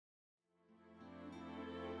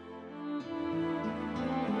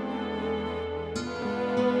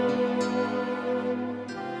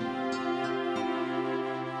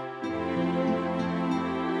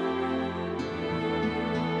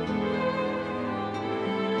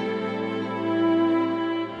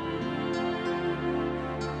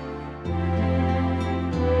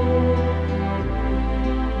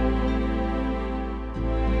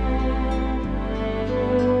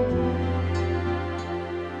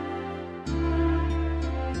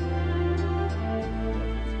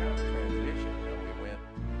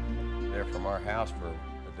our house for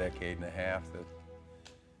a decade and a half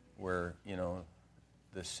where, you know,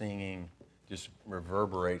 the singing just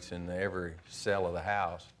reverberates in every cell of the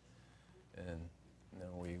house. And, you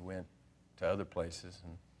know, we went to other places,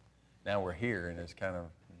 and now we're here, and it's kind of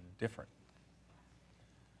different.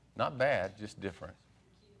 Not bad, just different.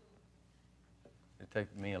 It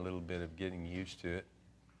takes me a little bit of getting used to it.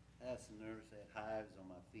 I had some nervous, I had hives on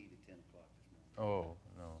my feet at 10 o'clock this morning.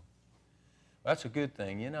 Oh, no. That's a good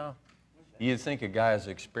thing, you know. You'd think a guy as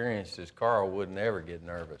experienced as Carl wouldn't ever get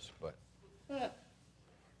nervous, but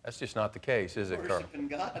that's just not the case, is it, Carl? Worshiping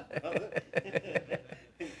God, brother.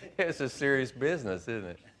 It's a serious business, isn't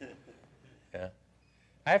it? Yeah.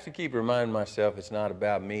 I have to keep reminding myself it's not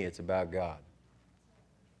about me, it's about God.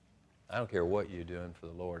 I don't care what you're doing for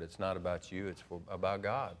the Lord. It's not about you, it's about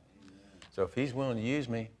God. Amen. So if He's willing to use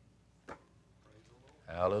me,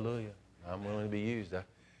 hallelujah, I'm willing to be used.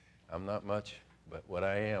 I'm not much, but what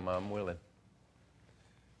I am, I'm willing.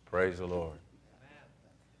 Praise the Lord.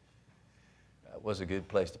 That was a good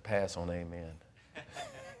place to pass on amen.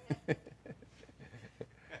 We're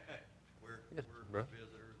bro.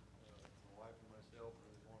 visitors. My wife and myself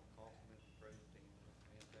really want to compliment the praise team.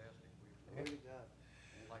 It's fantastic.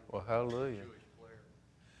 Well, hallelujah. Jewish player.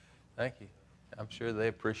 Thank you. I'm sure they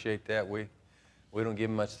appreciate that. We don't give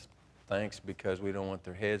them much thanks because we don't want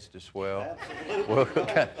their heads to swell.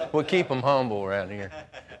 We'll keep them humble around here.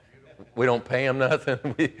 We don't pay them nothing.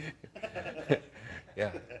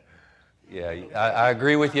 Yeah. I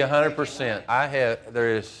agree with you 100%.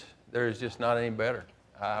 There is just not any better.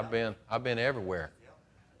 I've been everywhere.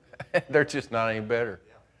 They're just not any better.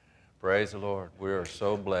 Praise the Lord. We are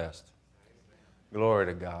so blessed. Glory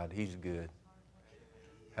to God. He's good.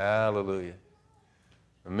 Hallelujah.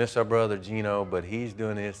 We miss our brother Gino, but he's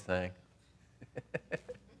doing his thing.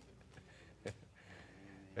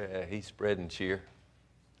 Yeah, he's spreading cheer.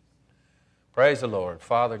 Praise the Lord.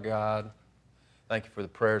 Father God, thank you for the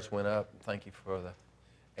prayers went up. Thank you for the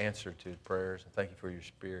answer to the prayers. And thank you for your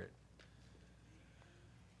Spirit.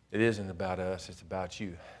 It isn't about us. It's about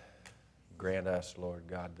you. Grant us, Lord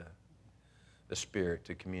God, the Spirit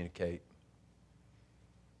to communicate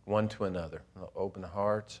one to another. Open the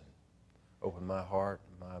hearts, open my heart,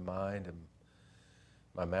 my mind, and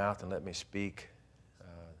my mouth, and let me speak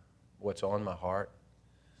what's on my heart.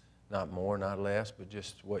 Not more, not less, but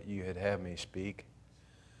just what you had had me speak.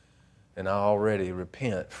 And I already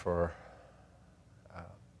repent for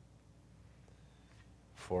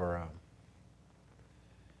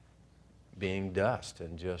being dust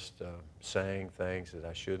and just saying things that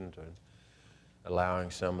I shouldn't, and allowing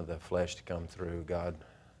some of the flesh to come through. God,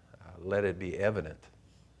 let it be evident,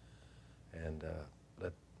 and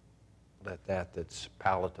let that's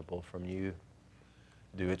palatable from you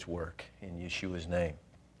do its work in Yeshua's name.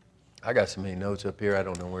 I got so many notes up here, I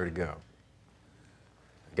don't know where to go.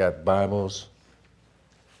 I got Bibles.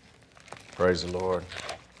 Praise the Lord.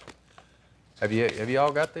 Have you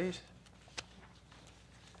all got these?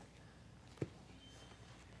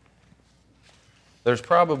 There's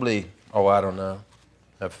probably, I don't know.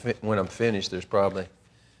 When I'm finished,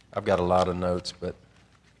 I've got a lot of notes, but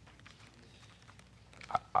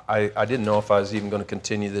I didn't know if I was even going to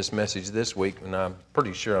continue this message this week, and I'm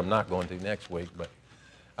pretty sure I'm not going to next week, but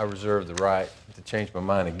I reserve the right to change my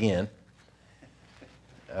mind again.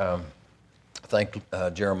 Thank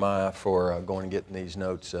Jeremiah for going and getting these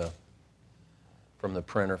notes from the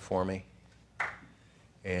printer for me.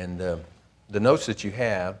 And the notes that you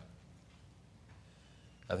have,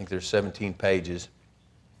 I think there's 17 pages,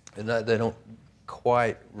 and they don't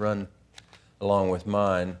quite run along with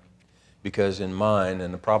mine, because in mine,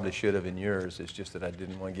 and I probably should have in yours, it's just that I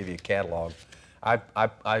didn't want to give you a catalog. I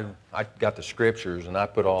got the scriptures, and I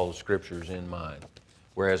put all the scriptures in mine,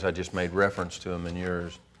 whereas I just made reference to them in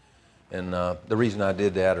yours. And the reason I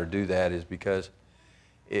did that or do that is because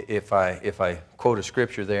if I quote a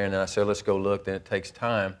scripture there and then I say, let's go look, then it takes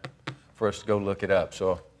time for us to go look it up.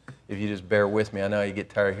 So if you just bear with me, I know you get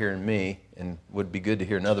tired of hearing me, and it would be good to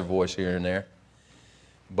hear another voice here and there.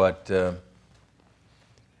 But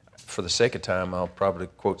for the sake of time, I'll probably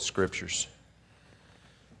quote scriptures.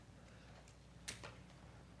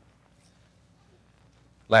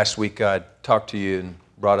 Last week I talked to you and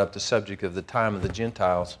brought up the subject of the time of the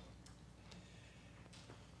Gentiles.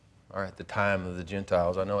 All right, the time of the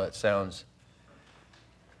Gentiles. I know that sounds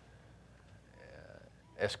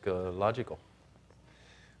eschatological,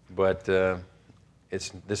 but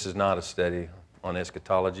this is not a study on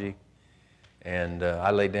eschatology. And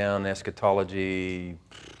I laid down eschatology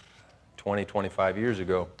 20, 25 years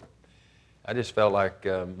ago. I just felt like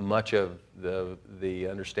much of the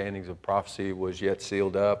understandings of prophecy was yet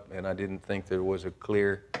sealed up, and I didn't think there was a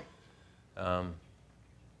clear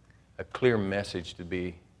a clear message to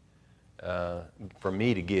be, for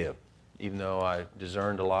me to give. Even though I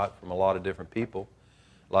discerned a lot from a lot of different people,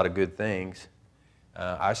 a lot of good things,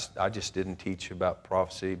 I just didn't teach about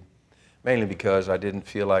prophecy, mainly because I didn't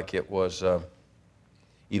feel like it was,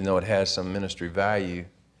 even though it has some ministry value,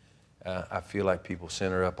 I feel like people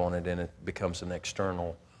center up on it and it becomes an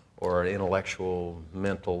external or an intellectual,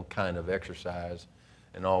 mental kind of exercise,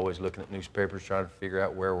 and always looking at newspapers trying to figure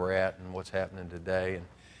out where we're at and what's happening today, and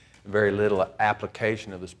very little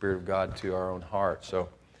application of the Spirit of God to our own heart. So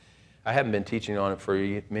I haven't been teaching on it for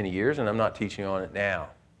many years, and I'm not teaching on it now.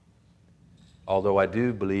 Although I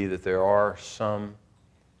do believe that there are some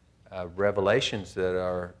revelations that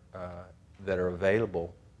are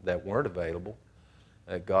available that weren't available,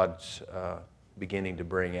 that God's beginning to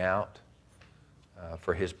bring out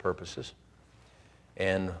for His purposes.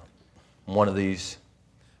 And one of these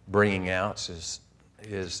bringing outs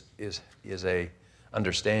is a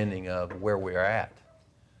understanding of where we are at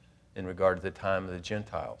in regard to the time of the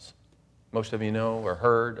Gentiles. Most of you know or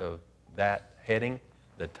heard of that heading,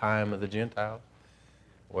 the time of the Gentiles.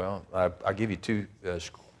 Well, I'll give you two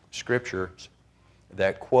scriptures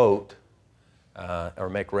that quote or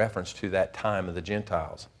make reference to that time of the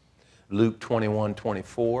Gentiles. Luke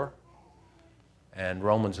 21:24 and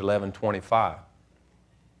Romans 11:25.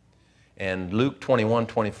 And Luke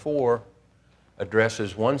 21:24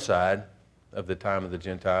 addresses one side of the time of the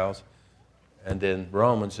Gentiles, and then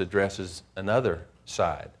Romans addresses another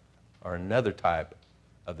side or another type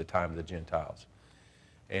of the time of the Gentiles.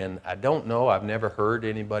 And I don't know, I've never heard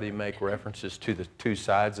anybody make references to the two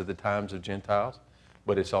sides of the times of Gentiles,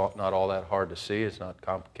 but it's not all that hard to see. It's not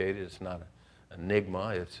complicated. It's not an enigma.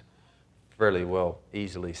 It's fairly well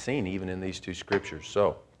easily seen even in these two scriptures.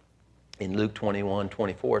 So in Luke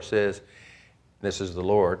 21:24 says, this is the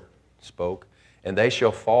Lord spoke, and they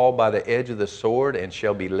shall fall by the edge of the sword and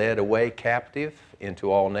shall be led away captive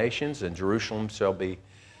into all nations, and Jerusalem shall be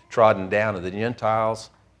trodden down of the Gentiles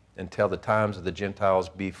until the times of the Gentiles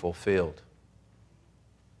be fulfilled.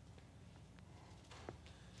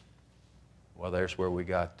 Well, there's where we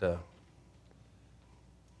got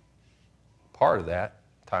part of that.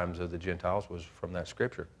 Times of the Gentiles was from that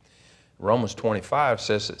scripture. Romans 25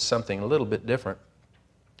 says it's something a little bit different,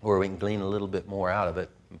 where we can glean a little bit more out of it.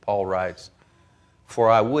 And Paul writes, "For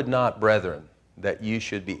I would not, brethren, that you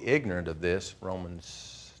should be ignorant of this,"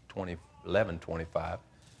 Romans 11:25.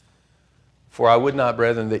 "For I would not,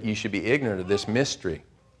 brethren, that you should be ignorant of this mystery,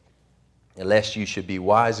 lest you should be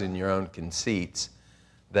wise in your own conceits,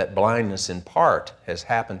 that blindness in part has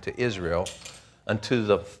happened to Israel, unto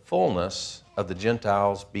the fullness of the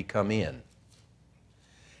Gentiles be come in.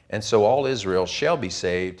 And so all Israel shall be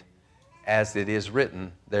saved, as it is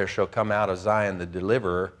written, there shall come out of Zion the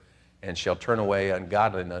deliverer, and shall turn away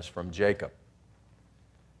ungodliness from Jacob."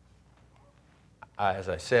 As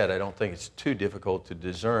I said, I don't think it's too difficult to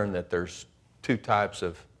discern that there's two types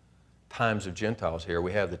of times of Gentiles here.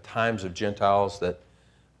 We have the times of Gentiles that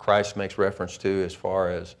Christ makes reference to as far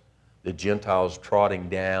as the Gentiles trotting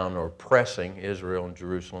down or pressing Israel and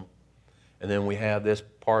Jerusalem. And then we have this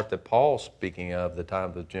part that Paul's speaking of, the time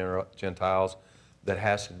of the Gentiles, that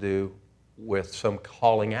has to do with some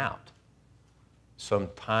calling out. Some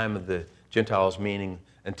time of the Gentiles, meaning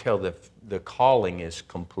until the calling is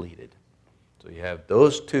completed. So you have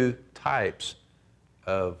those two types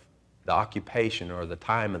of the occupation or the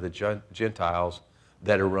time of the Gentiles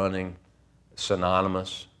that are running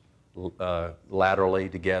synonymous, laterally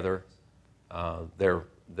together.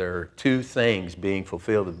 They're two things being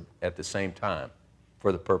fulfilled at the same time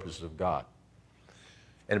for the purposes of God.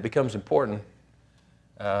 And it becomes important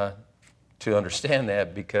to understand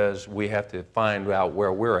that, because we have to find out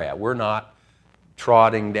where we're at. We're not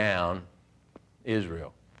trotting down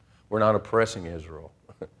Israel. We're not oppressing Israel.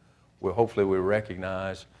 Hopefully we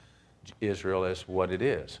recognize Israel as what it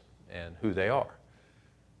is and who they are.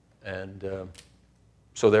 And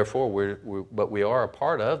so therefore, but we are a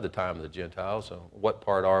part of the time of the Gentiles. So what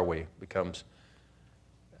part are we becomes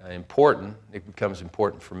important. It becomes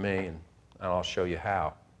important for me, and I'll show you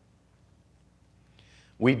how.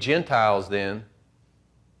 We Gentiles, then,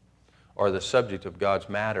 are the subject of God's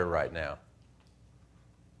matter right now.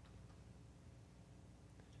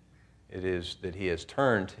 It is that He's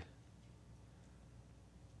turned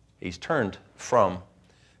from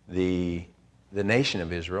the nation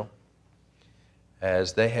of Israel,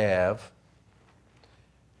 as they have,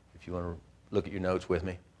 if you want to look at your notes with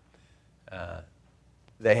me,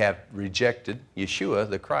 they have rejected Yeshua,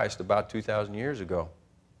 the Christ, about 2,000 years ago.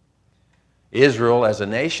 Israel as a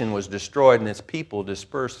nation was destroyed and its people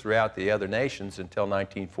dispersed throughout the other nations until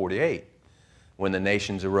 1948, when the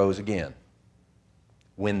nations arose again.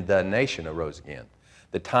 when the nation arose again.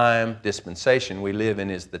 The time dispensation we live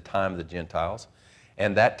in is the time of the Gentiles.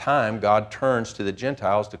 And that time, God turns to the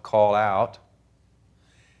Gentiles to call out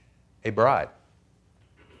a bride.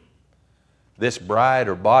 This bride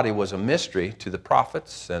or body was a mystery to the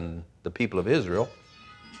prophets and the people of Israel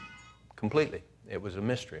completely. It was a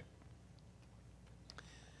mystery.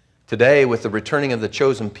 Today, with the returning of the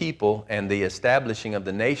chosen people and the establishing of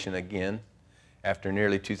the nation again, after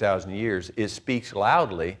nearly 2,000 years, it speaks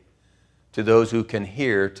loudly to those who can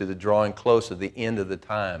hear to the drawing close of the end of the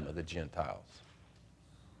time of the Gentiles.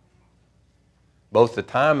 Both the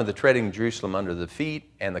time of the treading of Jerusalem under the feet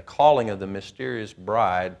and the calling of the mysterious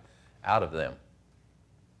bride out of them.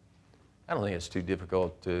 I don't think it's too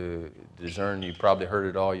difficult to discern. You probably heard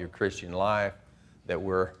it all your Christian life that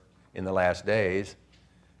we're in the last days.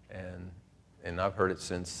 And I've heard it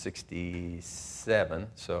since '67,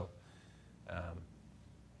 so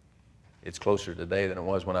it's closer today than it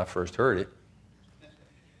was when I first heard it.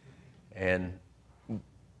 And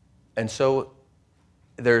so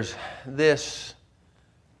there's this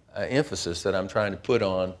emphasis that I'm trying to put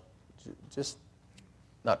on, just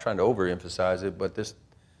not trying to overemphasize it, but this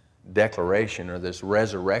declaration or this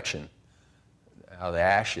resurrection out of the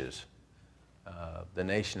ashes, the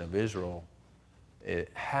nation of Israel.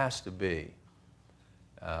 It has to be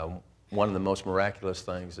one of the most miraculous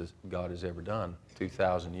things that God has ever done.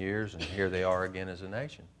 2,000 years, and here they are again as a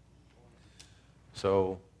nation.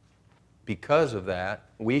 So because of that,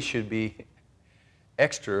 we should be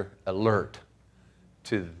extra alert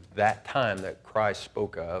to that time that Christ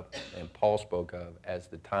spoke of and Paul spoke of as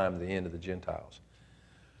the time of the end of the Gentiles.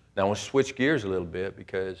 Now, I want to switch gears a little bit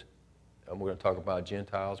because we're going to talk about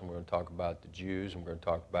Gentiles, and we're going to talk about the Jews, and we're going to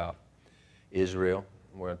talk about Israel.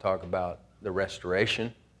 We're going to talk about the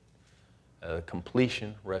restoration,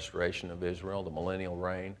 completion, restoration of Israel, the millennial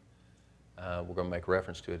reign. We're going to make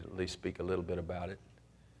reference to it, at least speak a little bit about it.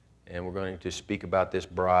 And we're going to speak about this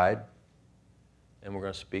bride, and we're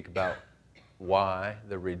going to speak about why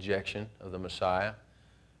the rejection of the Messiah,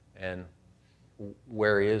 and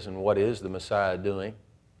where is and what is the Messiah doing,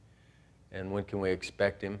 and when can we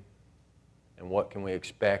expect him, and what can we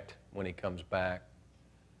expect when he comes back.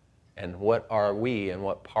 And what are we and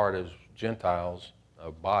what part of Gentiles, a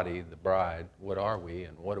body, the bride, what are we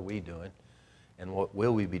and what are we doing and what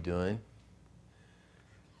will we be doing?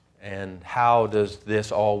 And how does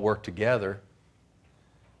this all work together?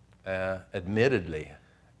 Admittedly,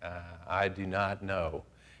 I do not know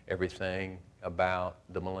everything about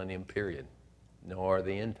the millennium period, nor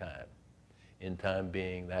the end time. End time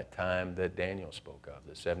being that time that Daniel spoke of,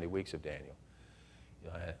 the 70 weeks of Daniel.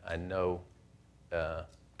 I know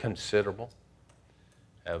considerable.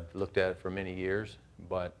 I've looked at it for many years,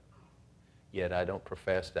 but yet I don't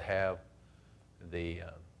profess to have the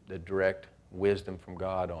direct wisdom from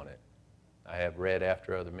God on it. I have read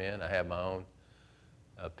after other men. I have my own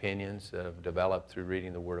opinions that have developed through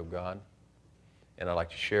reading the Word of God, and I'd like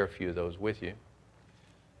to share a few of those with you.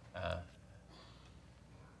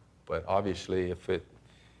 But obviously, if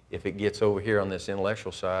it gets over here on this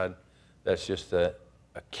intellectual side, that's just a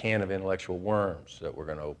can of intellectual worms that we're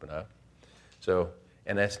going to open up. So,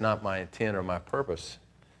 and that's not my intent or my purpose.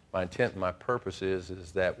 My intent and my purpose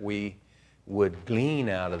is that we would glean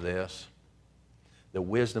out of this the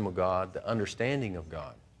wisdom of God, the understanding of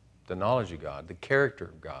God, the knowledge of God, the character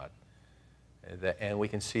of God, and we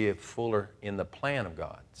can see it fuller in the plan of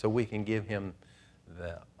God. So we can give him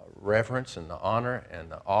the reverence and the honor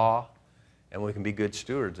and the awe, and we can be good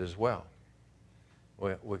stewards as well.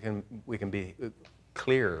 We can be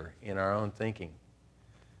clearer in our own thinking,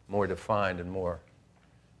 more defined and more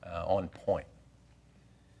on point.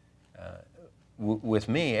 With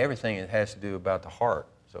me, everything has to do about the heart.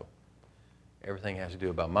 So everything has to do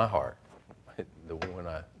about my heart when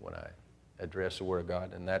I address the Word of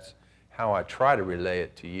God, and that's how I try to relay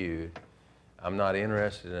it to you. I'm not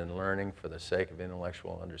interested in learning for the sake of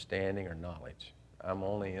intellectual understanding or knowledge. I'm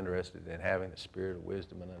only interested in having the spirit of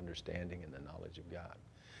wisdom and understanding and the knowledge of God.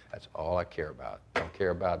 That's all I care about. I don't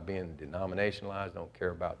care about being denominationalized. I don't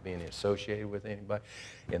care about being associated with anybody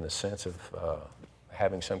in the sense of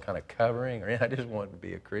having some kind of covering. I just want to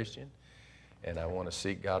be a Christian, and I want to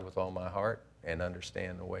seek God with all my heart and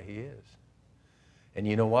understand the way he is. And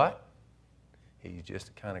you know what? He's just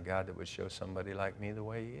the kind of God that would show somebody like me the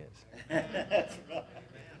way he is. That's right.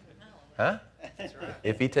 Huh? That's right.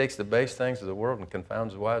 If he takes the base things of the world and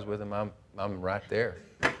confounds the wise with him, I'm right there.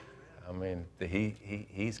 I mean,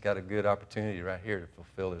 he's got a good opportunity right here to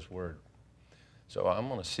fulfill his word. So I'm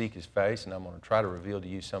going to seek his face, and I'm going to try to reveal to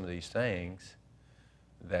you some of these things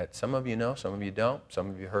that some of you know, some of you don't. Some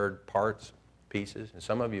of you heard parts, pieces. And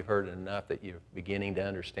some of you have heard it enough that you're beginning to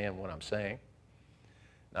understand what I'm saying.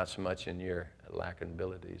 Not so much in your lack of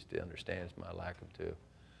abilities to understand, it's my lack of to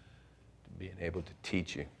being able to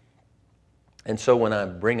teach you. And so when I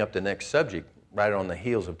bring up the next subject, right on the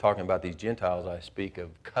heels of talking about these Gentiles, I speak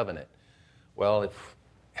of covenant. Well, if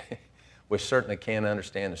we certainly can't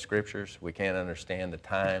understand the Scriptures, we can't understand the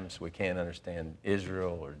times, we can't understand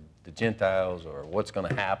Israel or the Gentiles or what's going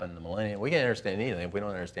to happen in the millennium. We can't understand anything if we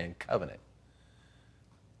don't understand covenant.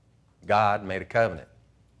 God made a covenant.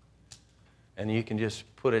 And you can just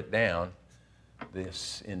put it down,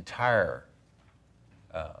 this entire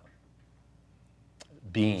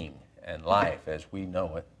being and life as we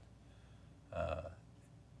know it,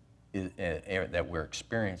 that we're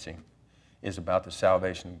experiencing, is about the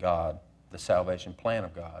salvation of God, the salvation plan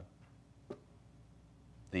of God,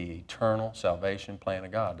 the eternal salvation plan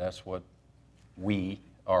of God. That's what we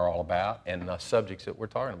are all about, and the subjects that we're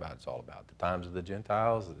talking about, it's all about. The times of the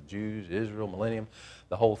Gentiles, the Jews, Israel, millennium,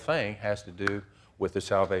 the whole thing has to do with the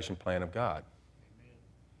salvation plan of God. Amen.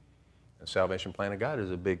 The salvation plan of God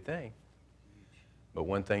is a big thing. But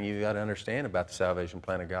one thing you've got to understand about the salvation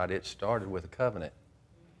plan of God, it started with a covenant.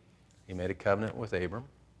 He made a covenant with Abram.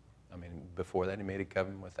 Before that, he made a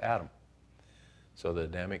covenant with Adam. So the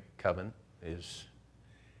Adamic covenant is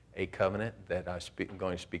a covenant that I'm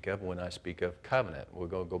going to speak of when I speak of covenant. We're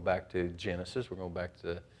going to go back to Genesis. We're going back to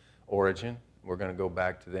the origin. We're going to go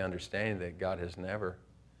back to the understanding that God has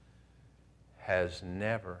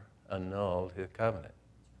never annulled his covenant.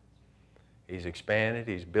 He's expanded.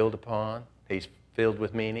 He's built upon. He's filled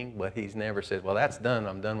with meaning, but he's never said, well, that's done.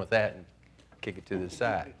 I'm done with that, and kick it to the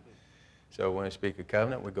side. So when we speak of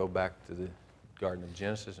covenant, we go back to the Garden of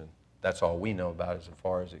Genesis, and that's all we know about as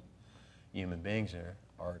far as human beings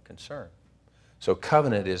are concerned. So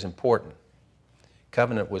covenant is important.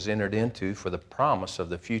 Covenant was entered into for the promise of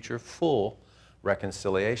the future full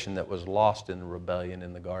reconciliation that was lost in the rebellion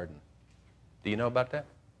in the garden. Do you know about that?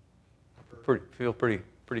 Feel pretty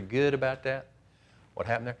good about that? What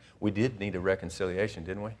happened there? We did need a reconciliation,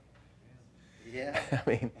 didn't we? Yeah.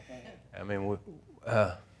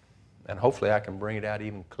 And hopefully I can bring it out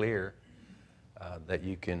even clearer that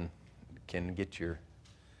you can get your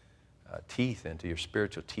teeth into, your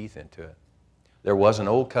spiritual teeth into it. There was an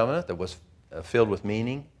old covenant that was filled with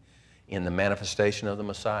meaning in the manifestation of the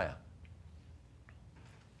Messiah.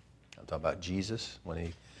 I'm talking about Jesus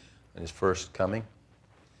in his first coming.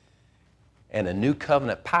 And a new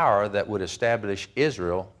covenant power that would establish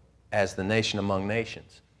Israel as the nation among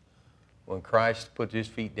nations. When Christ put his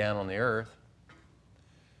feet down on the earth,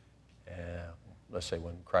 let's say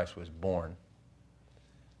when Christ was born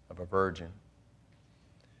of a virgin,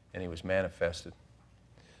 and he was manifested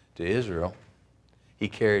to Israel, he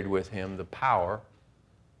carried with him the power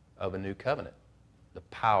of a new covenant, the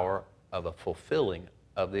power of a fulfilling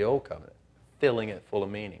of the old covenant, filling it full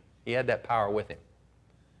of meaning. He had that power with him.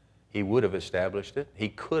 He would have established it. He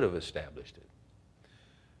could have established it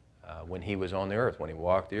when he was on the earth, when he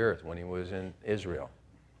walked the earth, when he was in Israel.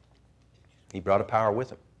 He brought a power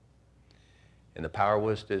with him. And the power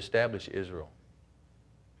was to establish Israel.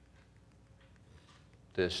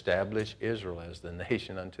 To establish Israel as the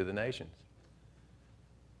nation unto the nations.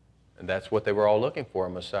 And that's what they were all looking for, a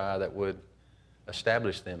Messiah that would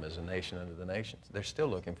establish them as a nation unto the nations. They're still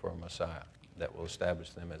looking for a Messiah that will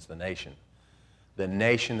establish them as the nation. The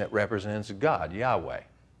nation that represents God, Yahweh,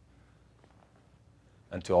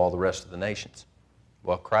 unto all the rest of the nations.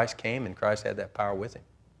 Well, Christ came and Christ had that power with him.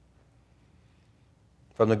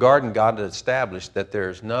 From the garden, God had established that there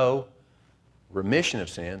is no remission of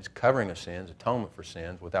sins, covering of sins, atonement for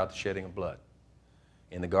sins without the shedding of blood.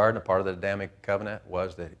 In the garden, a part of the Adamic covenant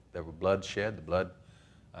was that there were blood shed. The blood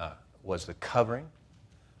was the covering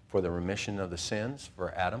for the remission of the sins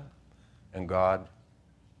for Adam, and God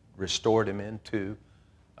restored him into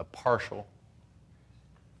a partial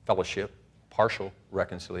fellowship, partial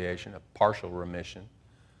reconciliation, a partial remission,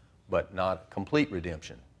 but not complete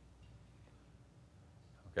redemption.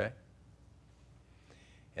 Okay?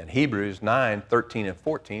 In Hebrews 9, 13, and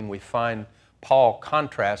 14, we find Paul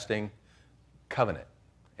contrasting covenant.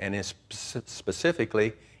 And it's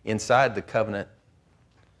specifically inside the covenant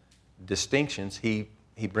distinctions, he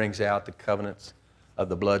brings out the covenants of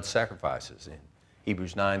the blood sacrifices. In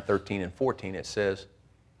Hebrews 9, 13, and 14, it says,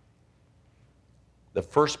 the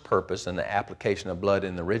first purpose and the application of blood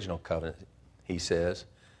in the original covenant, he says,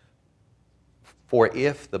 for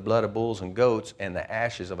if the blood of bulls and goats and the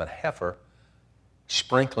ashes of a heifer,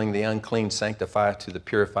 sprinkling the unclean, sanctify to the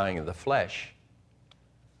purifying of the flesh.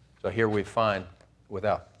 So here we find,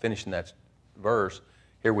 without finishing that verse,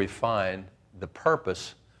 here we find the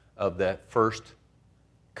purpose of that first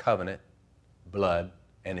covenant blood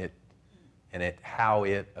and how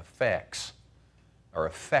it affects or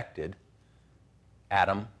affected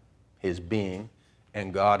Adam, his being,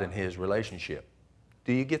 and God and his relationship.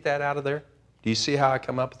 Do you get that out of there? Do you see how I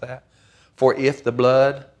come up with that? For if the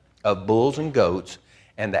blood of bulls and goats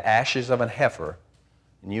and the ashes of an heifer,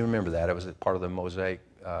 and you remember that, it was part of the Mosaic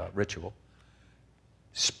ritual,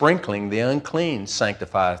 sprinkling the unclean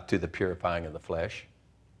sanctifieth to the purifying of the flesh.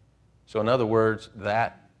 So in other words,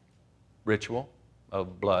 that ritual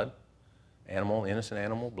of blood, innocent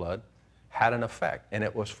animal blood, had an effect, and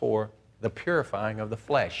it was for the purifying of the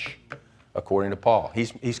flesh, according to Paul.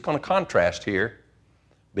 He's going to contrast here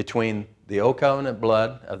between the old covenant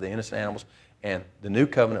blood of the innocent animals and the new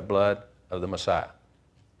covenant blood of the Messiah.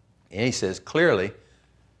 And he says clearly,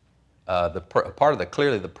 the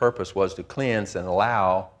purpose was to cleanse and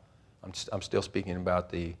allow, I'm still speaking about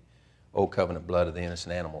the old covenant blood of the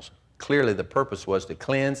innocent animals. Clearly the purpose was to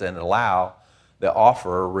cleanse and allow the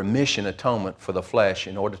offerer remission atonement for the flesh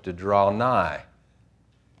in order to draw nigh.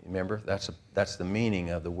 Remember, that's the meaning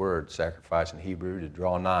of the word sacrifice in Hebrew, to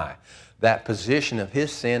draw nigh. That position of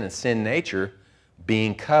his sin and sin nature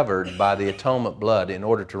being covered by the atonement blood in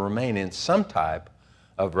order to remain in some type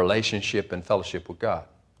of relationship and fellowship with God.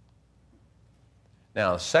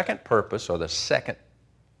 Now, the second purpose, or the second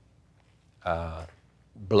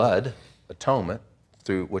blood atonement,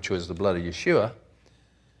 which was the blood of Yeshua,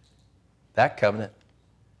 that covenant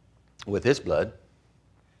with his blood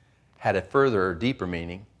had a further or deeper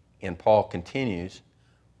meaning, and Paul continues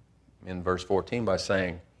in verse 14 by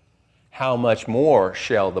saying, how much more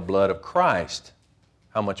shall the blood of Christ,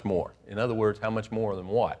 how much more? In other words, how much more than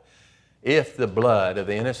what? If the blood of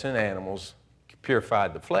the innocent animals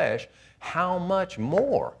purified the flesh, how much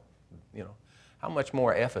more, how much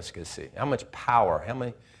more efficacy, how much power,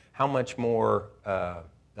 how much more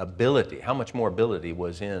ability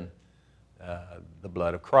was in the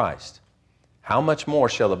blood of Christ. How much more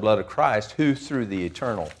shall the blood of Christ, who through the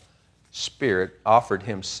eternal Spirit offered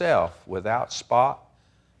himself without spot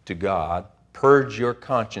to God, purge your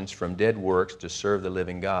conscience from dead works to serve the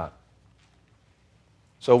living God?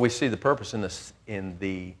 So we see the purpose in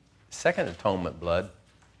the second atonement blood,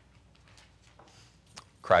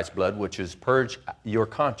 Christ's blood, which is purge your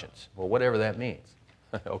conscience. Well, whatever that means,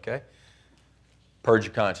 okay? Purge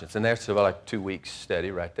your conscience. And that's about like 2 weeks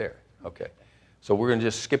study right there. Okay. So we're going to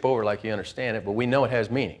just skip over like you understand it, but we know it has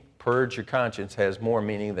meaning. Purge your conscience has more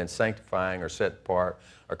meaning than sanctifying or set apart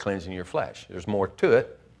or cleansing your flesh. There's more to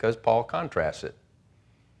it because Paul contrasts it.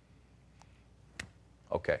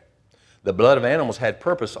 Okay. The blood of animals had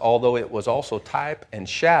purpose, although it was also type and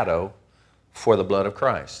shadow for the blood of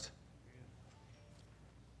Christ.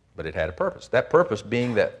 But it had a purpose. That purpose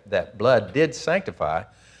being that blood did sanctify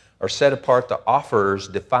or set apart the offerer's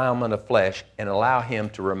defilement of flesh and allow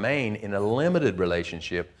him to remain in a limited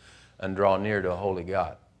relationship and draw near to a holy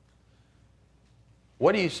God.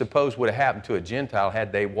 What do you suppose would have happened to a Gentile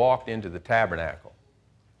had they walked into the tabernacle?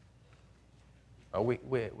 Oh,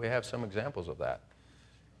 we have some examples of that.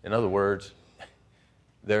 In other words,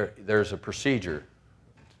 there's a procedure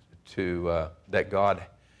that God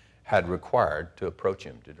had required to approach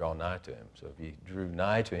him, to draw nigh to him. So if you drew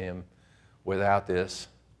nigh to him without this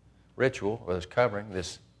ritual or this covering,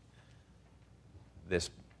 this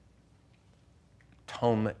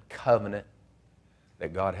atonement covenant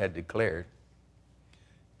that God had declared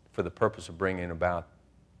for the purpose of bringing about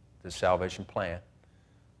the salvation plan,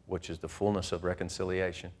 which is the fullness of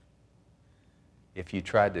reconciliation. If you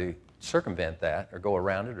tried to circumvent that or go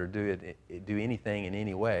around it or do anything in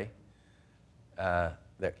any way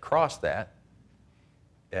that crossed that,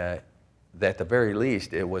 at the very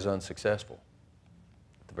least, it was unsuccessful.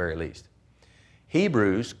 At the very least.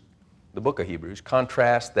 Hebrews, the book of Hebrews,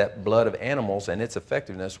 contrasts that blood of animals and its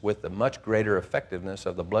effectiveness with the much greater effectiveness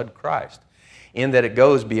of the blood of Christ, in that it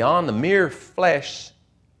goes beyond the mere flesh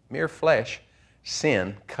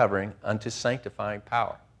sin covering unto sanctifying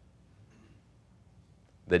power.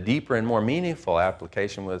 The deeper and more meaningful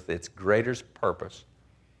application with its greatest purpose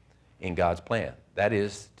in God's plan. That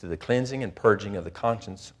is, to the cleansing and purging of the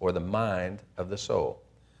conscience or the mind of the soul.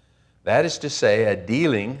 That is to say, a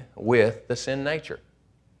dealing with the sin nature,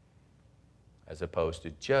 as opposed to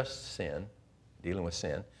just sin, dealing with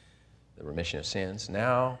sin, the remission of sins.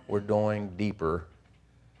 Now we're going deeper,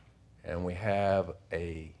 and we have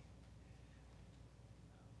a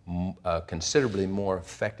considerably more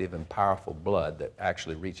effective and powerful blood that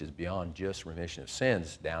actually reaches beyond just remission of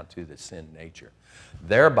sins down to the sin nature,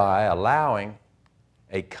 thereby allowing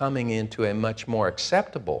a coming into a much more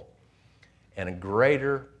acceptable and a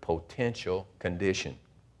greater potential condition.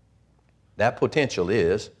 That potential,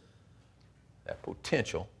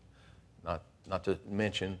 not to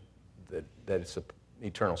mention that it's an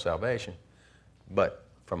eternal salvation, but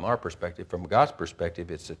from our perspective, from God's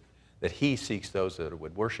perspective, it's that he seeks those that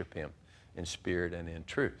would worship him in spirit and in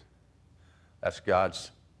truth. That's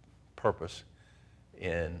God's purpose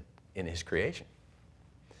in his creation.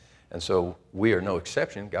 And so we are no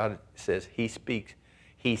exception. God says he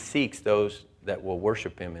seeks those that will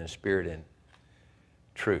worship him in spirit and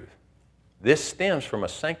truth. This stems from a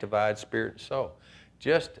sanctified spirit and soul.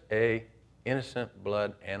 Just a innocent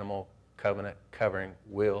blood animal covenant covering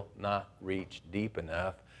will not reach deep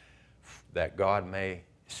enough that God may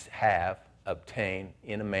have obtained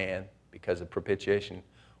in a man, because the propitiation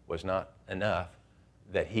was not enough,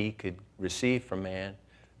 that he could receive from man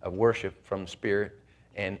a worship from spirit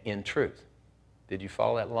and in truth. Did you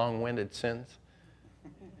follow that long-winded sentence?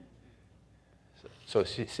 So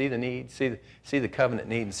see the need, see the covenant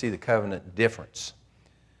need, and see the covenant difference.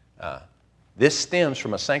 This stems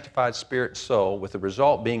from a sanctified spirit and soul, with the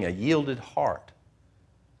result being a yielded heart.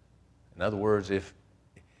 In other words, if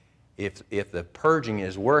the purging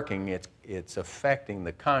is working, it's affecting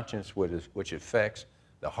the conscience, which affects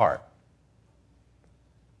the heart.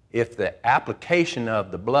 If the application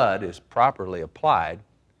of the blood is properly applied,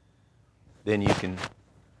 then you can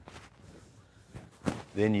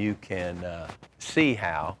see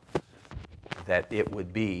how that it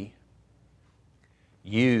would be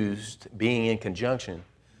used, being in conjunction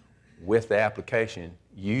with the application.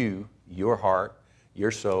 Your heart,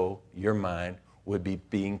 your soul, your mind would be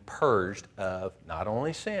being purged of not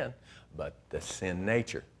only sin, but the sin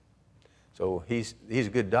nature. So he's a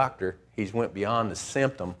good doctor. He's went beyond the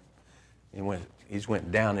symptom. He's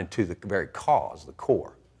went down into the very cause, the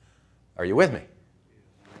core. Are you with me?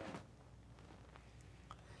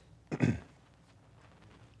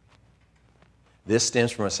 This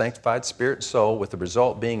stems from a sanctified spirit and soul, with the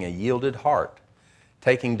result being a yielded heart,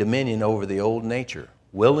 taking dominion over the old nature,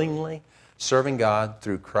 willingly serving God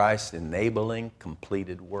through Christ's enabling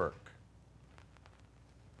completed work.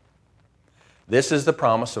 This is the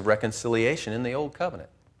promise of reconciliation in the Old Covenant.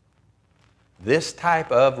 This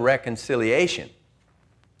type of reconciliation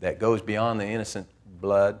that goes beyond the innocent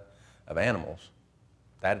blood of animals,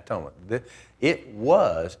 that atonement, it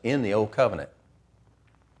was in the Old Covenant.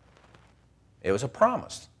 It was a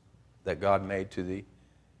promise that God made to the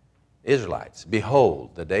Israelites.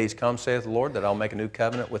 Behold, the days come, saith the Lord, that I'll make a new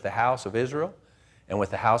covenant with the house of Israel and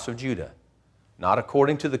with the house of Judah, not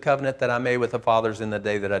according to the covenant that I made with the fathers in the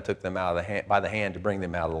day that I took them out of by the hand to bring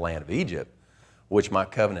them out of the land of Egypt, which my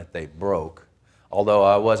covenant they broke, although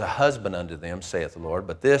I was a husband unto them, saith the Lord.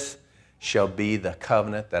 But this shall be the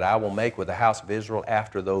covenant that I will make with the house of Israel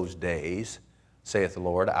after those days, saith the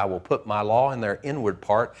Lord. I will put my law in their inward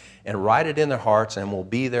part and write it in their hearts, and will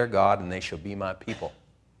be their God, and they shall be my people.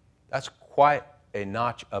 That's quite a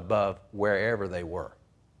notch above wherever they were.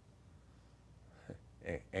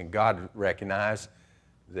 And God recognized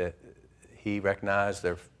that he recognized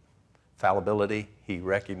their fallibility. He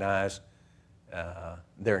recognized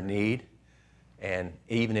their need. And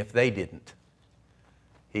even if they didn't,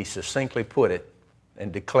 he succinctly put it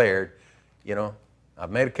and declared, I've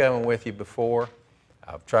made a covenant with you before.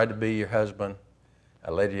 I've tried to be your husband.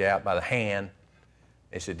 I led you out by the hand.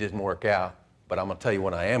 He said, it didn't work out, but I'm going to tell you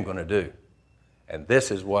what I am going to do. And this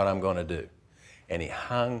is what I'm going to do. And he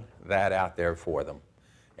hung that out there for them.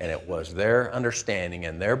 And it was their understanding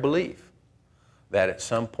and their belief that at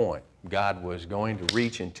some point God was going to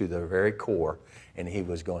reach into their very core, and he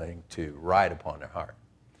was going to write upon their heart.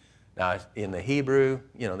 Now, in the Hebrew,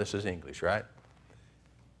 this is English, right?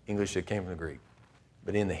 English that came from the Greek.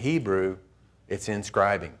 But in the Hebrew, it's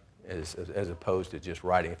inscribing as opposed to just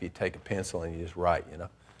writing. If you take a pencil and you just write,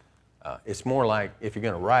 it's more like, if you're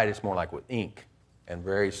going to write, it's more like with ink and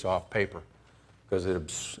very soft paper, because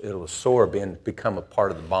it'll absorb and become a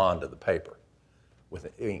part of the bond of the paper with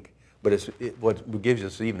the ink. But what gives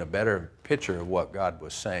us even a better picture of what God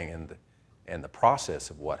was saying and the process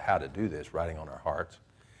of how to do this, writing on our hearts.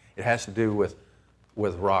 It has to do with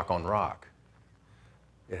rock on rock.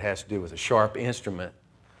 It has to do with a sharp instrument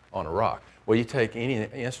on a rock. Well, you take any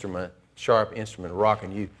instrument, sharp instrument, rock,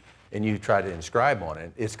 and you try to inscribe on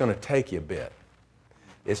it, it's going to take you a bit.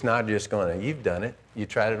 It's not just you've done it. You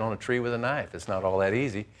tried it on a tree with a knife. It's not all that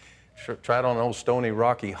easy. Try it on an old stony,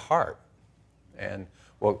 rocky heart. And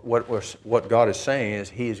what God is saying is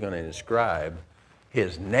he is going to inscribe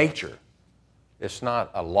his nature. It's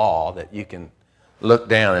not a law that you can look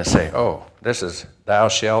down and say, oh, this is thou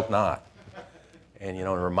shalt not. And,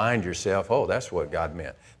 remind yourself, oh, that's what God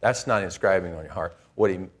meant. That's not inscribing on your heart.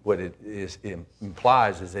 What it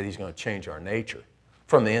implies is that he's going to change our nature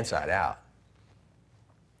from the inside out.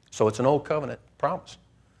 So it's an old covenant promise.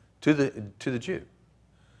 to the Jew.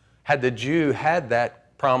 Had the Jew had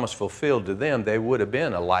that promise fulfilled to them, they would have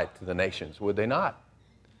been a light to the nations, would they not?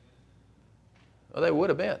 Well, they would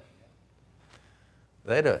have been.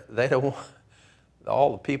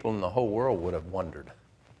 All the people in the whole world would have wondered.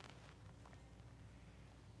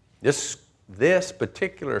 This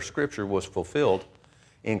particular scripture was fulfilled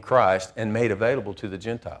in Christ and made available to the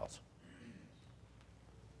Gentiles.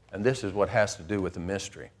 And this is what has to do with the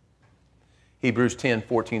mystery. Hebrews 10,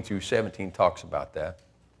 14 through 17 talks about that.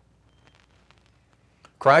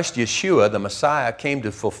 Christ Yeshua, the Messiah, came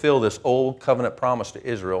to fulfill this old covenant promise to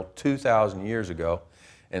Israel 2,000 years ago.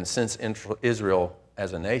 And since Israel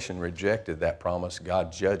as a nation rejected that promise,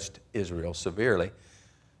 God judged Israel severely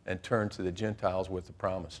and turned to the Gentiles with the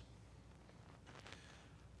promise.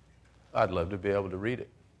 I'd love to be able to read it.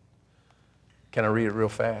 Can I read it real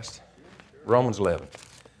fast? Romans 11.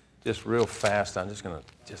 Just real fast. I'm just going to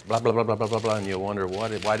just blah, blah, blah, blah, blah, blah, blah, and you'll wonder,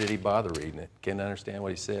 why did he bother reading it? Can't understand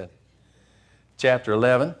what he said. Chapter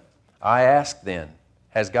 11, I ask then,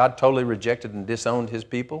 has God totally rejected and disowned his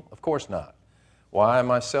people? Of course not. Why, I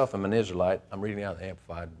myself am an Israelite. I'm reading out the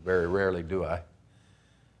Amplified. Very rarely do I.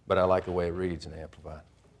 But I like the way it reads in the Amplified.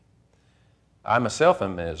 I myself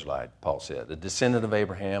am an Israelite, Paul said, a descendant of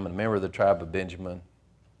Abraham and a member of the tribe of Benjamin.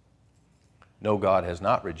 No, God has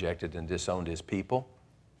not rejected and disowned his people.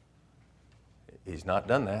 He's not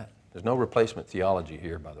done that. There's no replacement theology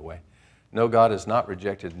here, by the way. No, God has not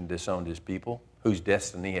rejected and disowned his people, whose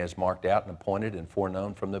destiny he has marked out and appointed and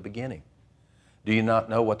foreknown from the beginning. Do you not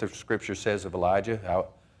know what the Scripture says of Elijah,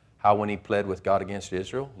 how when he pled with God against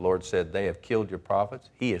Israel, the Lord said, they have killed your prophets.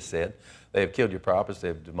 He has said, they have killed your prophets, they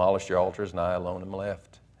have demolished your altars, and I alone am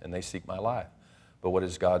left, and they seek my life. But what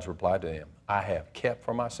is God's reply to them? I have kept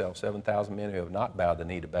for myself 7,000 men who have not bowed the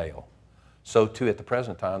knee to Baal. So too at the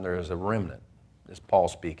present time there is a remnant, this is Paul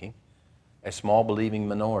speaking, a small believing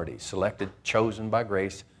minority, selected, chosen by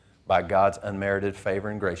grace, by God's unmerited favor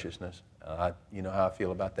and graciousness. You know how I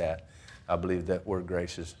feel about that. I believe that word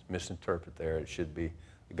grace is misinterpreted there. It should be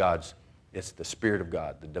it's the Spirit of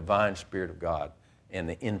God, the divine Spirit of God, and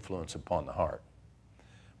the influence upon the heart.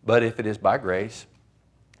 But if it is by grace,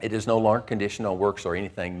 it is no longer conditioned on works or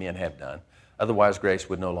anything men have done. Otherwise, grace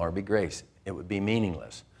would no longer be grace. It would be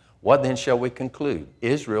meaningless. What then shall we conclude?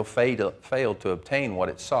 Israel failed to obtain what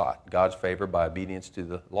it sought, God's favor by obedience to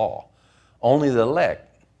the law. Only the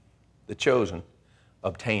elect, the chosen,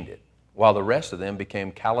 obtained it, while the rest of them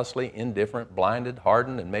became callously indifferent, blinded,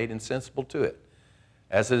 hardened, and made insensible to it.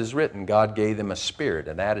 As it is written, God gave them a spirit,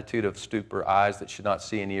 an attitude of stupor, eyes that should not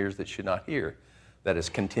see and ears that should not hear, that has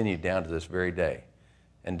continued down to this very day.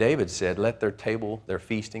 And David said, let their table, their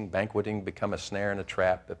feasting, banqueting become a snare and a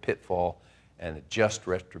trap, a pitfall, and a just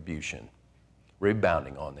retribution,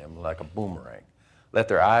 rebounding on them like a boomerang. Let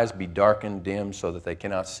their eyes be darkened, dim, so that they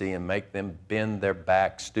cannot see, and make them bend their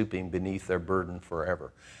back, stooping beneath their burden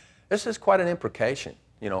forever. This is quite an imprecation.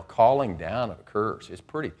 You know, calling down of a curse is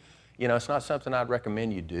pretty, you know, it's not something I'd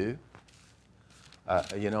recommend you do.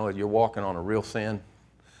 You know, you're walking on a real thin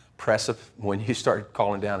precipice when you start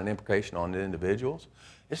calling down an imprecation on the individuals.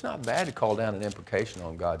 It's not bad to call down an imprecation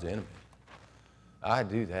on God's enemy. I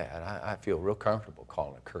do that. I feel real comfortable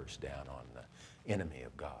calling a curse down on the enemy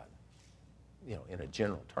of God, you know, in a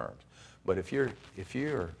general terms. But if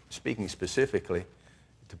you're speaking specifically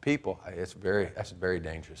to people, that's a very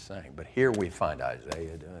dangerous thing. But here we find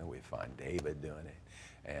Isaiah doing it, we find David doing it,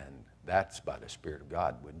 and that's by the Spirit of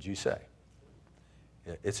God, wouldn't you say?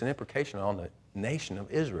 It's an imprecation on the nation of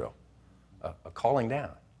Israel, a calling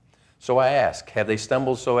down. So I ask, have they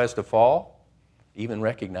stumbled so as to fall? Even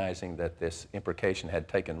recognizing that this imprecation had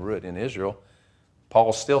taken root in Israel,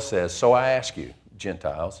 Paul still says, so I ask you,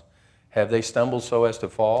 Gentiles, have they stumbled so as to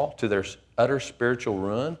fall to their utter spiritual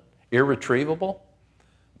ruin, irretrievable?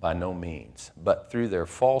 By no means, but through their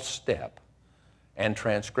false step and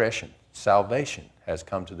transgression, salvation has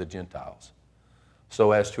come to the Gentiles,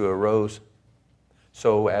 so as to arouse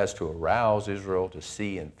Israel to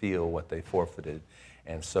see and feel what they forfeited,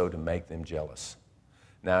 and so to make them jealous.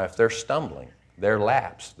 Now, if they're stumbling, their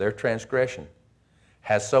lapse, their transgression,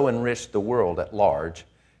 has so enriched the world at large,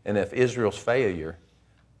 and if Israel's failure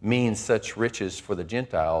means such riches for the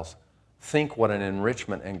Gentiles, think what an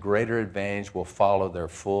enrichment and greater advantage will follow their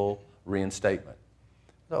full reinstatement.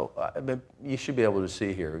 So you should be able to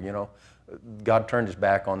see here, you know, God turned his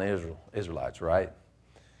back on the Israelites, right?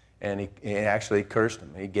 And he actually cursed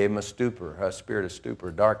them. He gave them a spirit of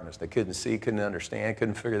stupor, darkness. They couldn't see, couldn't understand,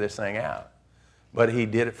 couldn't figure this thing out. But he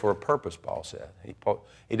did it for a purpose, Paul said. He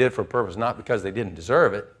did it for a purpose, not because they didn't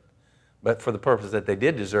deserve it, but for the purpose that they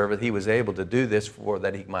did deserve it. He was able to do this for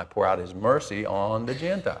that he might pour out his mercy on the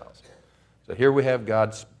Gentiles. So here we have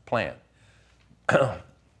God's plan.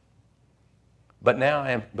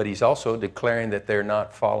 But he's also declaring that they're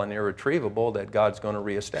not fallen irretrievable, that God's going to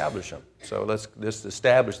reestablish them. So let's just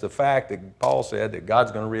establish the fact that Paul said that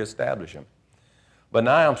God's going to reestablish them. But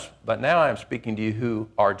now I'm speaking to you who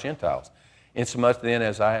are Gentiles. Insomuch then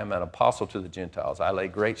as I am an apostle to the Gentiles, I lay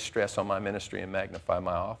great stress on my ministry and magnify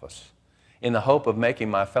my office, in the hope of making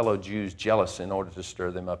my fellow Jews jealous in order to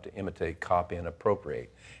stir them up to imitate, copy, and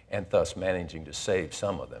appropriate, and thus managing to save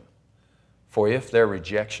some of them. For if their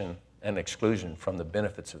rejection and exclusion from the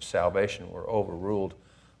benefits of salvation were overruled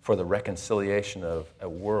for the reconciliation of a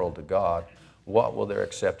world to God, what will their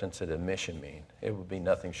acceptance and admission mean? It would be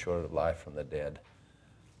nothing short of life from the dead.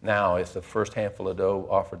 Now, if the first handful of dough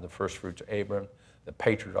offered the first fruits to Abram, the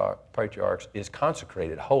patriarchs, is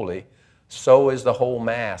consecrated holy, so is the whole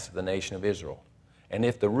mass of the nation of Israel. And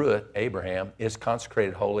if the root, Abraham, is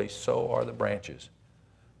consecrated holy, so are the branches.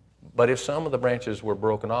 But if some of the branches were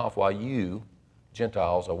broken off while you,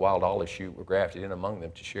 Gentiles, a wild olive shoot, were grafted in among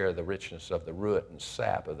them to share the richness of the root and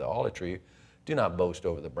sap of the olive tree, do not boast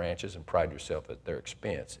over the branches and pride yourself at their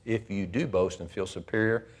expense. If you do boast and feel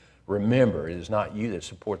superior, remember, it is not you that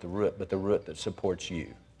support the root, but the root that supports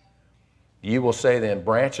you. You will say then,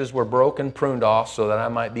 branches were broken, pruned off, so that I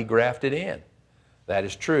might be grafted in. That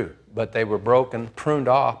is true, but they were broken, pruned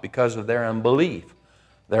off because of their unbelief,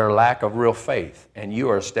 their lack of real faith, and you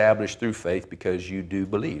are established through faith because you do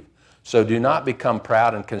believe. So do not become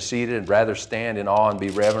proud and conceited, and rather stand in awe and be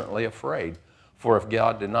reverently afraid. For if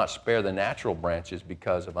God did not spare the natural branches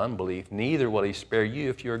because of unbelief, neither will he spare you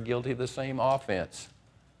if you are guilty of the same offense.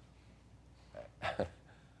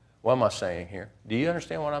 What am I saying here? Do you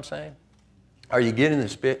understand what I'm saying? Are you getting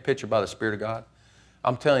this picture by the Spirit of God?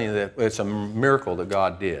 I'm telling you that it's a miracle that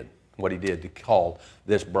God did, what he did to call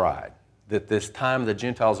this bride. That this time of the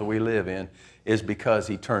Gentiles that we live in is because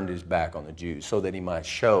he turned his back on the Jews so that he might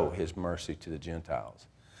show his mercy to the Gentiles.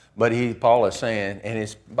 But Paul is saying, and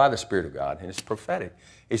it's by the Spirit of God, and it's prophetic.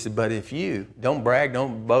 He said, but if you don't brag,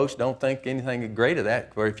 don't boast, don't think anything great of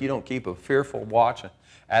that, or if you don't keep a fearful watch and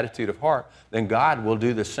attitude of heart, then God will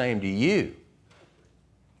do the same to you.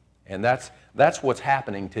 And that's what's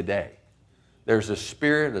happening today. There's a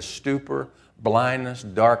spirit, a stupor, blindness,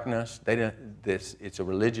 darkness. It's a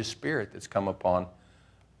religious spirit that's come upon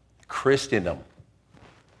Christendom.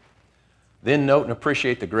 Then note and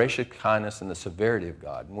appreciate the gracious kindness and the severity of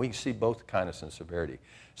God. And we can see both kindness and severity.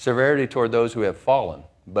 Severity toward those who have fallen,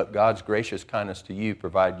 but God's gracious kindness to you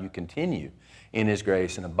provided you continue in his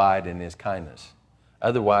grace and abide in his kindness.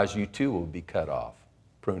 Otherwise, you too will be cut off,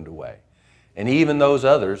 pruned away. And even those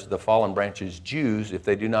others, the fallen branches, Jews, if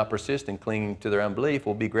they do not persist in clinging to their unbelief,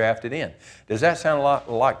 will be grafted in. Does that sound a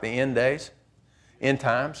lot like the end days, end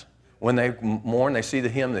times? When they mourn, they see the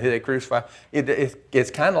him that they crucify.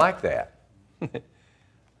 It's kind of like that.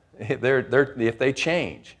 If they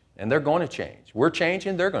change, and they're going to change. We're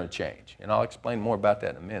changing, they're going to change. And I'll explain more about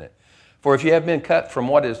that in a minute. For if you have been cut from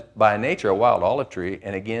what is by nature a wild olive tree,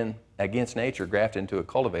 and again against nature grafted into a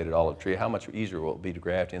cultivated olive tree, how much easier will it be to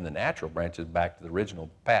graft in the natural branches back to the original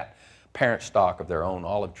parent stock of their own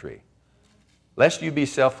olive tree? Lest you be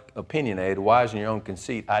self-opinionated, wise in your own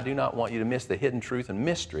conceit, I do not want you to miss the hidden truth and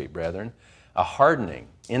mystery, brethren. A hardening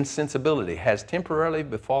insensibility has temporarily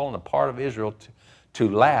befallen a part of Israel to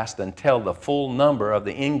last until the full number of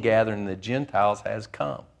the ingathering of the Gentiles has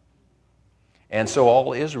come. And so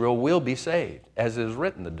all Israel will be saved. As it is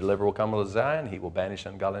written, the deliverer will come to Zion, he will banish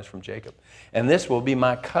ungodliness from Jacob. And this will be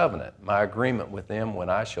my covenant, my agreement with them when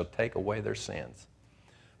I shall take away their sins.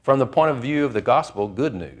 From the point of view of the gospel,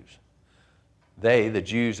 good news. They, the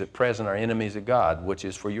Jews at present, are enemies of God, which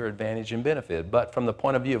is for your advantage and benefit. But from the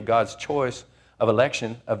point of view of God's choice of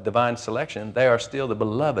election, of divine selection, they are still the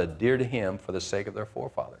beloved, dear to him for the sake of their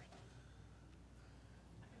forefathers.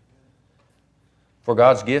 For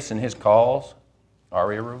God's gifts and his calls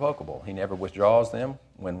are irrevocable. He never withdraws them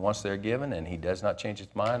when once they're given, and he does not change his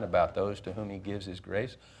mind about those to whom he gives his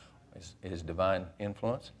grace, his divine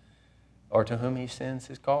influence, or to whom he sends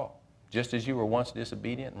his call. Just as you were once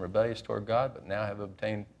disobedient and rebellious toward God, but now have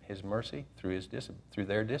obtained his mercy through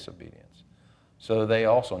their disobedience. So they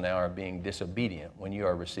also now are being disobedient when you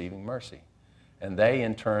are receiving mercy. And they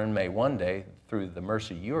in turn may one day, through the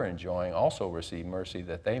mercy you are enjoying, also receive mercy,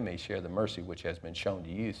 that they may share the mercy which has been shown to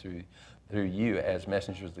you through you as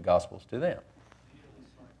messengers of the gospels to them.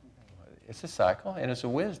 It's a cycle, and it's a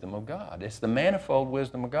wisdom of God. It's the manifold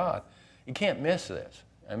wisdom of God. You can't miss this.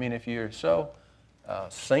 I mean, if you're so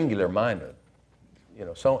singular-minded,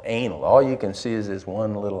 so anal, all you can see is this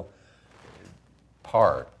one little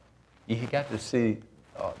part. You got to see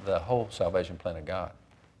the whole salvation plan of God.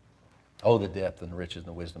 Oh, the depth and the riches and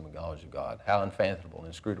the wisdom and knowledge of God. How unfathomable,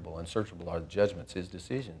 inscrutable, unsearchable are the judgments, his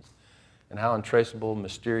decisions. And how untraceable,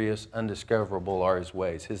 mysterious, undiscoverable are his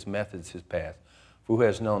ways, his methods, his paths. For who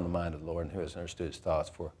has known the mind of the Lord, and who has understood his thoughts?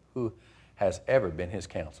 For who has ever been his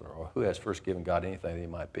counselor, or who has first given God anything that he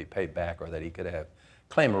might be paid back, or that he could have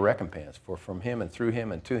claim a recompense? For from him and through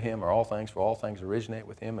him and to him are all things, for all things originate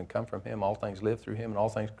with him and come from him. All things live through him, and all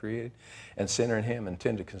things created and center in him and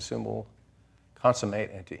tend to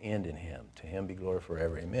consummate and to end in him. To him be glory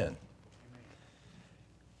forever. Amen.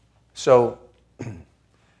 So,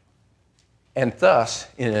 and thus,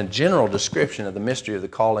 in a general description of the mystery of the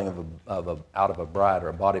calling out of a bride or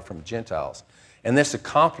a body from Gentiles, and this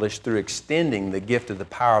accomplished through extending the gift of the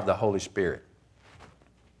power of the Holy Spirit.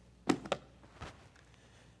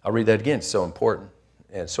 I'll read that again. It's so important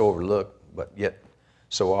and so overlooked, but yet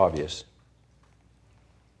so obvious.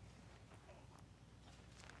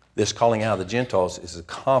 This calling out of the Gentiles is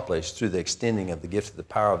accomplished through the extending of the gift of the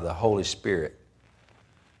power of the Holy Spirit.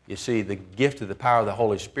 You see, the gift of the power of the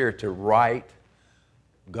Holy Spirit to write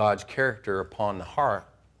God's character upon the heart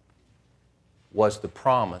was the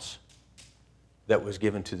promise that was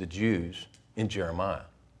given to the Jews in Jeremiah.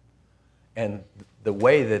 And the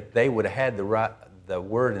way that they would have had the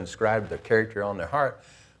word inscribed, the character on their heart,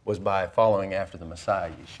 was by following after the Messiah,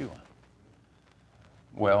 Yeshua.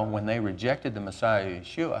 Well, when they rejected the Messiah,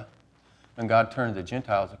 Yeshua, and God turned the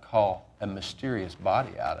Gentiles to call a mysterious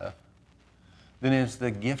body out of, then it's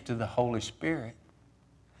the gift of the Holy Spirit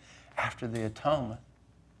after the atonement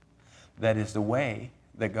that is the way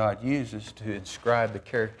that God uses to inscribe the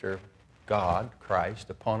character of God, Christ,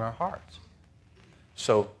 upon our hearts.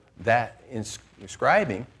 So that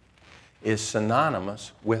inscribing is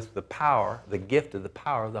synonymous with the power, the gift of the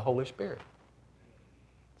power of the Holy Spirit.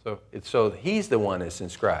 So he's the one that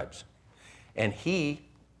inscribes. And he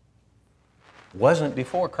wasn't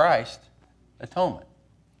before Christ's atonement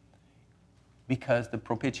because the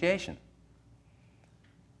propitiation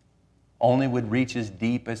only would reach as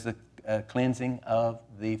deep as the cleansing of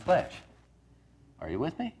the flesh. Are you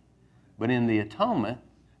with me? But in the atonement,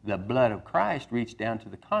 the blood of Christ reached down to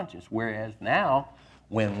the conscience, whereas now,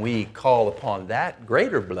 when we call upon that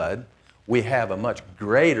greater blood, we have a much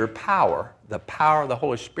greater power, the power of the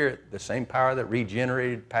Holy Spirit, the same power that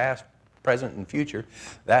regenerated past, present, and future.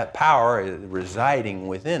 That power is residing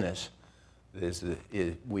within us.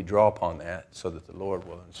 We draw upon that so that the Lord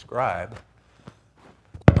will inscribe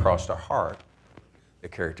across our heart the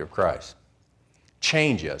character of Christ.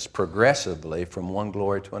 Change us progressively from one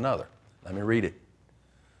glory to another. Let me read it.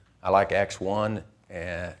 I like Acts 1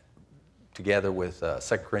 together with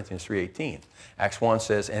 2 Corinthians 3:18. Acts 1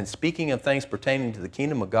 says, and speaking of things pertaining to the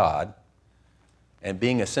kingdom of God, and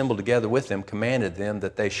being assembled together with them, commanded them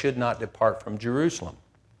that they should not depart from Jerusalem.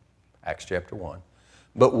 Acts chapter 1.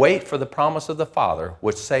 But wait for the promise of the Father,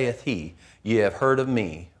 which saith he, ye have heard of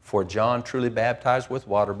me, for John truly baptized with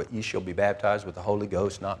water, but ye shall be baptized with the Holy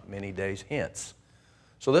Ghost not many days hence.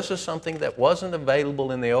 So this is something that wasn't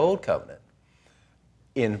available in the Old Covenant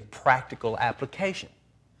in practical application.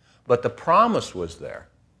 But the promise was there.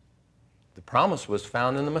 The promise was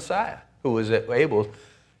found in the Messiah, who was able,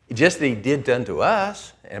 just as he did unto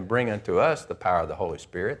us, and bring unto us the power of the Holy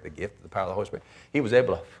Spirit, the gift of the power of the Holy Spirit. He was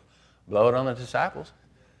able to blow it on the disciples.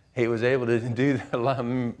 He was able to do a lot of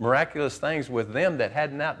miraculous things with them that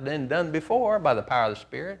had not been done before by the power of the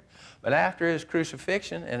Spirit. But after his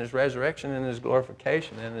crucifixion and his resurrection and his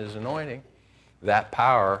glorification and his anointing, that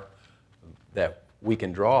power that we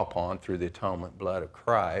can draw upon through the atonement blood of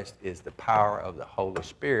Christ is the power of the Holy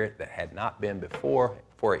Spirit that had not been before,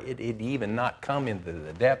 for it had even not come into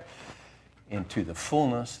the depth, into the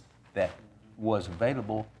fullness that was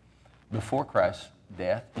available before Christ's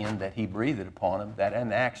death, in that he breathed upon him, that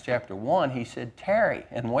in Acts chapter 1 he said, tarry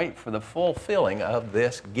and wait for the fulfilling of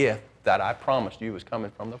this gift that I promised you was coming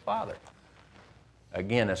from the Father.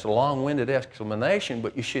 Again, it's a long-winded explanation,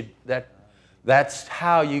 but you should, that's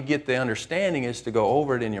how you get the understanding, is to go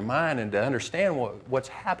over it in your mind and to understand what's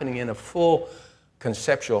happening in a full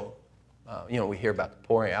conceptual, we hear about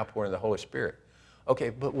the outpouring of the Holy Spirit. Okay,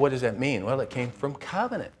 but what does that mean? Well, it came from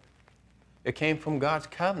covenant. It came from God's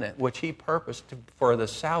covenant, which he purposed for the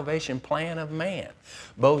salvation plan of man,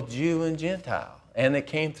 both Jew and Gentile. And it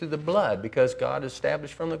came through the blood, because God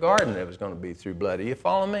established from the garden that it was going to be through blood. Are you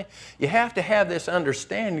following me? You have to have this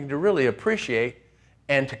understanding to really appreciate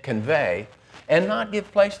and to convey and not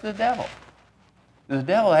give place to the devil. The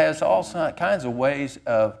devil has all kinds of ways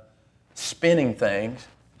of spinning things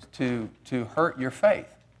to hurt your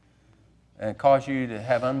faith and cause you to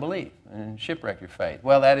have unbelief and shipwreck your faith.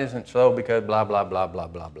 Well, that isn't so because blah, blah, blah, blah,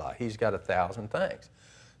 blah, blah. He's got 1,000 things.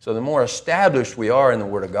 So the more established we are in the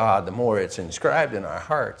Word of God, the more it's inscribed in our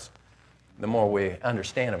hearts, the more we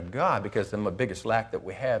understand of God, because the biggest lack that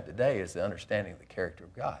we have today is the understanding of the character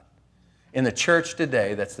of God. In the church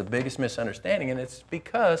today, that's the biggest misunderstanding, and it's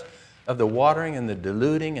because of the watering and the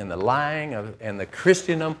diluting and the lying and the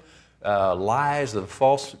Christendom lies of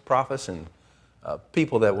false prophets and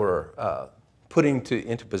people that were put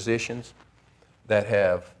into positions that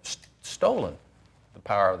have stolen the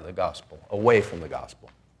power of the gospel away from the gospel.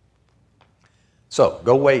 So,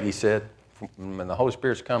 go wait, he said, and the Holy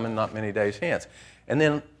Spirit's coming not many days hence. And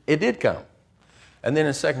then it did come. And then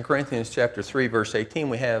in 2 Corinthians chapter 3, verse 18,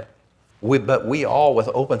 we have, but we all with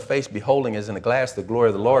open face beholding as in a glass the glory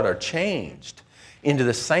of the Lord are changed into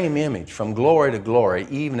the same image from glory to glory,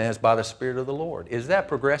 even as by the Spirit of the Lord. Is that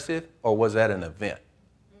progressive, or was that an event?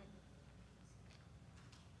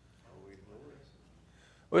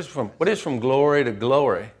 What is from glory to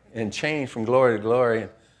glory and change from glory to glory?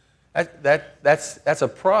 That's a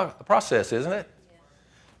process, isn't it?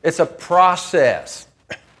 It's a process.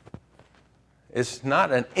 It's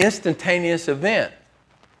not an instantaneous event.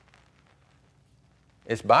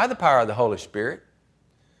 It's by the power of the Holy Spirit,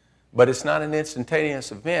 but it's not an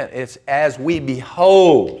instantaneous event. It's as we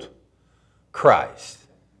behold Christ,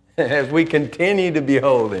 as we continue to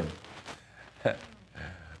behold Him.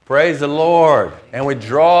 Praise the Lord. And we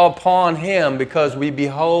draw upon Him because we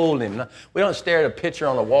behold Him. We don't stare at a picture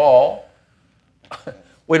on the wall.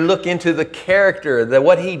 We look into the character,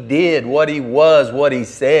 what He did, what He was, what He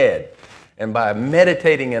said. And by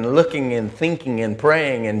meditating and looking and thinking and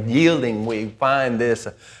praying and yielding, we find this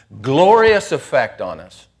glorious effect on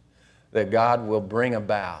us that God will bring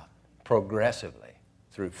about progressively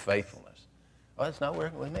through faithfulness. Well, it's not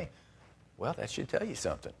working with me. Well, that should tell you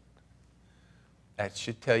something. That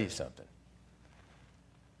should tell you something.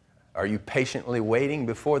 Are you patiently waiting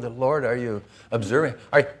before the Lord? Are you observing?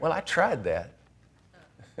 Well, I tried that.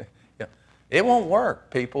 It won't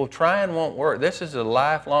work, people. Trying won't work. This is a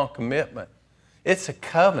lifelong commitment. It's a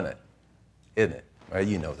covenant, isn't it? Well,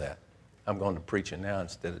 you know that. I'm going to preach it now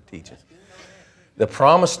instead of teaching. The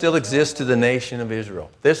promise still exists to the nation of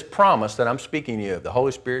Israel. This promise that I'm speaking to you of, the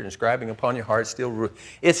Holy Spirit inscribing upon your heart,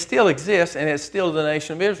 it still exists, and it's still the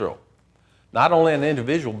nation of Israel. Not only on an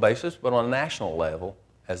individual basis, but on a national level,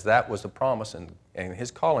 as that was the promise, and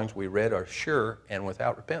His callings, we read, are sure and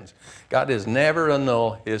without repentance. God does never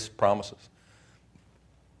annul His promises.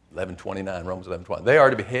 11:29, Romans 11:20. They are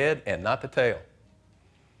to be head and not the tail.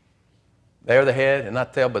 They are the head and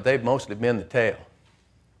not the tail, but they've mostly been the tail.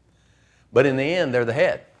 But in the end, they're the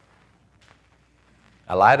head.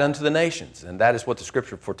 A light unto the nations, and that is what the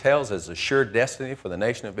Scripture foretells as a sure destiny for the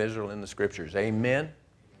nation of Israel in the Scriptures. Amen?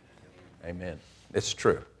 Amen. It's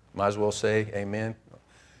true. Might as well say amen.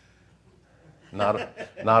 Not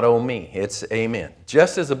oh me. It's amen.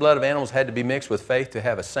 Just as the blood of animals had to be mixed with faith to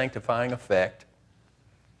have a sanctifying effect,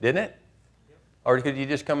 didn't it? Or could you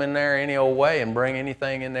just come in there any old way and bring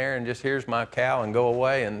anything in there and just, here's my cow, and go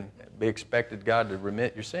away and be expected God to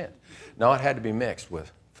remit your sin? No, it had to be mixed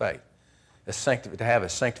with faith to have a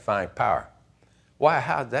sanctifying power. Why?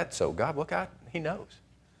 How is that so? God, God, He knows.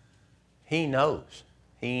 He knows.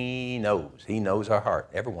 He knows. He knows our heart,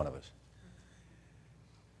 every one of us.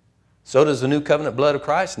 So does the new covenant blood of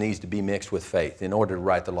Christ needs to be mixed with faith in order to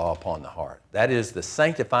write the law upon the heart. That is the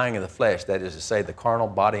sanctifying of the flesh, that is to say, the carnal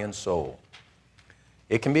body and soul.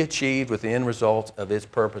 It can be achieved with the end result of its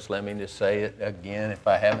purpose. Let me just say it again if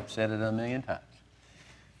I haven't said it a million times.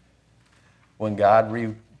 When God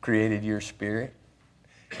recreated your spirit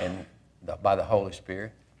and by the Holy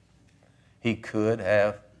Spirit, He could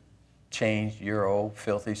have changed your old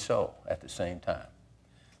filthy soul at the same time.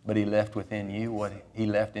 But He left within you what He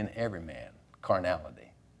left in every man,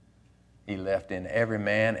 carnality. He left in every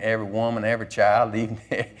man, every woman, every child, even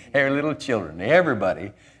every little children.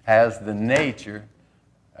 Everybody has the nature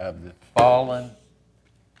of the fallen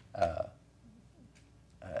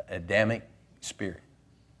Adamic spirit.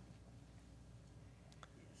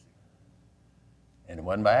 And it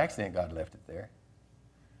wasn't by accident God left it there.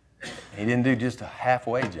 He didn't do just a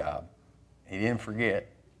halfway job. He didn't forget.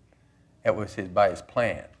 That was by His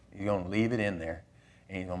plan. He's going to leave it in there,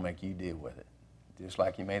 and He's going to make you deal with it. Just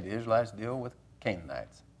like He made the Israelites deal with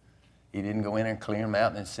Canaanites. He didn't go in there and clear them out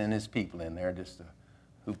and then send His people in there just to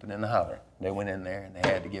hooping and hollering. They went in there and they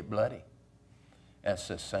had to get bloody. That's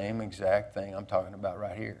the same exact thing I'm talking about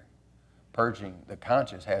right here. Purging the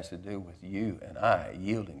conscience has to do with you and I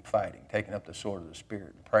yielding, fighting, taking up the sword of the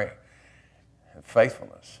Spirit and prayer. And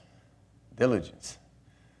faithfulness, diligence,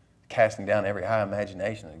 casting down every high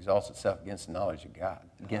imagination that exalts itself against the knowledge of God,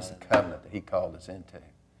 against the covenant that He called us into.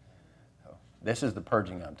 So, This is the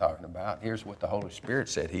purging I'm talking about. Here's what the Holy Spirit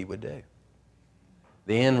said he would do.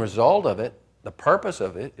 The end result of it, the purpose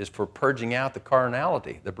of it, is for purging out the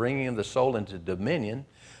carnality, the bringing of the soul into dominion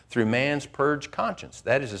through man's purged conscience.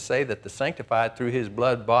 That is to say that the sanctified through his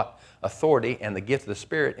blood-bought authority and the gift of the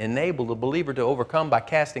Spirit enable the believer to overcome by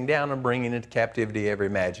casting down and bringing into captivity every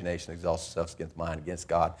imagination that exalts itself against mind, against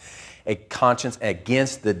God, a conscience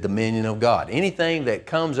against the dominion of God. Anything that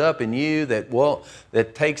comes up in you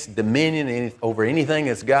that takes dominion over anything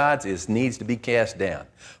that's God's needs to be cast down.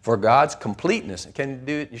 For God's completeness, can you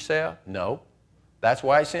do it yourself? No. That's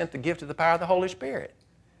why he sent the gift of the power of the Holy Spirit.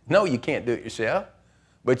 No, you can't do it yourself.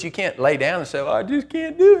 But you can't lay down and say, well, I just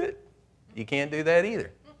can't do it. You can't do that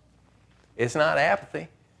either. It's not apathy.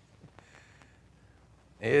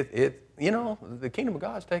 The kingdom of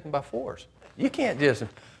God is taken by force. You can't just,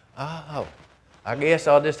 I guess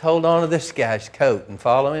I'll just hold on to this guy's coat and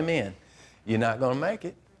follow him in. You're not going to make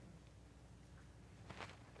it.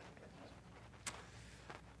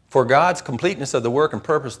 For God's completeness of the work and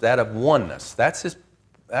purpose, that of oneness. That's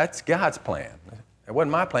God's plan. It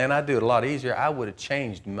wasn't my plan. I'd do it a lot easier. I would have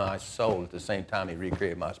changed my soul at the same time he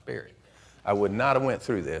recreated my spirit. I would not have went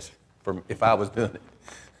through this if I was doing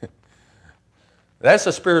it. That's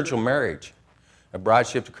a spiritual marriage, a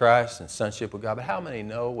brideship to Christ and sonship with God. But how many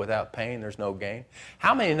know without pain there's no gain?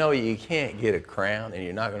 How many know you can't get a crown and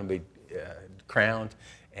you're not going to be crowned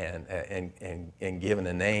and given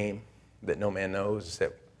a name that no man knows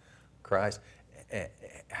except Christ?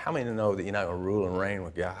 How many know that you're not going to rule and reign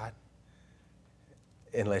with God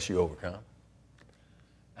unless you overcome?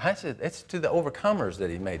 I said, it's to the overcomers that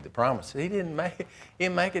he made the promise. He didn't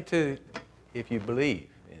make it to if you believe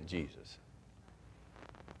in Jesus.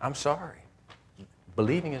 I'm sorry.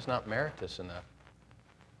 Believing is not meritorious enough.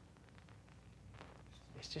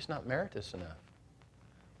 It's just not meritorious enough.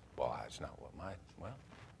 Well, it's not well,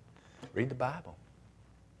 read the Bible.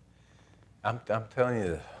 I'm telling you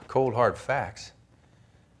the cold, hard facts.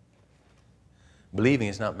 Believing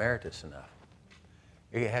is not meritorious enough.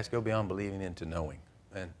 It has to go beyond believing into knowing.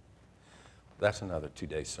 And that's another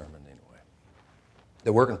 2-day sermon anyway.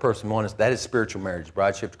 The working person one is, that is spiritual marriage,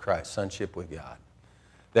 brideship to Christ, sonship with God.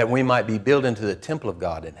 That we might be built into the temple of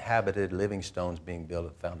God, inhabited living stones being built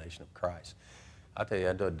at the foundation of Christ. I'll tell you,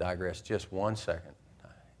 I do digress just 1 second.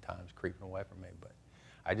 Time's creeping away from me, but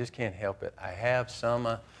I just can't help it. I have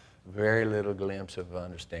some very little glimpse of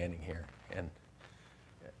understanding here. And,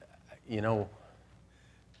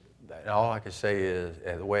 all I can say is,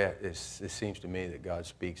 the way it seems to me that God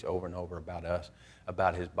speaks over and over about us,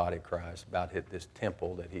 about his body of Christ, about this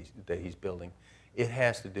temple that he's building, it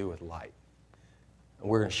has to do with light. And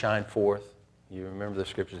we're going to shine forth. You remember the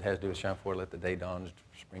scriptures, it has to do with shine forth, let the day dawn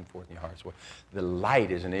spring forth in your hearts. The light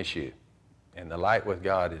is an issue, and the light with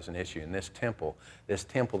God is an issue. And this temple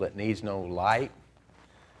that needs no light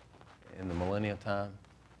in the millennial time,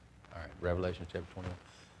 all right, Revelation chapter 21,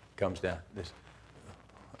 comes down.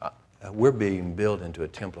 We're being built into a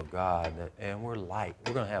temple of God, and we're light.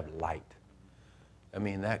 We're going to have light. I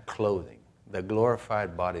mean, that clothing, the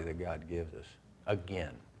glorified body that God gives us,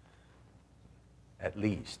 again, at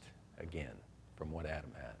least again, from what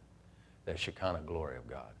Adam had, that Shekinah glory of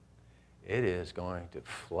God, it is going to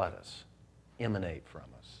flood us, emanate from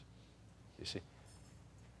us.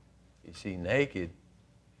 You see, naked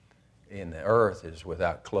in the earth is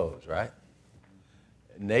without clothes, right?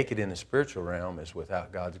 Naked in the spiritual realm is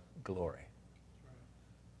without God's glory.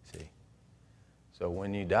 See? So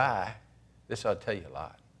when you die, this ought to tell you a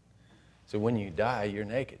lot. So when you die, you're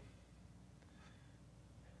naked.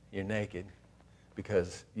 You're naked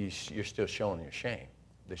because you're still showing your shame,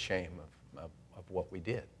 the shame of what we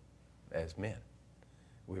did as men.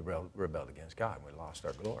 We rebelled against God. We lost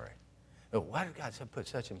our glory. But why did God put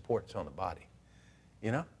such importance on the body?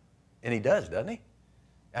 And he does, doesn't he?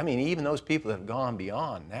 I mean, even those people that have gone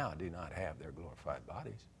beyond now do not have their glorified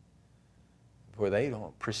bodies. For they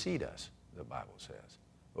don't precede us, the Bible says.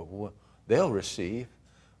 But they'll receive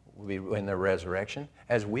in their resurrection,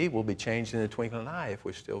 as we will be changed in the twinkling of an eye if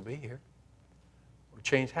we still be here. We're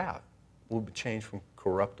changed how? We'll be changed from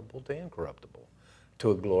corruptible to incorruptible,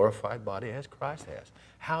 to a glorified body as Christ has.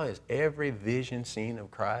 How is every vision seen of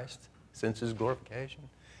Christ since his glorification?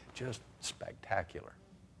 Just spectacular.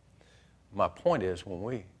 My point is, when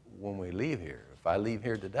we leave here, if I leave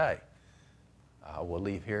here today, I will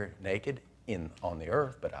leave here naked on the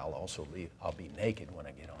earth, but I'll be naked when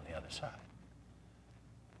I get on the other side.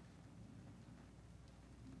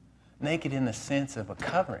 Naked in the sense of a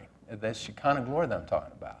covering. That's the kind of glory that I'm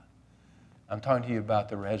talking about. I'm talking to you about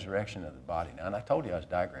the resurrection of the body now. And I told you I was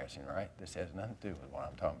digressing, right? This has nothing to do with what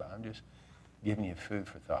I'm talking about. I'm just giving you food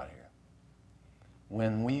for thought here.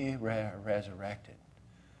 When we are resurrected,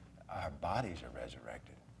 our bodies are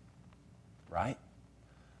resurrected, right?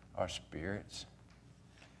 Our spirits,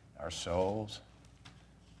 our souls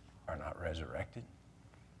are not resurrected.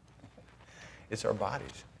 It's our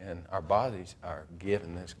bodies, and our bodies are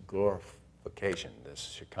given this glorification, this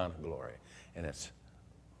Shekinah glory, and it's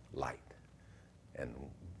light. And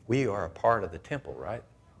we are a part of the temple, right?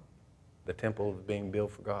 The temple being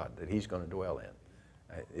built for God that He's going to dwell in.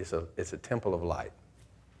 It's a temple of light.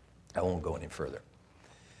 I won't go any further.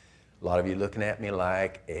 A lot of you looking at me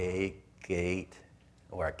like a gate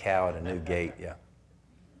or a cow at a new gate, yeah.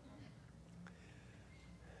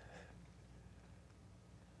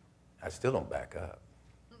 I still don't back up.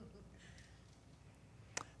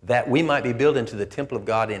 That we might be built into the temple of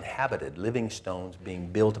God, inhabited, living stones being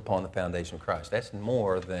built upon the foundation of Christ. That's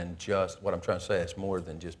more than just, what I'm trying to say, it's more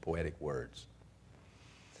than just poetic words.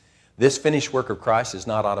 This finished work of Christ is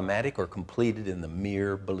not automatic or completed in the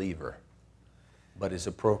mere believer, but is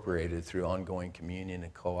appropriated through ongoing communion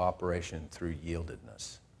and cooperation through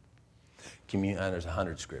yieldedness. There's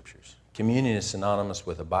 100 scriptures. Communion is synonymous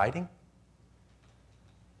with abiding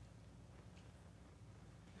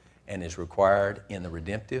and is required in the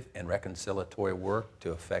redemptive and reconciliatory work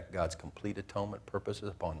to effect God's complete atonement purposes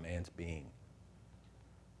upon man's being.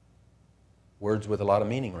 Words with a lot of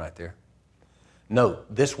meaning right there.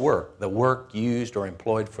 Note, this work, the work used or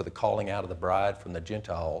employed for the calling out of the bride from the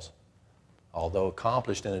Gentiles, although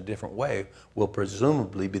accomplished in a different way, will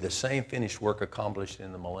presumably be the same finished work accomplished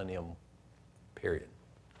in the millennium period.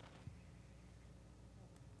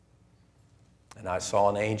 And I saw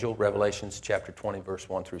an angel, Revelations chapter 20, verse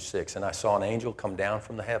 1 through 6, and I saw an angel come down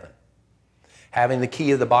from the heaven, having the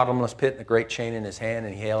key of the bottomless pit and a great chain in his hand,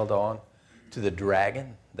 and he held on to the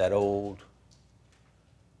dragon, that old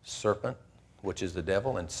serpent, which is the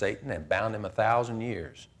devil and Satan, and bound him 1,000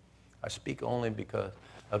 years. I speak only because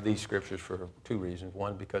of these scriptures for two reasons.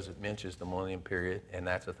 One, because it mentions the millennium period, and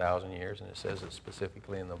that's 1,000 years, and it says it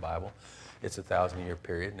specifically in the Bible. It's a 1,000-year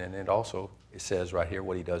period, and it says right here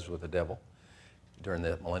what he does with the devil during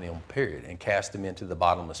the millennium period, and cast him into the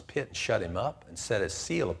bottomless pit and shut him up and set a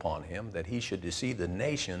seal upon him that he should deceive the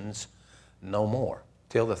nations no more,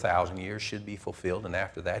 till the 1,000 years should be fulfilled, and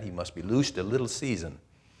after that he must be loosed a little season.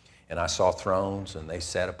 And I saw thrones, and they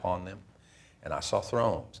sat upon them, and I saw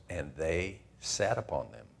thrones, and they sat upon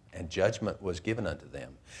them, and judgment was given unto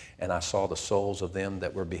them. And I saw the souls of them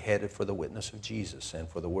that were beheaded for the witness of Jesus and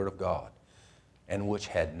for the word of God, and which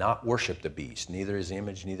had not worshipped the beast, neither his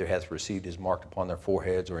image, neither hath received his mark upon their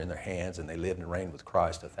foreheads or in their hands, and they lived and reigned with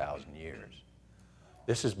Christ 1,000 years.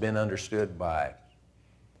 This has been understood by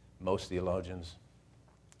most theologians,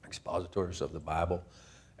 expositors of the Bible,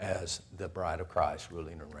 as the bride of Christ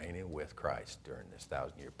ruling and reigning with Christ during this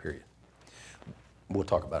 1,000-year period. We'll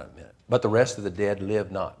talk about it in a minute. But the rest of the dead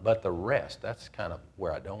live not. But the rest, that's kind of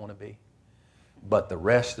where I don't want to be. But the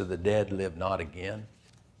rest of the dead live not again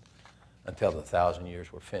until the 1,000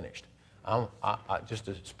 years were finished. Just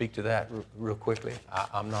to speak to that real quickly,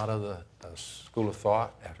 I'm not of the school of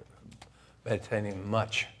thought, after meditating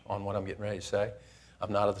much on what I'm getting ready to say,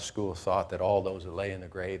 I'm not of the school of thought that all those that lay in the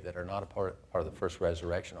grave that are not a part of the first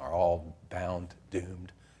resurrection are all bound,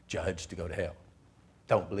 doomed, judged to go to hell.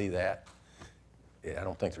 Don't believe that. I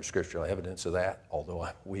don't think there's scriptural evidence of that, although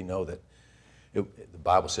we know that the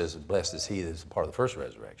Bible says, blessed is he that is a part of the first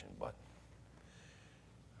resurrection. But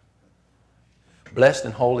blessed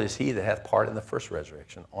and holy is he that hath part in the first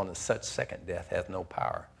resurrection. On such second death hath no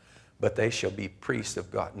power, but they shall be priests of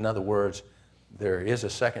God. In other words, there is a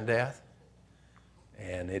second death,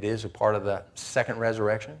 and it is a part of the second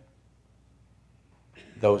resurrection.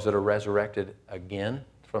 Those that are resurrected again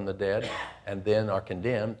from the dead and then are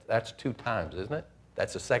condemned, that's 2 times, isn't it?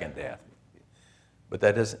 That's a second death. But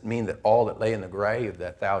that doesn't mean that all that lay in the grave,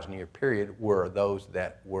 that 1,000-year period, were those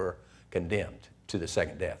that were condemned to the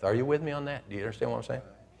second death. Are you with me on that? Do you understand what I'm saying?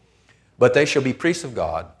 But they shall be priests of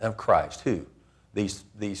God and of Christ. Who? These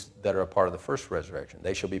that are a part of the first resurrection.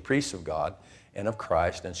 They shall be priests of God and of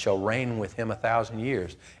Christ, and shall reign with him 1,000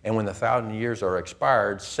 years. And when the 1,000 years are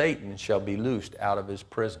expired, Satan shall be loosed out of his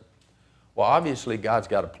prison. Well, obviously, God's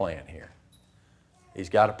got a plan here. He's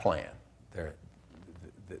got a plan.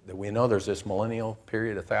 We know there's this millennial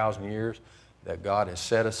period, 1,000 years, that God has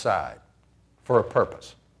set aside for a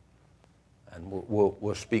purpose. And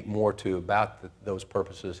we'll speak more about those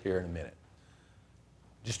purposes here in a minute.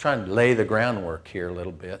 Just trying to lay the groundwork here a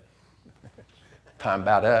little bit. Time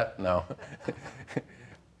about up? No. It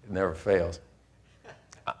never fails.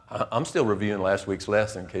 I'm still reviewing last week's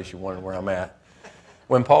lesson in case you wondered where I'm at.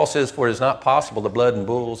 When Paul says, for it is not possible the blood and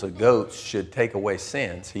bulls of goats should take away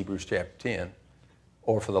sins, Hebrews chapter 10,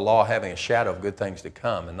 or for the law having a shadow of good things to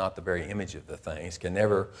come and not the very image of the things, can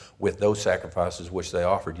never, with those sacrifices which they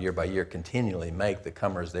offered year by year, continually make the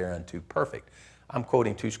comers thereunto perfect. I'm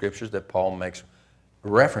quoting two scriptures that Paul makes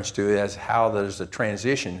reference to as how there's a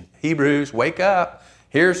transition. Hebrews, wake up.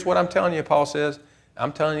 Here's what I'm telling you, Paul says.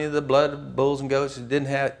 I'm telling you the blood of bulls and goats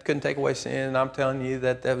couldn't take away sin, and I'm telling you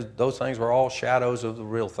that those things were all shadows of the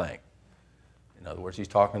real thing. In other words, he's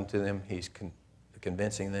talking to them, he's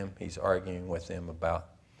convincing them, he's arguing with them about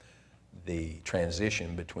the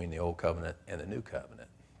transition between the Old Covenant and the New Covenant.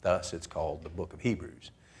 Thus, it's called the book of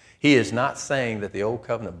Hebrews. He is not saying that the Old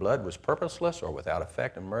Covenant blood was purposeless or without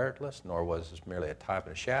effect and meritless, nor was it merely a type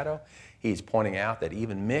and a shadow. He's pointing out that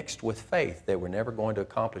even mixed with faith, they were never going to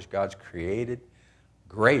accomplish God's created,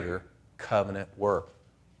 greater covenant work.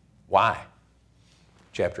 Why?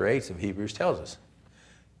 Chapter 8 of Hebrews tells us.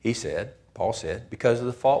 Paul said, because of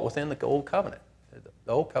the fault within the Old Covenant.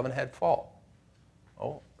 The Old Covenant had fault.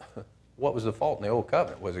 Oh, what was the fault in the Old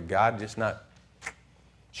Covenant? Was it God just not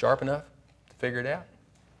sharp enough to figure it out?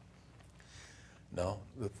 No.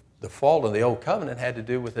 The fault in the Old Covenant had to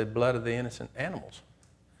do with the blood of the innocent animals.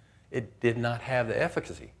 It did not have the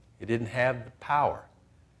efficacy. It didn't have the power.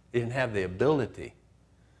 It didn't have the ability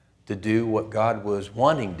to do what God was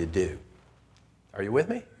wanting to do. Are you with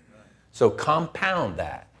me? So compound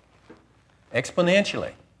that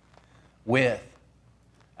exponentially with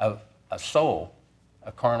a soul,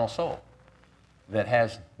 a carnal soul, that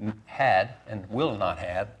has had and will not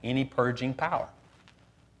have any purging power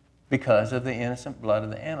because of the innocent blood of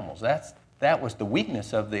the animals. That was the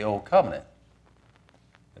weakness of the Old Covenant.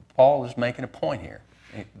 Paul is making a point here.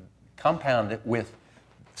 Compound it with,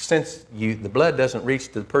 since the blood doesn't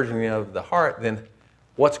reach to the purging of the heart, then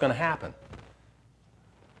what's going to happen?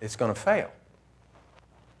 It's going to fail.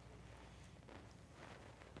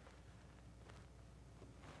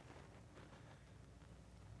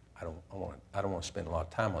 I don't want to spend a lot of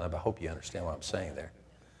time on that, but I hope you understand what I'm saying there.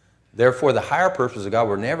 Therefore, the higher purposes of God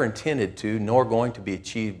were never intended to, nor going to be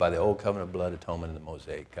achieved by the Old Covenant blood atonement in the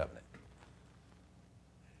Mosaic Covenant.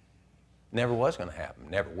 Never was going to happen,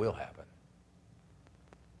 never will happen.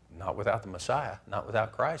 Not without the Messiah, not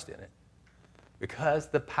without Christ in it. Because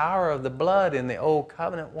the power of the blood in the Old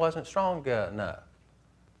Covenant wasn't strong enough.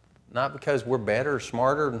 Not because we're better or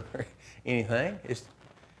smarter than anything.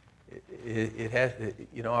 It has,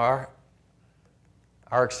 you know, our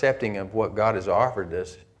accepting of what God has offered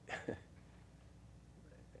us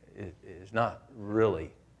is not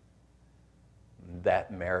really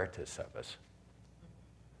that meritorious of us.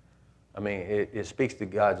 I mean, it speaks to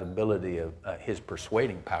God's ability of His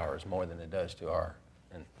persuading powers more than it does to our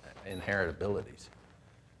inherent abilities.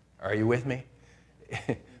 Are you with me?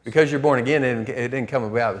 Because you're born again, it didn't come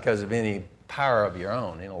about because of any power of your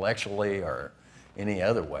own, intellectually or any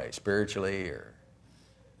other way, spiritually, or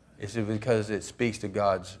it's because it speaks to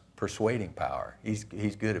God's persuading power. He's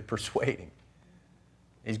good at persuading.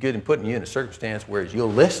 He's good in putting you in a circumstance where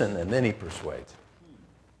you'll listen and then He persuades.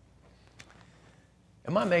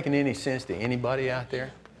 Am I making any sense to anybody out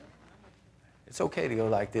there? It's okay to go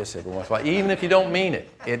like this every once in a while, even if you don't mean it.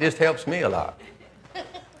 It just helps me a lot.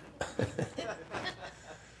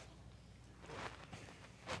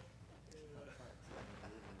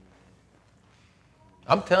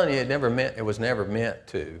 I'm telling you, it was never meant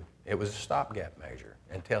to. It was a stopgap measure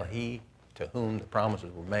until He to whom the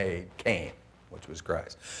promises were made came, which was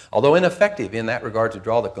Christ. Although ineffective in that regard to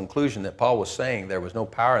draw the conclusion that Paul was saying there was no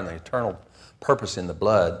power in the eternal purpose in the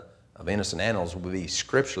blood of innocent animals would be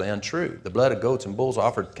scripturally untrue. The blood of goats and bulls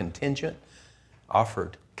offered contingent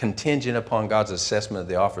upon God's assessment of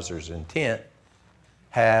the officer's intent,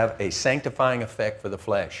 have a sanctifying effect for the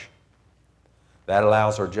flesh. That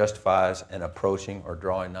allows or justifies an approaching or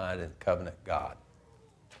drawing nigh to the covenant God.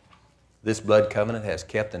 This blood covenant has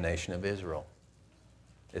kept the nation of Israel.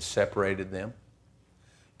 It's separated them,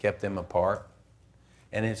 kept them apart,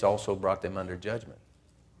 and it's also brought them under judgment.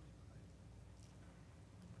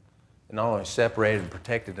 It not only separated and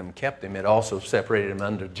protected them, kept them, it also separated them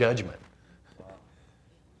under judgment.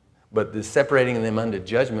 But the separating them under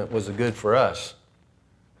judgment was good for us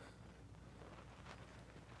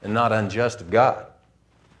and not unjust of God.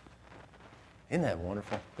 Isn't that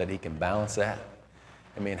wonderful that He can balance that?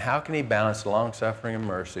 I mean, how can He balance long-suffering and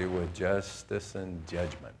mercy with justice and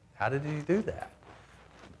judgment? How did He do that?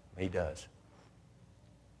 He does.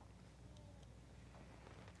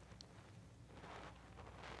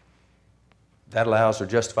 That allows or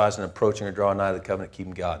justifies an approaching or drawing nigh to the covenant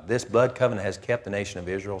keeping God. This blood covenant has kept the nation of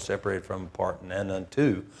Israel separated from, apart, and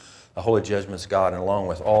unto the holy judgments of God, and along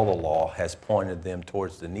with all the law, has pointed them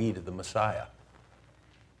towards the need of the Messiah.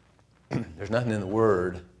 There's nothing in the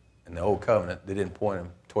Word, in the Old Covenant, they didn't point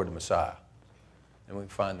them toward the Messiah. And we can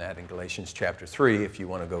find that in Galatians chapter 3 if you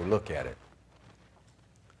want to go look at it.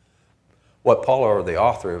 What Paul, or the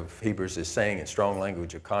author of Hebrews, is saying in strong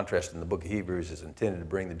language of contrast in the book of Hebrews is intended to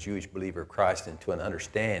bring the Jewish believer of Christ into an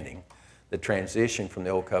understanding the transition from the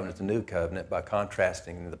Old Covenant to the New Covenant by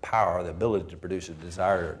contrasting the power, the ability to produce a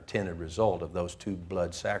desired or intended result of those two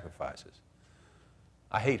blood sacrifices.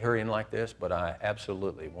 I hate hurrying like this, but I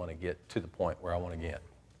absolutely want to get to the point where I want to get.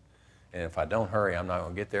 And if I don't hurry, I'm not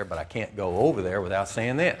going to get there, but I can't go over there without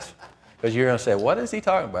saying this. Because you're going to say, what is he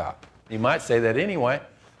talking about? You might say that anyway,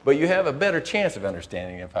 but you have a better chance of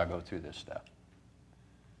understanding if I go through this stuff.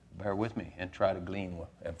 Bear with me and try to glean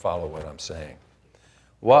and follow what I'm saying.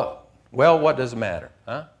 Well, what does it matter?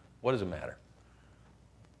 Huh? What does it matter?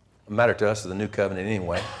 It matters to us is the new covenant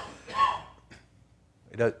anyway.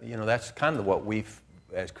 That's kind of what we,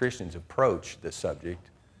 as Christians, approach the subject.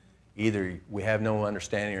 Either we have no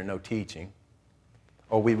understanding or no teaching,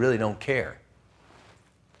 or we really don't care.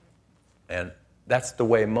 And that's the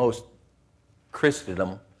way most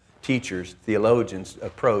Christendom teachers, theologians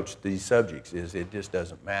approach these subjects, is it just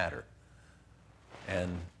doesn't matter.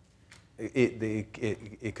 And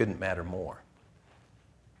it couldn't matter more.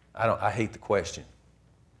 I hate the question.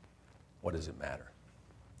 What does it matter?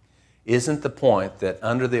 Isn't the point that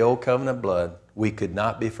under the Old Covenant blood, we could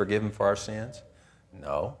not be forgiven for our sins?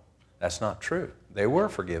 No, that's not true. They were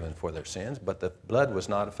forgiven for their sins, but the blood was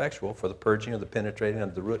not effectual for the purging or the penetrating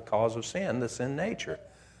of the root cause of sin, the sin nature.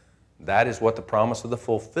 That is what the promise of the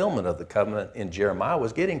fulfillment of the covenant in Jeremiah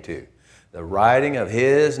was getting to. The writing of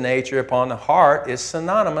his nature upon the heart is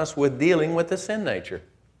synonymous with dealing with the sin nature.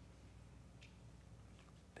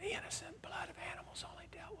 The innocent blood of animals only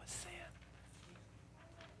dealt with sin.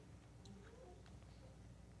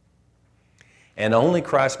 And only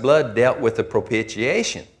Christ's blood dealt with the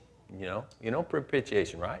propitiation. You know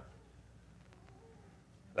propitiation, right?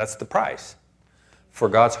 That's the price for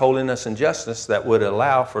God's holiness and justice that would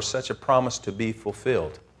allow for such a promise to be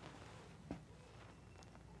fulfilled.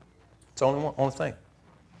 It's only thing.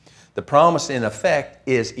 The promise, in effect,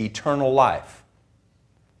 is eternal life.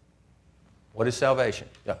 What is salvation?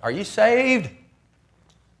 Are you saved?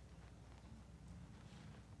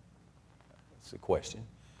 That's a question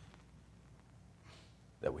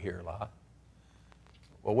that we hear a lot.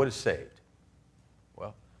 Well, what is saved?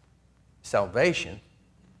 Well, salvation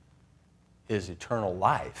is eternal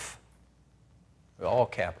life. With all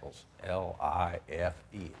capitals,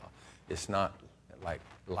 L-I-F-E. It's not like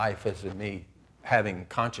life as in me having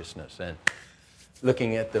consciousness and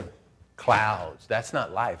looking at the clouds. That's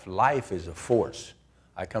not life. Life is a force.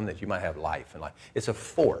 I come that you might have life in life. It's a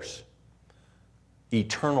force.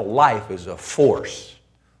 Eternal life is a force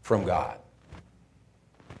from God.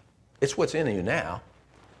 It's what's in you now.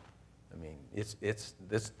 I mean, it's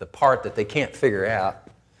the part that they can't figure out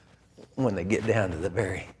when they get down to the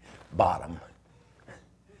very bottom.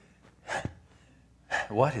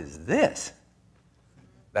 What is this?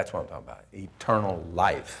 That's what I'm talking about. Eternal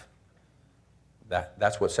life.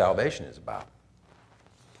 That's what salvation is about.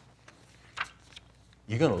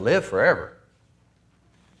 You're going to live forever.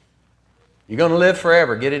 You're going to live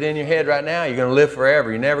forever. Get it in your head right now. You're going to live forever.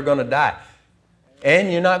 You're never going to die.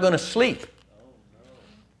 And you're not going to sleep.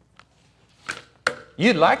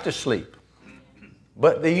 You'd like to sleep,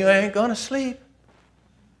 but you ain't going to sleep.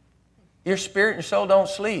 Your spirit and your soul don't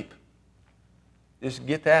sleep. Just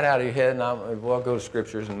get that out of your head, and I'll go to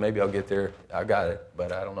scriptures, and maybe I'll get there. I got it,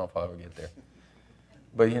 but I don't know if I'll ever get there.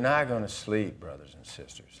 But you're not going to sleep, brothers and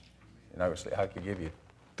sisters. You're not going to sleep. I could give you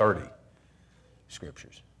 30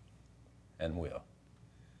 scriptures, and will.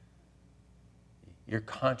 You're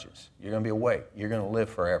conscious. You're going to be awake. You're going to live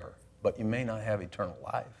forever, but you may not have eternal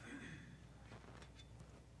life.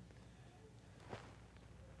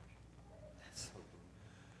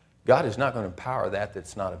 God is not going to empower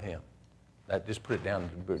that's not of Him. Just put it down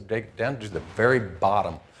to the very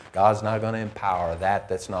bottom. God's not going to empower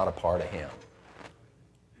that's not a part of Him.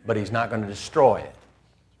 But He's not going to destroy it.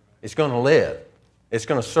 It's going to live. It's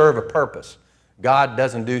going to serve a purpose. God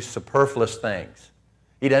doesn't do superfluous things.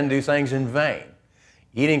 He doesn't do things in vain.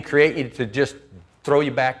 He didn't create you to just throw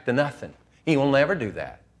you back to nothing. He will never do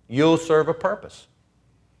that. You'll serve a purpose.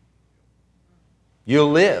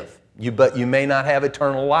 You'll live. But you may not have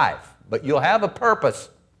eternal life. But you'll have a purpose.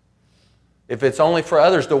 If it's only for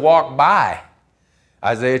others to walk by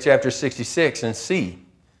Isaiah chapter 66 and see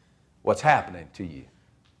what's happening to you.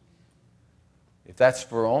 If that's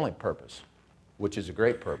for only purpose, which is a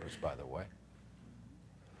great purpose, by the way.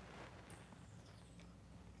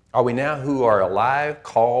 Are we now who are alive,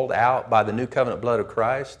 called out by the new covenant blood of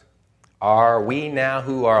Christ? Are we now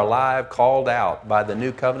who are alive, called out by the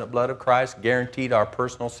new covenant blood of Christ, guaranteed our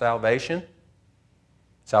personal salvation?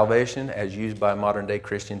 Salvation, as used by modern-day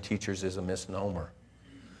Christian teachers, is a misnomer.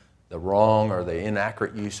 The wrong or the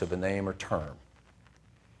inaccurate use of a name or term.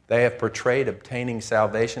 They have portrayed obtaining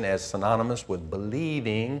salvation as synonymous with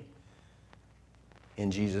believing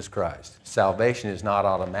in Jesus Christ. Salvation is not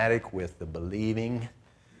automatic with the believing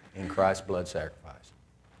in Christ's blood sacrifice.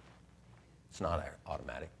 It's not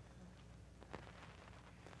automatic.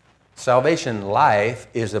 Salvation life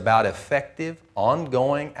is about effective,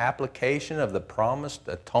 ongoing application of the promised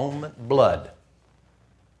atonement blood,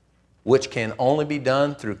 which can only be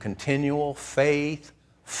done through continual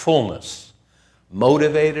faithfulness,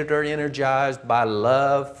 motivated or energized by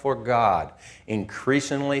love for God,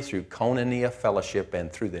 increasingly through koinonia fellowship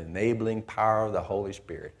and through the enabling power of the Holy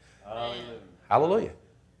Spirit. Hallelujah. Hallelujah.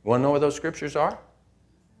 You want to know where those scriptures are?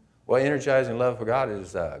 Well, energizing love for God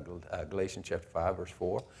is Galatians chapter 5, verse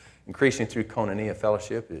 4. Increasing through koinonia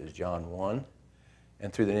fellowship is John 1.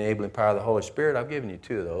 And through the enabling power of the Holy Spirit, I've given you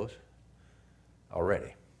 2 of those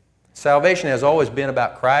already. Salvation has always been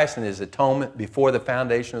about Christ and His atonement before the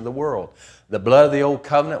foundation of the world. The blood of the old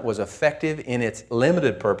covenant was effective in its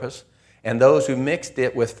limited purpose, and those who mixed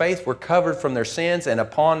it with faith were covered from their sins and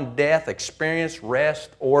upon death experienced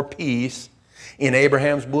rest or peace in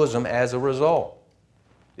Abraham's bosom as a result.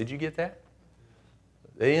 Did you get that?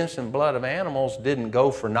 The innocent blood of animals didn't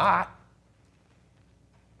go for naught.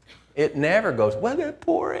 It never goes, well, that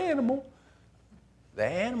poor animal. The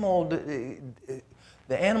animal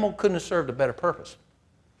couldn't have served a better purpose.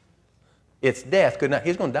 Its death could not,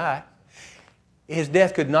 he's going to die. His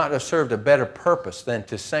death could not have served a better purpose than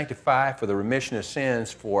to sanctify for the remission of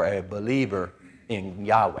sins for a believer in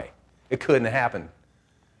Yahweh. It couldn't have happened.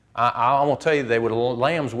 I'm going to tell you,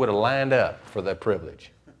 lambs would have lined up for that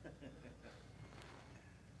privilege.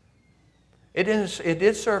 It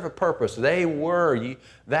did serve a purpose.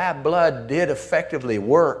 That blood did effectively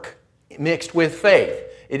work mixed with faith.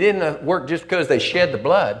 It didn't work just because they shed the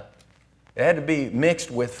blood. It had to be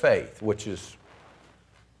mixed with faith, which is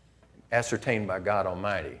ascertained by God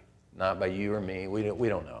Almighty, not by you or me. We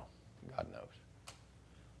don't know. God knows.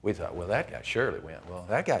 We thought, well, that guy surely went. Well,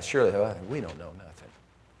 that guy surely, we don't know nothing.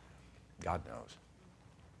 God knows.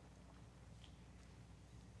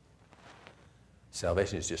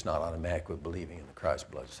 Salvation is just not automatic with believing in the Christ's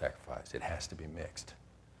blood sacrifice. It has to be mixed.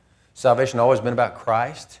 Salvation has always been about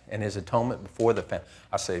Christ and His atonement before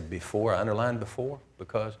I say before, I underline before,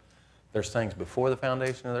 because there's things before the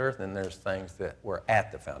foundation of the earth and there's things that were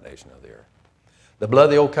at the foundation of the earth. The blood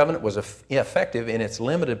of the old covenant was effective in its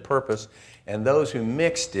limited purpose, and those who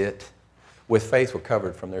mixed it with faith were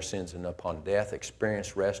covered from their sins and upon death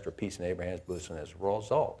experienced rest or peace in Abraham's bosom as a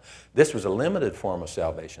result. This was a limited form of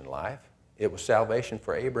salvation life. It was salvation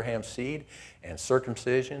for Abraham's seed, and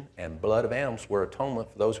circumcision and blood of animals were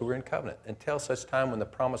atonement for those who were in covenant until such time when the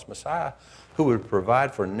promised Messiah, who would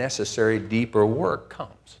provide for necessary deeper work,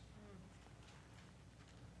 comes.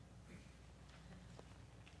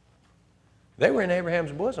 They were in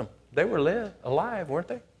Abraham's bosom. They were alive, weren't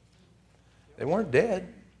they? They weren't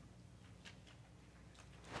dead.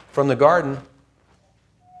 From the garden,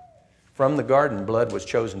 blood was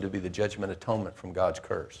chosen to be the judgment atonement from God's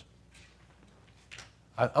curse.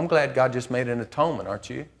 I'm glad God just made an atonement, aren't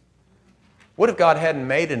you? What if God hadn't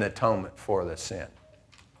made an atonement for the sin?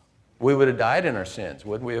 We would have died in our sins,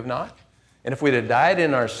 wouldn't we have not? And if we'd have died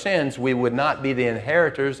in our sins, we would not be the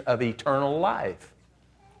inheritors of eternal life.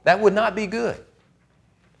 That would not be good.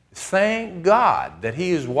 Thank God that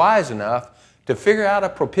He is wise enough to figure out a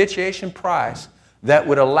propitiation price that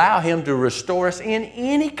would allow Him to restore us in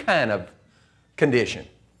any kind of condition.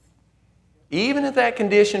 Even if that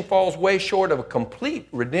condition falls way short of a complete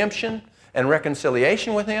redemption and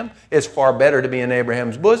reconciliation with Him, it's far better to be in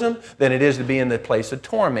Abraham's bosom than it is to be in the place of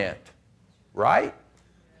torment. Right?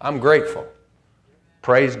 I'm grateful.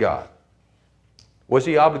 Praise God. Was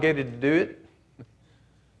He obligated to do it?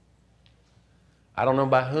 I don't know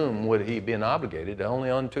by whom would He been obligated, only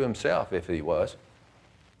unto Himself if He was.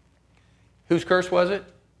 Whose curse was it?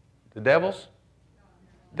 The devil's?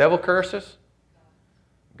 Devil cursed us?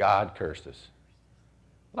 God cursed us.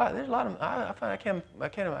 There's a lot of,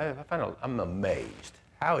 I'm amazed.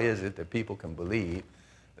 How is it that people can believe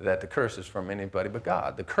that the curse is from anybody but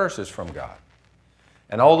God? The curse is from God.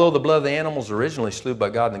 And although the blood of the animals originally slew by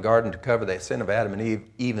God in the garden to cover the sin of Adam and Eve,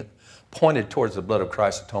 even pointed towards the blood of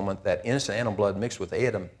Christ's atonement, that innocent animal blood mixed with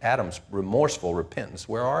Adam's remorseful repentance.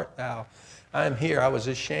 Where art thou? I am here. I was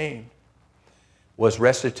ashamed. Was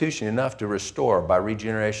restitution enough to restore by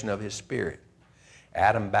regeneration of His Spirit.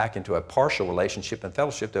 Adam back into a partial relationship and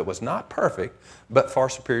fellowship that was not perfect, but far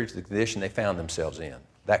superior to the condition they found themselves in.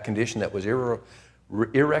 That condition that was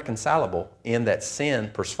irreconcilable in that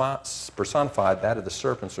sin personified that of the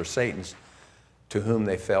serpents or Satan's to whom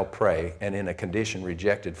they fell prey, and in a condition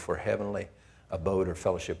rejected for heavenly abode or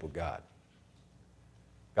fellowship with God.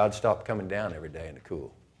 God stopped coming down every day in the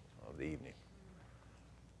cool of the evening.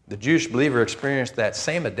 The Jewish believer experienced that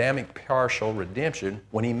same Adamic partial redemption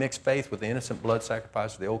when he mixed faith with the innocent blood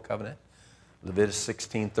sacrifice of the Old Covenant. Leviticus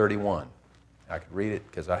 16:31. I could read it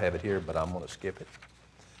because I have it here, but I'm going to skip it.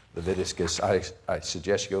 Leviticus, I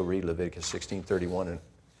suggest you go read Leviticus 16:31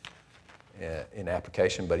 in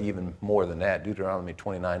application, but even more than that, Deuteronomy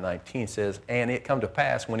 29:19 says, "And it come to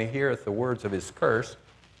pass when he heareth the words of his curse,"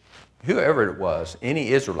 whoever it was, any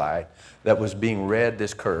Israelite that was being read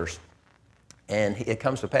this curse, and it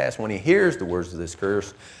comes to pass when he hears the words of this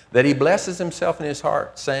curse, that he blesses himself in his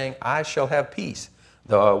heart, saying, I shall have peace,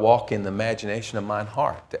 though I walk in the imagination of mine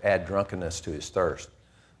heart, to add drunkenness to his thirst.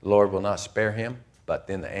 The Lord will not spare him, but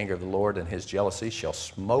then the anger of the Lord and his jealousy shall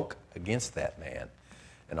smoke against that man.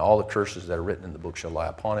 And all the curses that are written in the book shall lie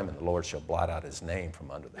upon him, and the Lord shall blot out his name from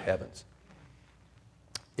under the heavens.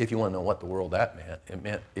 If you want to know what the world that meant, it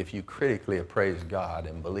meant if you critically appraise God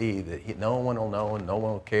and believe that no one will know and no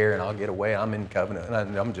one will care and I'll get away, I'm in covenant,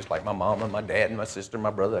 and I'm just like my mom and my dad and my sister and my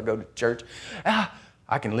brother, I go to church,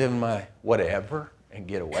 I can live in my whatever and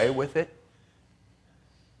get away with it.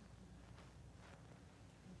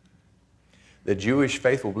 The Jewish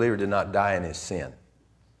faithful believer did not die in his sin.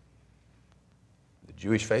 The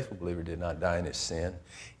Jewish faithful believer did not die in his sin.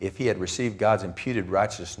 If he had received God's imputed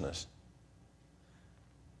righteousness,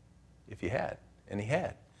 if he had, and he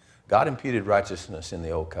had. God imputed righteousness in the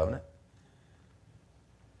Old Covenant.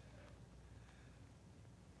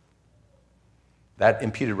 That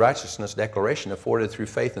imputed righteousness declaration afforded through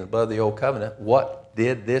faith in the blood of the Old Covenant. What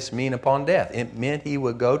did this mean upon death? It meant he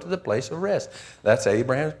would go to the place of rest. That's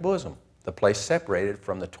Abraham's bosom, the place separated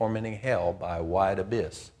from the tormenting hell by a wide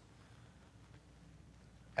abyss.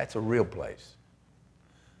 That's a real place.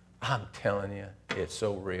 I'm telling you, it's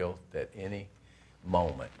so real that any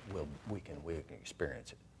moment we can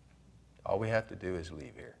experience it. All we have to do is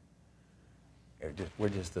leave here. We're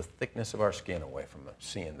just the thickness of our skin away from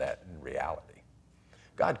seeing that in reality.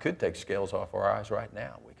 God could take scales off our eyes right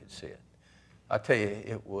now. We could see it. I tell you,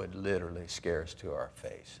 it would literally scare us to our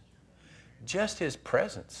face. Just his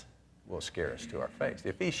presence will scare us to our face.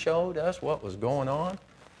 If he showed us what was going on,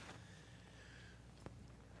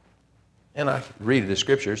 and I read the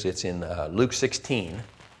scriptures, it's in Luke 16,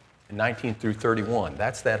 19 through 31.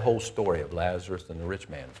 That's that whole story of Lazarus and the rich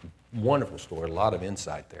man. It's a wonderful story, a lot of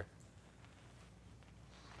insight there.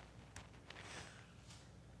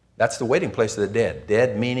 That's the waiting place of the dead.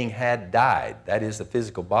 Dead meaning had died. That is the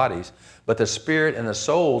physical bodies. But the spirit and the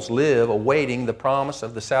souls live awaiting the promise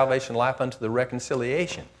of the salvation life unto the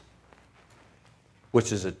reconciliation,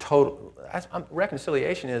 which is a total,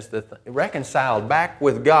 reconciliation is reconciled back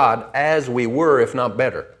with God as we were, if not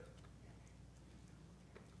better.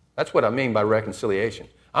 That's what I mean by reconciliation.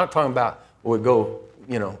 I'm not talking about we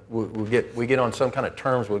get on some kind of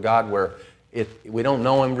terms with God where we don't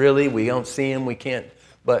know him really, we don't see him, we can't,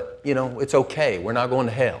 but it's okay, we're not going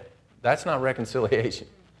to hell. That's not reconciliation.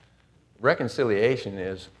 Reconciliation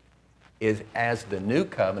is as the new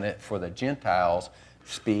covenant for the Gentiles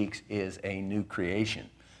speaks, is a new creation.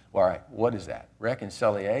 All right, what is that?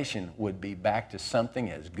 Reconciliation would be back to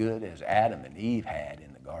something as good as Adam and Eve had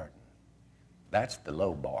in the garden. That's the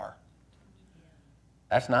low bar.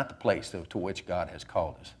 That's not the place to which God has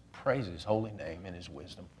called us. Praise his holy name in his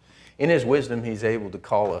wisdom. In his wisdom, he's able to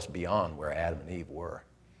call us beyond where Adam and Eve were,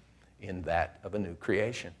 in that of a new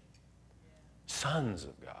creation. Sons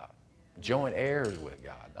of God, joint heirs with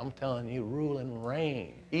God. I'm telling you, rule and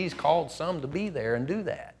reign. He's called some to be there and do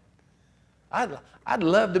that. I'd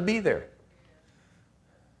love to be there.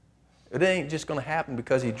 It ain't just going to happen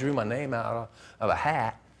because he drew my name out of a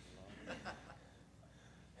hat.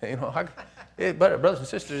 But brothers and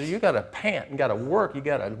sisters, you got to pant, you got to work, you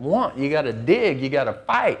got to want, you got to dig, you got to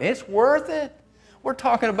fight. It's worth it. We're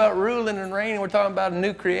talking about ruling and reigning. We're talking about a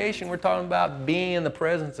new creation. We're talking about being in the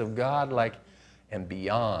presence of God and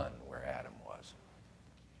beyond where Adam was.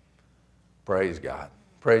 Praise God.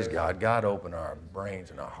 Praise God. God opened our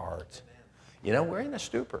brains and our hearts. We're in a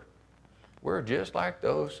stupor. We're just like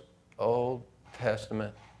those Old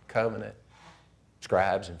Testament covenant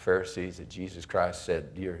scribes and Pharisees that Jesus Christ said,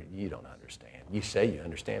 you don't understand. You say you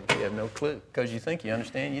understand, but you have no clue. Because you think you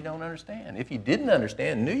understand, you don't understand. If you didn't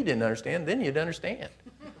understand, knew you didn't understand, then you'd understand.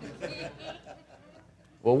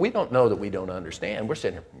 Well, we don't know that we don't understand. We're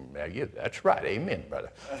sitting here, yeah, that's right, amen,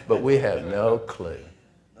 brother. But we have no clue.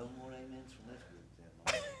 No more amens from this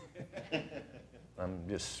group then. I'm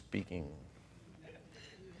just speaking,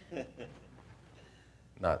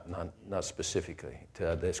 not specifically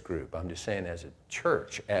to this group. I'm just saying as a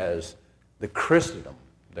church, as the Christendom,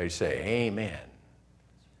 they say amen.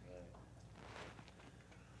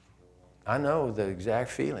 I know the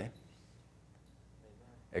exact feeling,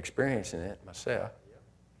 experiencing it myself,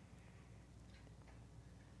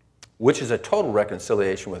 which is a total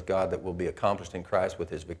reconciliation with God that will be accomplished in Christ with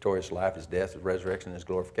his victorious life, his death, his resurrection, and his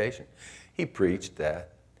glorification. He preached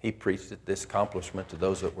that. He preached this accomplishment to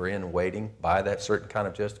those that were in waiting by that certain kind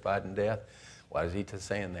of justified in death. What is he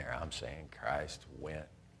saying there? I'm saying Christ went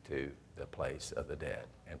to the place of the dead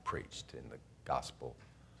and preached in the gospel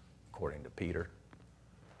according to Peter,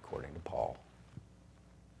 according to Paul.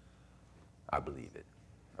 I believe it.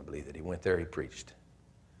 I believe that he went there, he preached.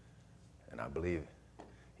 And I believe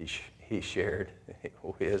he shared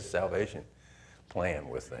his salvation plan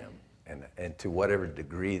with them. And to whatever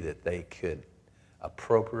degree that they could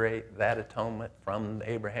appropriate that atonement from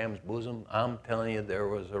Abraham's bosom, I'm telling you, there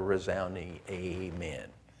was a resounding amen.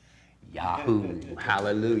 Yahoo,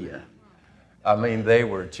 hallelujah. I mean, they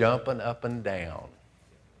were jumping up and down.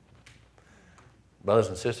 Brothers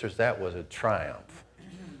and sisters, that was a triumph.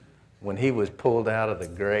 When he was pulled out of the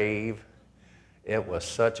grave, it was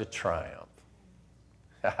such a triumph.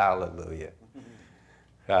 Hallelujah.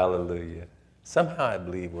 Hallelujah. Somehow I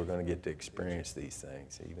believe we're going to get to experience these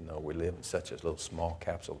things, even though we live in such a little small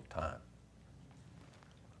capsule of time.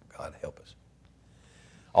 God help us.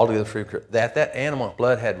 Altogether, that animal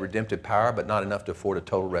blood had redemptive power, but not enough to afford a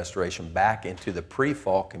total restoration back into the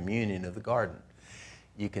pre-fall communion of the garden.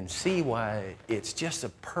 You can see why it's just a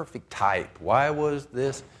perfect type. Why was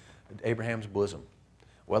this Abraham's bosom?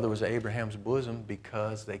 Well, there was Abraham's bosom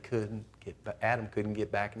because Adam couldn't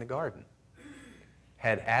get back in the garden.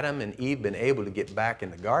 Had Adam and Eve been able to get back in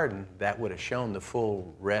the garden, that would have shown the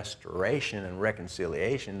full restoration and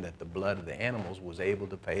reconciliation that the blood of the animals was able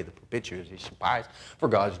to pay the propitiation price for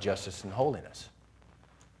God's justice and holiness.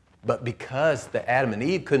 But because the Adam and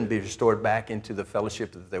Eve couldn't be restored back into the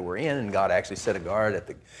fellowship that they were in, and God actually set a guard at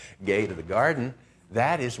the gate of the garden,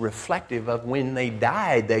 that is reflective of when they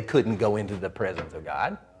died, they couldn't go into the presence of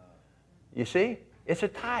God. You see? It's a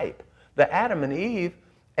type. The Adam and Eve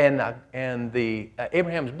and the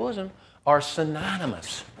Abraham's bosom are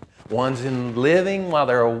synonymous. One's in living while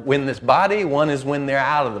they're in this body, one is when they're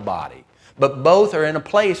out of the body. But both are in a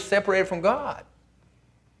place separated from God.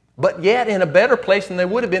 But yet in a better place than they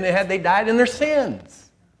would have been had they died in their sins.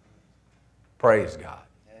 Praise God.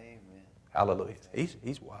 Amen. Hallelujah.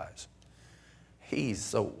 He's wise. He's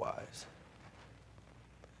so wise.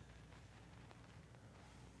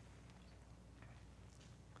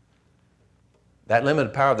 That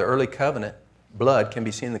limited power of the early covenant blood can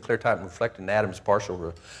be seen in the clear type and reflected in Adam's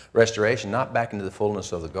partial restoration, not back into the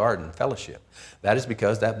fullness of the garden fellowship. That is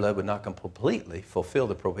because that blood would not completely fulfill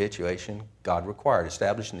the propitiation God required.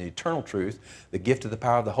 Establishing the eternal truth, the gift of the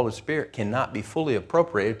power of the Holy Spirit cannot be fully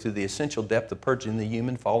appropriated to the essential depth of purging the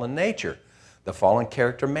human fallen nature, the fallen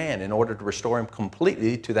character man, in order to restore him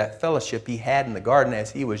completely to that fellowship he had in the garden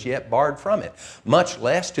as he was yet barred from it, much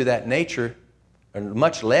less to that nature, and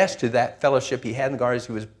much less to that fellowship he had in the garden as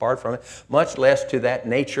he was barred from it, much less to that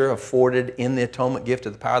nature afforded in the atonement gift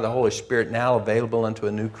of the power of the Holy Spirit now available unto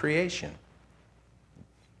a new creation.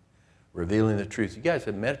 Revealing the truth. You guys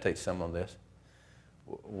have meditate some on this.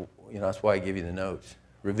 You know, that's why I give you the notes.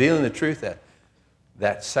 Revealing the truth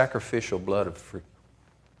that sacrificial blood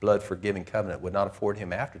forgiving covenant would not afford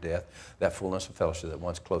him after death that fullness of fellowship that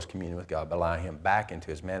once close communion with God by allowing him back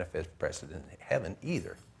into his manifest presence in heaven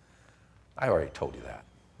either. I already told you that.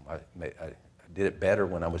 I did it better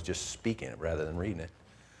when I was just speaking it rather than reading it.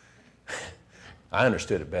 I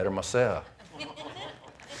understood it better myself.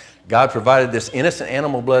 God provided this innocent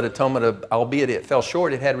animal blood atonement, albeit it fell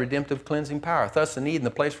short, it had redemptive cleansing power. Thus the need and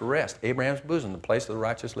the place for rest, Abraham's bosom, the place of the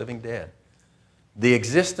righteous living dead. The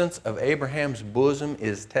existence of Abraham's bosom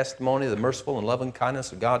is testimony of the merciful and loving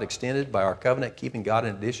kindness of God extended by our covenant, keeping God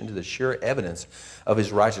in addition to the sure evidence of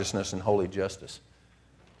his righteousness and holy justice.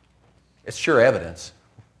 It's sure evidence.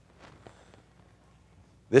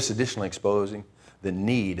 This additionally exposing the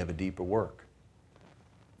need of a deeper work.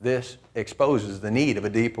 This exposes the need of a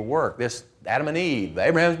deeper work. This Adam and Eve,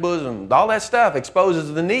 Abraham's bosom, all that stuff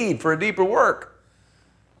exposes the need for a deeper work.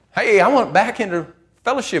 Hey, I want back into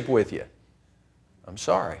fellowship with you. I'm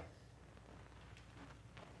sorry.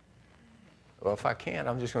 Well, if I can't,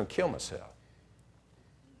 I'm just going to kill myself.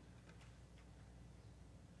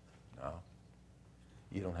 No.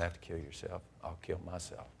 You don't have to kill yourself. I'll kill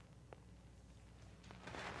myself.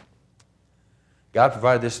 God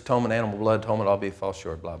provided this atonement, animal blood atonement, albeit fall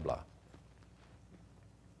short, blah, blah.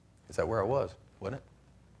 Is that where I was? Wasn't it?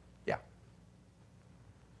 Yeah.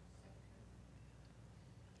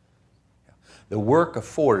 The work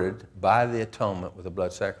afforded by the atonement with a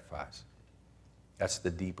blood sacrifice. That's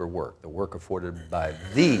the deeper work. The work afforded by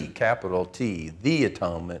the, capital T, the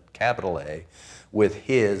atonement, capital A, with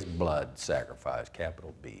his blood sacrifice,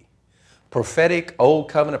 capital B. Prophetic Old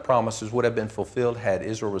Covenant promises would have been fulfilled had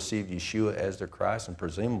Israel received Yeshua as their Christ, and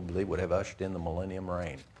presumably would have ushered in the millennium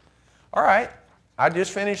reign. All right, I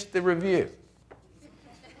just finished the review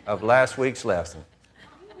of last week's lesson.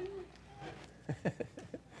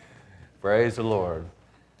 Praise the Lord.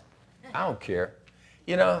 I don't care.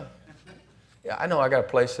 You know, yeah, I know I got a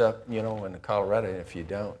place up, you know, in Colorado, and if you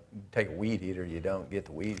don't take a weed eater, you don't get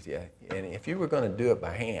the weeds yet. And if you were going to do it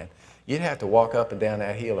by hand, you'd have to walk up and down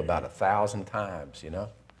that hill about 1,000 times, you know,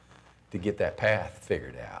 to get that path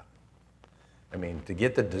figured out. I mean, to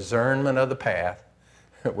get the discernment of the path,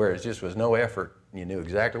 where it just was no effort, you knew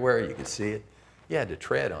exactly where, you could see it, you had to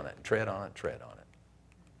tread on it, tread on it, tread on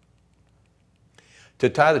it. To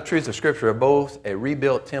tie the truth of Scripture are both a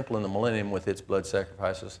rebuilt temple in the millennium with its blood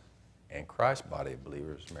sacrifices and Christ's body of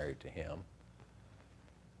believers married to him.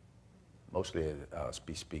 Mostly I'll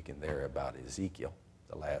be speaking there about Ezekiel,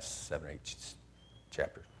 the last 7 or 8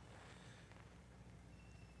 chapters.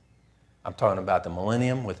 I'm talking about the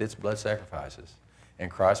millennium with its blood sacrifices and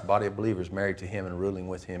Christ's body of believers married to him and ruling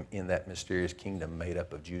with him in that mysterious kingdom made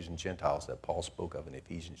up of Jews and Gentiles that Paul spoke of in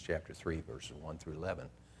Ephesians chapter 3, verses 1 through 11.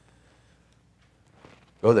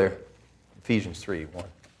 Go there, Ephesians 3, 1.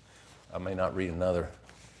 I may not read another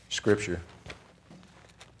scripture.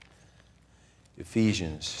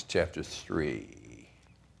 Ephesians chapter 3.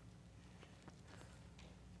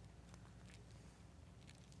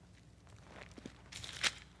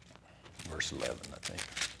 Verse 11, I think.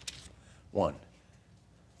 1.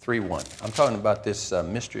 3:1. I'm talking about this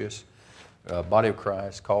mysterious body of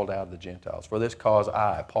Christ called out of the Gentiles. For this cause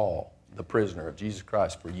I, Paul, the prisoner of Jesus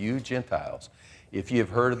Christ, for you Gentiles, if you have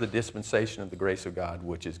heard of the dispensation of the grace of God,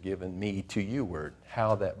 which is given me to you word,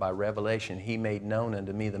 how that by revelation he made known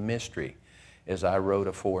unto me the mystery, as I wrote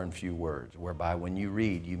afore in few words, whereby when you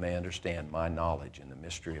read you may understand my knowledge in the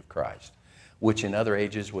mystery of Christ, which in other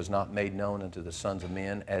ages was not made known unto the sons of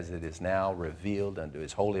men, as it is now revealed unto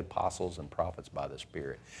his holy apostles and prophets by the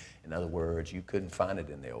Spirit. In other words, you couldn't find it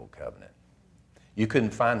in the Old Covenant. You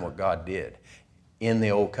couldn't find what God did in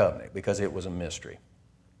the Old Covenant because it was a mystery.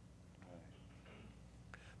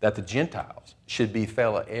 That the Gentiles should be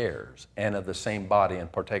fellow heirs and of the same body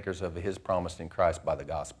and partakers of his promise in Christ by the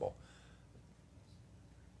gospel.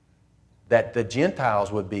 That the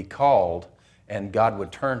Gentiles would be called and God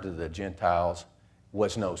would turn to the Gentiles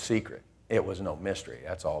was no secret. It was no mystery.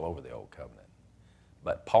 That's all over the Old Covenant.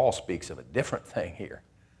 But Paul speaks of a different thing here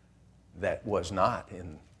that was not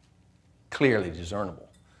clearly discernible,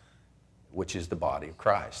 which is the body of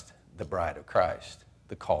Christ, the bride of Christ,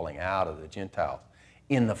 the calling out of the Gentiles,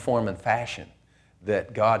 in the form and fashion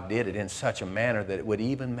that God did it in such a manner that it would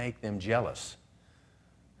even make them jealous.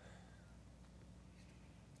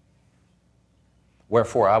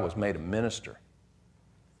 Wherefore I was made a minister.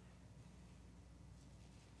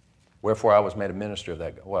 Wherefore I was made a minister of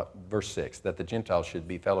that. Well, verse 6, that the Gentiles should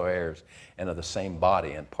be fellow heirs and of the same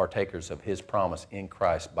body and partakers of his promise in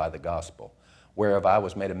Christ by the gospel. Whereof I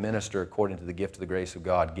was made a minister according to the gift of the grace of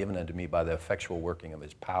God given unto me by the effectual working of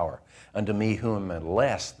his power. Unto me whom am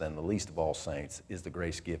less than the least of all saints is the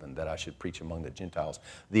grace given that I should preach among the Gentiles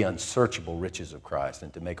the unsearchable riches of Christ,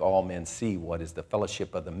 and to make all men see what is the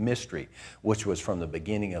fellowship of the mystery which was from the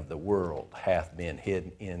beginning of the world hath been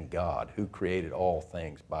hidden in God, who created all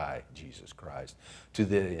things by Jesus Christ, to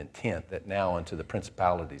the intent that now unto the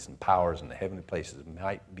principalities and powers in the heavenly places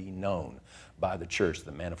might be known by the church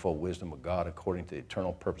the manifold wisdom of God according to the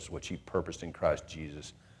eternal purpose which he purposed in Christ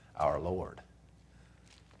Jesus our Lord.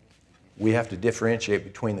 We have to differentiate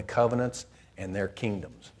between the covenants and their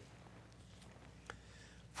kingdoms.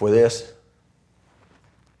 For this,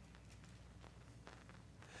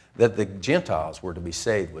 that the Gentiles were to be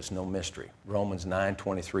saved was no mystery. Romans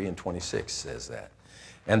 9:23 and 26 says that.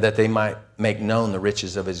 And that they might make known the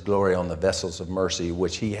riches of his glory on the vessels of mercy,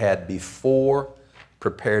 which he had before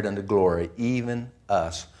prepared unto glory, even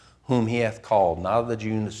us, whom he hath called, not of the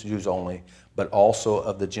Jews only, but also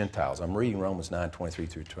of the Gentiles. I'm reading Romans 9:23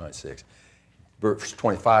 through 26. Verse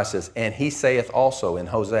 25 says, and he saith also in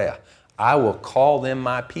Hosea, I will call them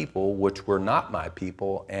my people, which were not my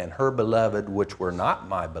people, and her beloved, which were not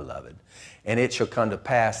my beloved. And it shall come to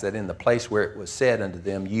pass that in the place where it was said unto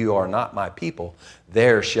them, you are not my people,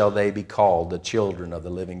 there shall they be called the children of the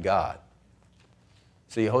living God.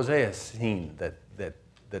 See, Hosea seen that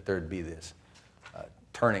there'd be this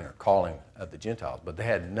turning or calling of the Gentiles, but they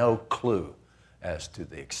had no clue as to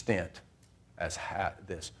the extent as how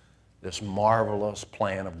this marvelous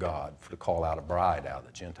plan of God to call out a bride out of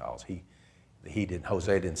the Gentiles.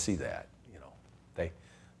 Hosea didn't see that.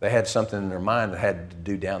 They had something in their mind that had to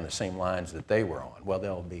do down the same lines that they were on.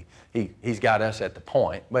 Well, he's got us at the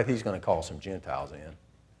point, but he's going to call some Gentiles in.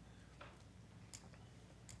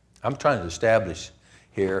 I'm trying to establish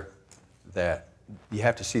here that you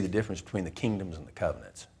have to see the difference between the kingdoms and the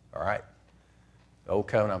covenants, all right? The old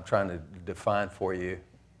covenant I'm trying to define for you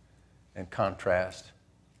and contrast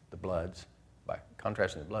the bloods. By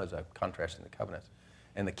contrasting the bloods, I'm contrasting the covenants.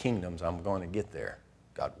 And the kingdoms, I'm going to get there,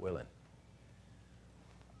 God willing.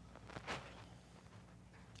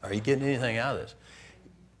 Are you getting anything out of this?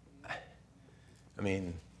 I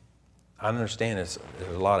mean, I understand there's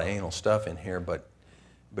a lot of anal stuff in here, but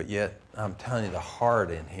yet I'm telling you the heart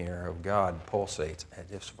in here of God pulsates,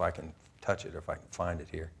 just if I can touch it or if I can find it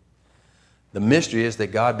here. The mystery is that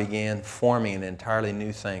God began forming an entirely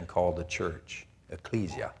new thing called the church,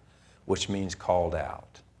 ecclesia, which means called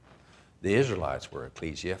out. The Israelites were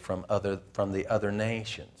ecclesia from the other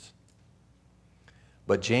nations.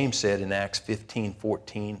 But James said in Acts 15,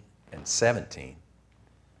 14, and 17,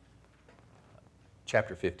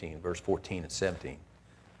 chapter 15, verse 14 and 17,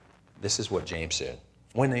 this is what James said.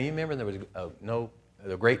 You remember there was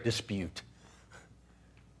a great dispute,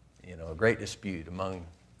 a great dispute among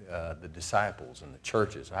the disciples and the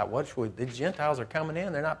churches. The Gentiles are coming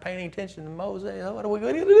in. They're not paying attention to Moses. What are we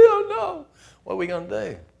going to do? No. What are we going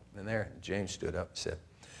to do? And there James stood up and said,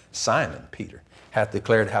 Simon, Peter, hath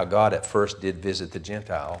declared how God at first did visit the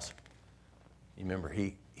Gentiles. You remember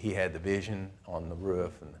he had the vision on the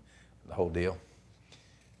roof and the whole deal.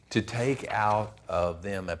 To take out of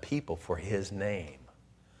them a people for his name.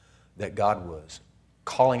 That God was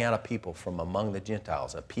calling out a people from among the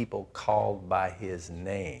Gentiles, a people called by his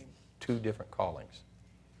name. Two different callings.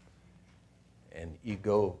 And you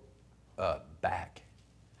go back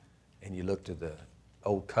and you look to the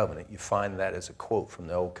Old Covenant, you find that as a quote from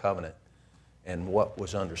the Old Covenant and what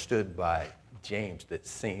was understood by James that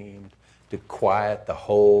seemed to quiet the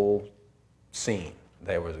whole scene.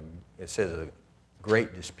 It says a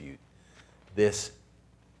great dispute. This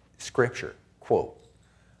scripture quote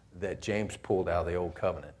that James pulled out of the Old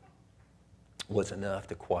Covenant was enough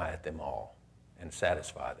to quiet them all and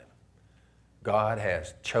satisfy them. God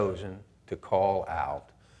has chosen to call out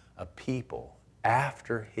a people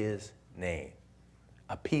after his name,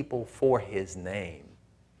 a people for his name.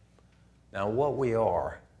 Now, what we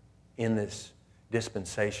are in this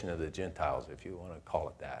dispensation of the Gentiles, if you want to call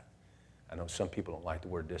it that, I know some people don't like the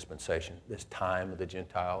word dispensation, this time of the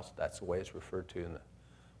Gentiles, that's the way it's referred to in the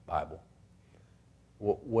Bible.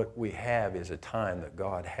 What we have is a time that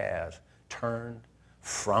God has turned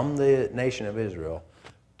from the nation of Israel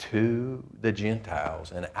to the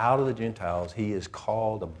Gentiles. And out of the Gentiles, he is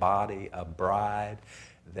called a body, a bride,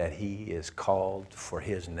 that he is called for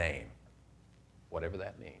his name, whatever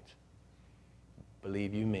that means.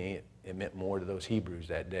 Believe you me, it meant more to those Hebrews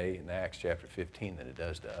that day in Acts chapter 15 than it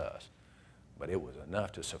does to us. But it was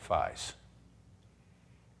enough to suffice.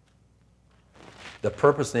 The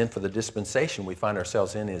purpose then for the dispensation we find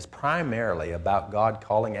ourselves in is primarily about God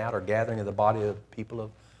calling out or gathering of the body of people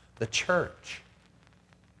of the church,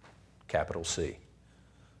 capital C.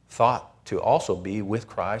 Thought to also be with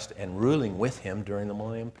Christ and ruling with him during the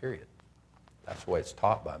millennium period. That's the way it's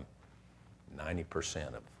taught by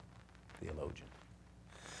 90% of theologians.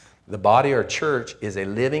 The body or church is a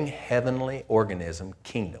living heavenly organism,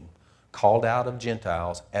 kingdom, called out of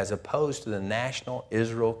Gentiles as opposed to the national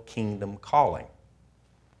Israel kingdom calling.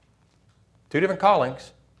 Two different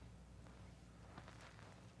callings.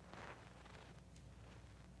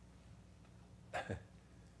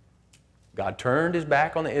 God turned his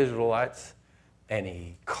back on the Israelites and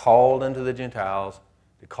he called unto the Gentiles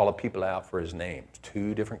to call a people out for his name.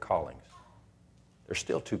 Two different callings. There's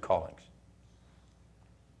still two callings.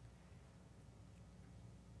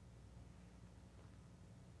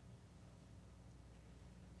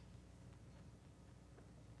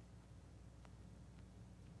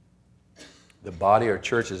 The body or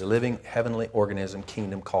church is a living heavenly organism,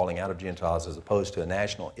 kingdom calling out of Gentiles as opposed to a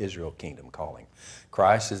national Israel kingdom calling.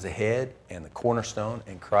 Christ is the head and the cornerstone,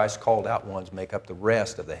 and Christ's called out ones make up the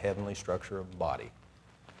rest of the heavenly structure of the body.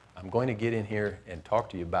 I'm going to get in here and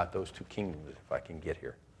talk to you about those two kingdoms if I can get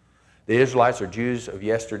here. The Israelites or Jews of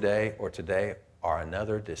yesterday or today are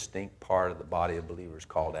another distinct part of the body of believers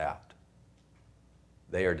called out.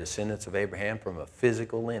 They are descendants of Abraham from a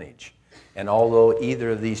physical lineage. And although either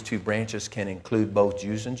of these two branches can include both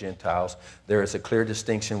Jews and Gentiles, there is a clear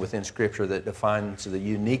distinction within Scripture that defines the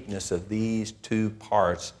uniqueness of these two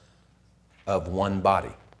parts of one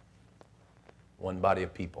body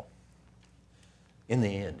of people. In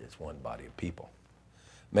the end, it's one body of people,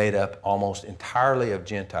 made up almost entirely of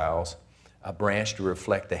Gentiles, a branch to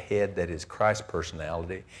reflect the head that is Christ's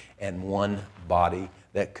personality, and one body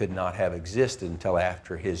that could not have existed until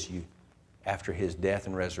after his death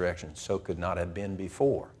and resurrection, so could not have been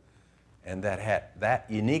before. And that had that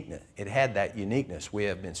uniqueness we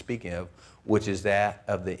have been speaking of, which is that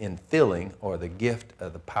of the infilling or the gift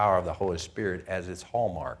of the power of the Holy Spirit as its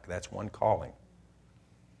hallmark. That's one calling.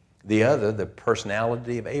 The other, the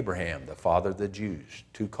personality of Abraham, the father of the Jews.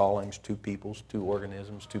 Two callings, two peoples, two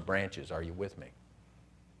organisms, two branches. Are you with me?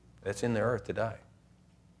 That's in the earth today.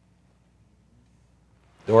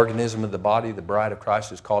 The organism of the body, the bride of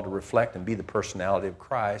Christ, is called to reflect and be the personality of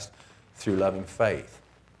Christ through loving faith.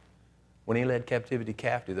 When he led captivity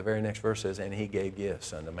captive, the very next verse says, and he gave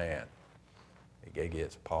gifts unto man. He gave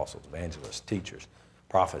gifts, apostles, evangelists, teachers,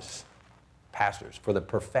 prophets, pastors, for the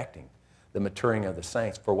perfecting, the maturing of the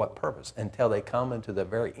saints. For what purpose? Until they come into the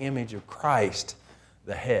very image of Christ,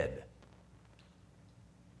 the head.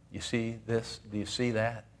 You see this? Do you see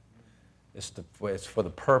that? It's for the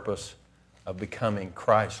purpose of becoming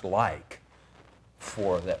Christ-like,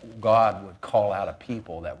 for that God would call out a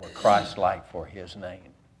people that were Christ-like for his name.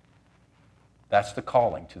 That's the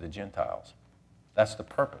calling to the Gentiles. That's the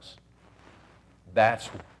purpose. That's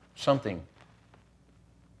something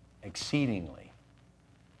exceedingly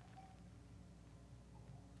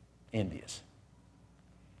envious.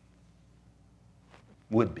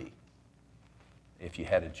 Would be, if you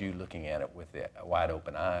had a Jew looking at it with wide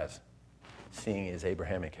open eyes, seeing his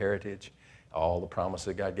Abrahamic heritage, all the promises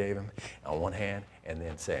that God gave him on one hand, and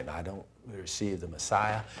then saying, I don't receive the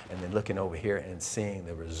Messiah, and then looking over here and seeing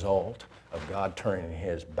the result of God turning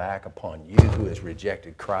his back upon you who has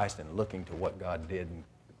rejected Christ and looking to what God did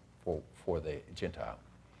for the Gentile.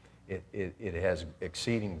 It has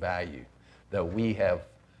exceeding value, though we have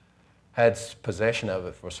had possession of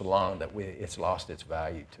it for so long that it's lost its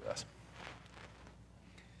value to us.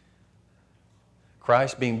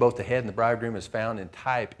 Christ, being both the head and the bridegroom, is found in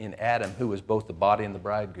type in Adam, who was both the body and the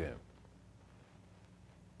bridegroom,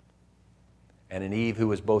 and in Eve, who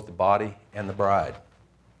was both the body and the bride.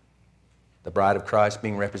 The bride of Christ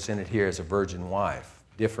being represented here as a virgin wife,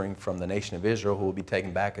 differing from the nation of Israel, who will be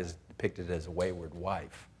taken back as depicted as a wayward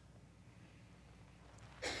wife.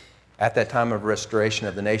 At that time of restoration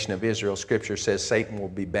of the nation of Israel, Scripture says Satan will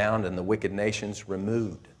be bound and the wicked nations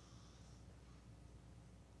removed.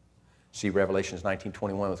 See Revelations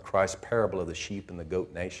 19:21 with Christ's parable of the sheep and the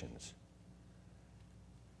goat nations.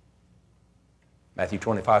 Matthew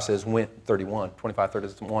 25 says,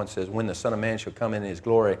 25:31 says, when the Son of Man shall come in his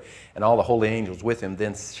glory, and all the holy angels with him,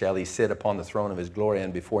 then shall he sit upon the throne of his glory,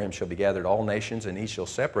 and before him shall be gathered all nations, and he shall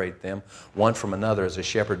separate them one from another, as a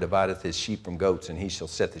shepherd divideth his sheep from goats, and he shall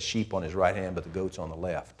set the sheep on his right hand, but the goats on the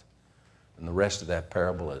left. And the rest of that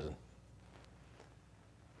parable is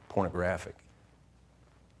pornographic.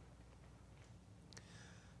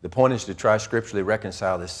 The point is to try scripturally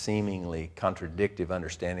reconcile this seemingly contradictory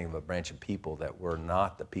understanding of a branch of people that were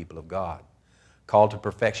not the people of God, called to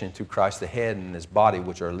perfection through Christ the head and his body,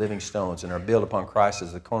 which are living stones and are built upon Christ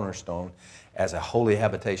as the cornerstone, as a holy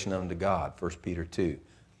habitation unto God, 1 Peter 2.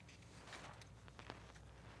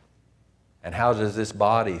 And how does this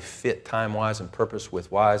body fit time-wise and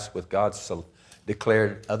purpose-wise with God's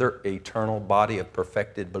declared other eternal body of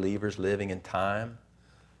perfected believers living in time?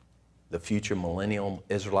 The future millennial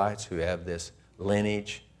Israelites who have this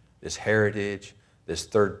lineage, this heritage, this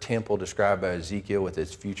third temple described by Ezekiel with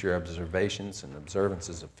its future observations and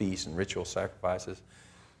observances of feasts and ritual sacrifices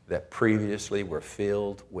that previously were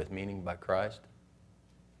filled with meaning by Christ?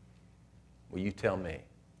 Will you tell me?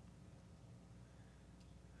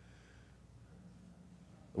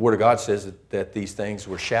 The Word of God says that these things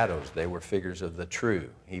were shadows. They were figures of the true,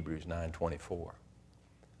 Hebrews 9:24.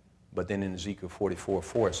 But then in Ezekiel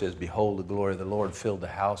 44:4 it says, behold, the glory of the Lord filled the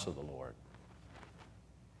house of the Lord.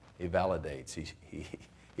 He validates.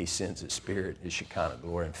 He sends his spirit, his Shekinah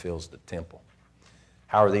glory, and fills the temple.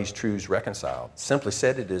 How are these truths reconciled? Simply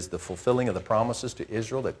said, it is the fulfilling of the promises to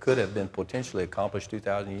Israel that could have been potentially accomplished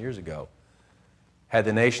 2,000 years ago had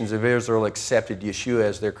the nations of Israel accepted Yeshua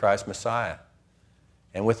as their Christ Messiah.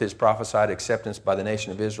 And with his prophesied acceptance by the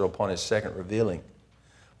nation of Israel upon his second revealing,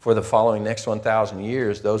 For the following next 1,000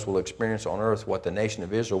 years, those will experience on earth what the nation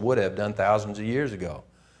of Israel would have done thousands of years ago.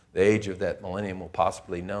 The age of that millennium will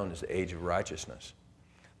possibly be known as the age of righteousness.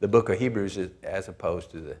 The book of Hebrews is as opposed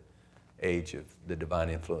to the age of the divine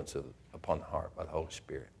influence upon the heart by the Holy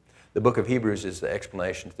Spirit. The book of Hebrews is the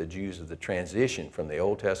explanation to the Jews of the transition from the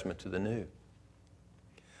Old Testament to the New.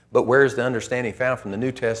 But where is the understanding found from the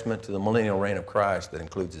New Testament to the millennial reign of Christ that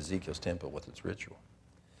includes Ezekiel's temple with its ritual?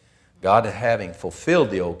 God, having fulfilled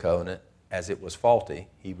the old covenant as it was faulty,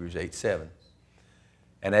 Hebrews 8:7,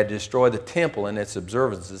 and had destroyed the temple and its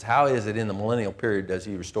observances, how is it in the millennial period does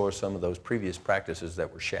he restore some of those previous practices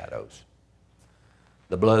that were shadows?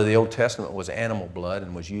 The blood of the Old Testament was animal blood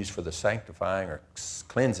and was used for the sanctifying or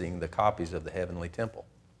cleansing the copies of the heavenly temple,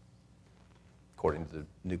 according to the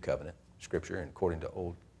New Covenant Scripture and according to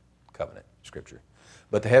Old Covenant Scripture.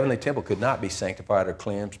 But the heavenly temple could not be sanctified or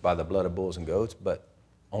cleansed by the blood of bulls and goats, but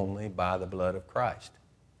only by the blood of Christ,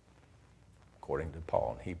 according to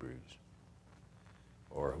Paul in Hebrews,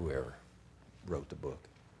 or whoever wrote the book.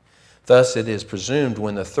 Thus it is presumed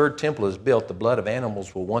when the third temple is built, the blood of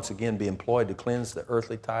animals will once again be employed to cleanse the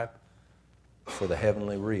earthly type for the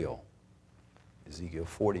heavenly real. Ezekiel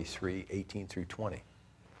 43:18 through 20.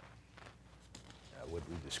 I would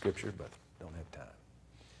read the scripture, but don't have time.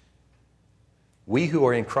 We who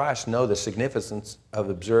are in Christ know the significance of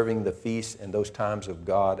observing the feasts and those times of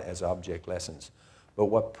God as object lessons. But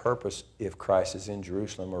what purpose if Christ is in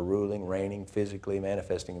Jerusalem or ruling, reigning, physically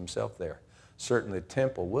manifesting himself there? Certainly the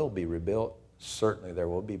temple will be rebuilt. Certainly there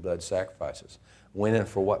will be blood sacrifices. When and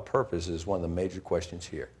for what purpose is one of the major questions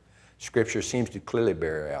here. Scripture seems to clearly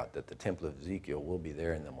bear out that the temple of Ezekiel will be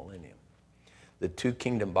there in the millennium. The two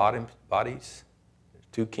kingdom bodies, there's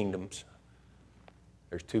two kingdoms,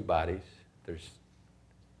 there's two bodies, there's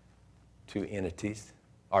two entities,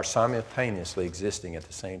 are simultaneously existing at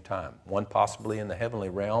the same time. One possibly in the heavenly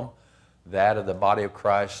realm, that of the body of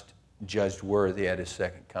Christ judged worthy at his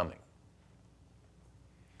second coming,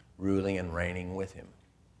 ruling and reigning with him.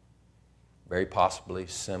 Very possibly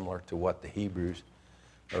similar to what the Hebrews,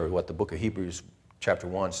 or what the book of Hebrews chapter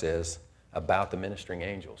 1 says about the ministering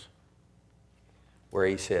angels, where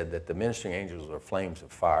he said that the ministering angels are flames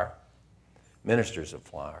of fire, ministers of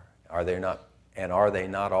fire. Are they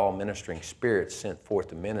not all ministering spirits sent forth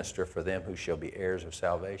to minister for them who shall be heirs of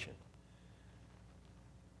salvation?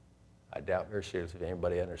 I doubt very seriously if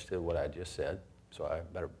anybody understood what I just said, so I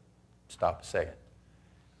better stop a second.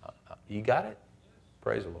 You got it?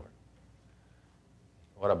 Praise the Lord.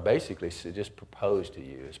 What I basically just proposed to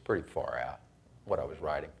you is pretty far out, what I was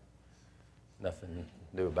writing. Nothing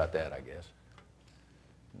to do about that, I guess.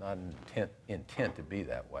 Not intent to be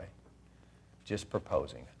that way. Just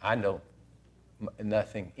proposing. I know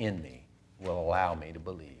nothing in me will allow me to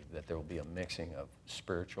believe that there will be a mixing of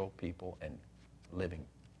spiritual people and living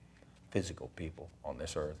physical people on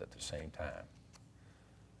this earth at the same time.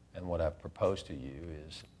 And what I propose to you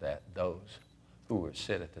is that those who will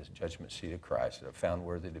sit at this judgment seat of Christ that are found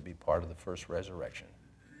worthy to be part of the first resurrection,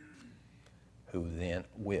 who then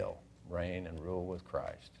will reign and rule with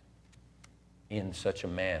Christ in such a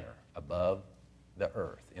manner above the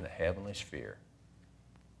earth in a heavenly sphere,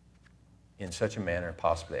 in such a manner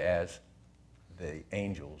possibly as the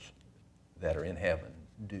angels that are in heaven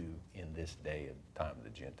do in this day of the time of the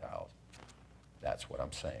Gentiles. That's what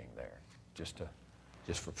I'm saying there, just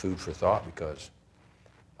for food for thought, because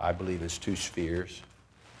I believe it's two spheres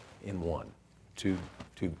in one, two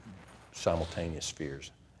simultaneous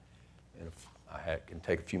spheres. And if I can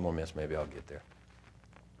take a few more minutes, maybe I'll get there.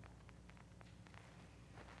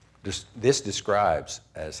 This describes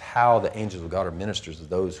as how the angels of God are ministers of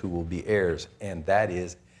those who will be heirs, and that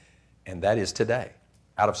is today.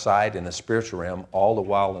 Out of sight in the spiritual realm, all the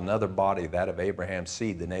while another body, that of Abraham's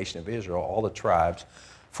seed, the nation of Israel, all the tribes,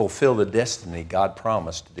 fulfill the destiny God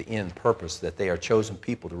promised to the end purpose that they are chosen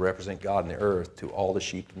people to represent God in the earth to all the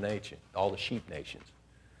sheep nations.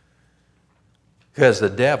 Because the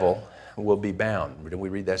devil will be bound. We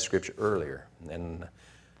read that scripture earlier. And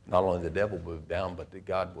not only the devil will be bound, but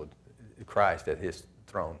Christ at his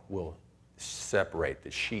throne will separate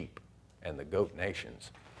the sheep and the goat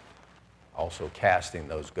nations, also casting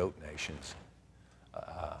those goat nations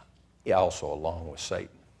also along with Satan.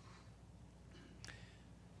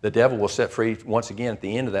 The devil will set free once again at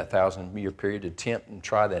the end of that 1,000-year period to tempt and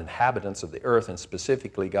try the inhabitants of the earth, and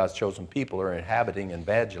specifically God's chosen people are inhabiting and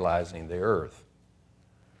evangelizing the earth.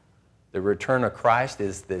 The return of Christ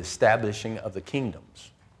is the establishing of the kingdoms.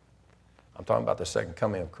 I'm talking about the second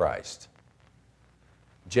coming of Christ.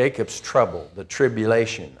 Jacob's trouble, the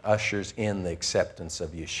tribulation, ushers in the acceptance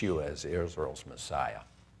of Yeshua as Israel's Messiah.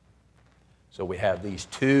 So we have these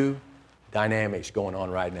two dynamics going on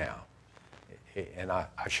right now. And I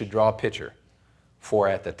should draw a picture. For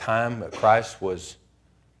at the time that Christ was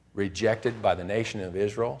rejected by the nation of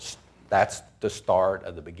Israel, that's the start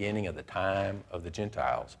of the beginning of the time of the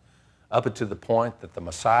Gentiles. Up until the point that the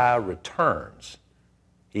Messiah returns.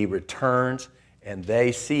 He returns and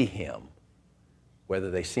they see him.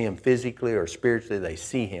 Whether they see him physically or spiritually, they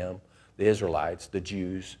see him, the Israelites, the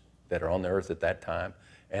Jews that are on the earth at that time,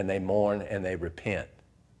 and they mourn and they repent.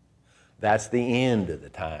 That's the end of the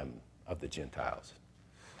time of the Gentiles.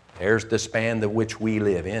 There's the span that which we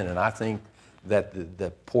live in, and I think that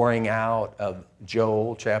the pouring out of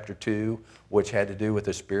Joel chapter 2, which had to do with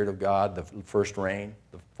the Spirit of God, the first rain,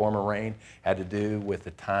 the former rain, had to do with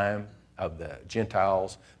the time of the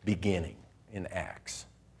Gentiles beginning in Acts.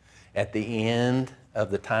 At the end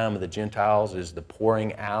of the time of the Gentiles is the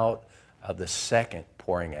pouring out of the second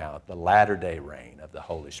pouring out, the latter day rain of the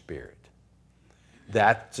Holy Spirit.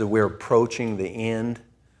 We're approaching the end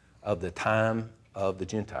of the time of the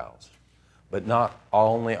Gentiles. But not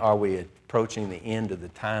only are we approaching the end of the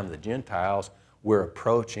time of the Gentiles, we're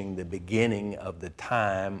approaching the beginning of the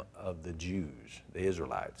time of the Jews, the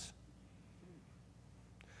Israelites.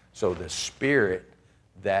 So the Spirit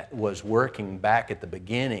that was working back at the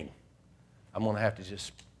beginning, I'm going to have to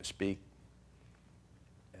just speak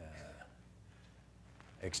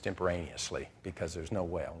extemporaneously because there's no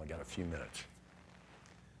way. I only got a few minutes.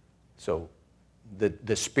 So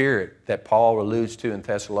the Spirit that Paul alludes to in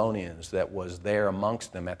Thessalonians that was there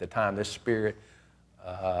amongst them at the time, this Spirit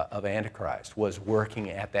of Antichrist was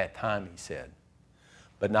working at that time, he said.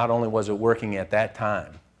 But not only was it working at that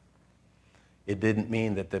time, it didn't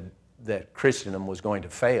mean that Christendom was going to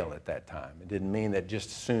fail at that time. It didn't mean that just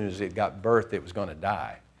as soon as it got birthed, it was going to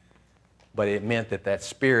die. But it meant that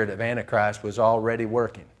spirit of Antichrist was already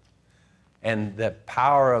working. And the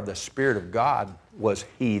power of the Spirit of God was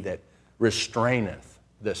he that restraineth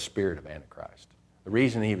the spirit of Antichrist. The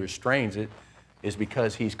reason he restrains it is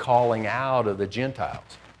because he's calling out of the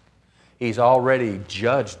Gentiles. He's already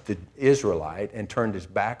judged the Israelite and turned his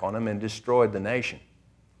back on him and destroyed the nation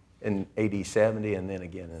in AD 70 and then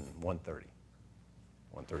again in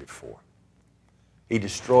 134. He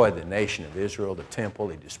destroyed the nation of Israel, the temple.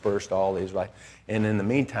 He dispersed all the Israelites. And in the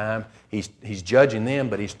meantime, he's judging them,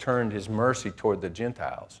 but he's turned his mercy toward the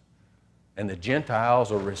Gentiles. And the Gentiles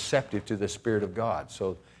are receptive to the Spirit of God.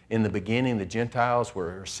 So in the beginning, the Gentiles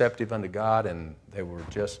were receptive unto God, and they were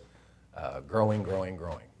just growing.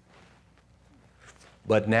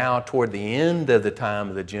 But now, toward the end of the time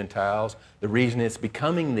of the Gentiles, the reason it's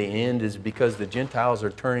becoming the end is because the Gentiles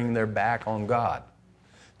are turning their back on God.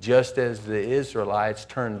 Just as the Israelites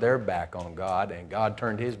turned their back on God, and God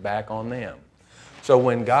turned his back on them. So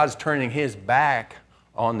when God's turning his back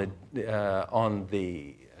on the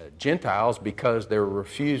Gentiles because their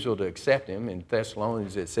refusal to accept him, in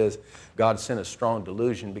Thessalonians it says God sent a strong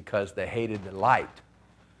delusion because they hated the light.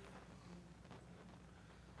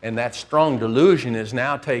 And that strong delusion is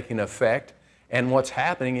now taking effect, and what's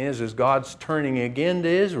happening is God's turning again to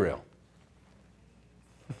Israel.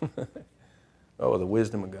 Oh, the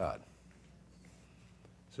wisdom of God.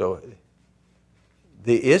 So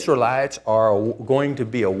the Israelites are going to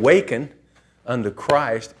be awakened unto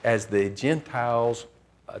Christ as the Gentiles,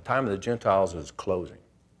 time of the Gentiles is closing.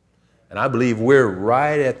 And I believe we're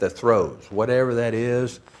right at the throes. Whatever that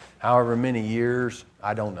is, however many years,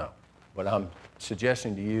 I don't know. But I'm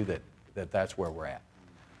suggesting to you that that's where we're at.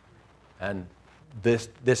 And this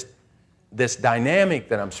dynamic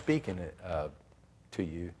that I'm speaking to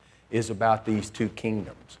you is about these two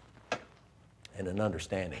kingdoms and an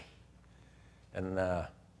understanding. And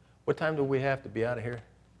what time do we have to be out of here?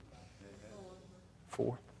 4?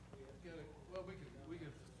 Well, we can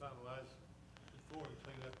finalize before and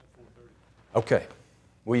clean up at 4:30. Okay.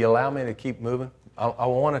 Will you allow me to keep moving? I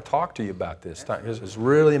want to talk to you about this. This is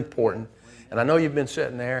really important. And I know you've been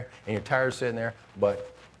sitting there and you're tired of sitting there,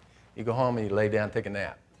 but you go home and you lay down and take a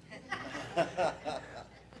nap.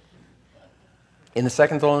 In the 2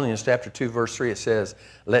 Thessalonians chapter 2, verse 3, it says,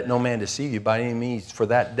 "Let no man deceive you by any means, for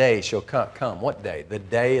that day shall come." What day? The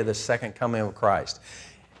day of the second coming of Christ.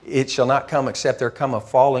 "It shall not come except there come a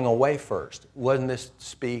falling away first." Wasn't this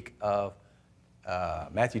speak of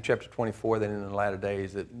Matthew chapter 24, that in the latter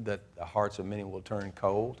days that the hearts of many will turn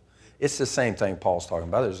cold? It's the same thing Paul's talking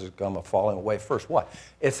about. There's come a falling away first. What?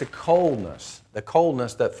 It's the coldness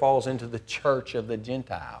that falls into the church of the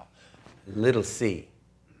Gentile, little c.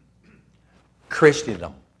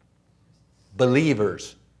 Christendom,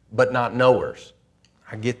 believers, but not knowers.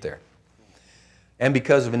 I get there. "And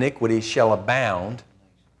because of iniquity shall abound."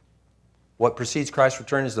 What precedes Christ's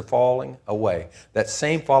return is the falling away. That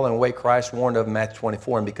same falling away Christ warned of in Matthew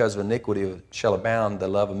 24, and because of iniquity shall abound, the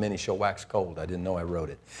love of many shall wax cold. I didn't know I wrote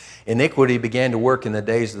it. Iniquity began to work in the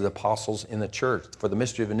days of the apostles in the church, for the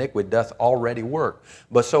mystery of iniquity doth already work.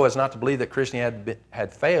 But so as not to believe that Christianity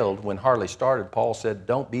had failed when hardly started, Paul said,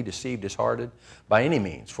 don't be deceived, disheartened by any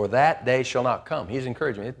means, for that day shall not come. He's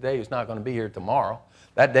encouraging me. That day is not going to be here tomorrow.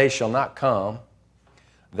 That day shall not come.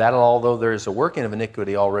 That although there is a working of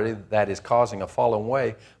iniquity already that is causing a falling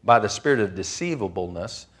away by the spirit of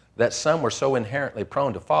deceivableness that some were so inherently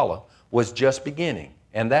prone to follow, was just beginning.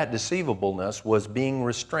 And that deceivableness was being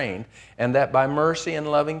restrained, and that by mercy and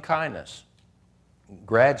loving kindness,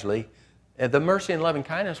 gradually, the mercy and loving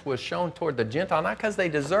kindness was shown toward the Gentile, not because they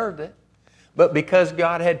deserved it, but because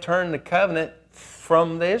God had turned the covenant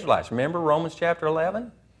from the Israelites. Remember Romans chapter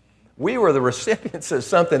 11? We were the recipients of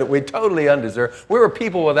something that we totally undeserved. We were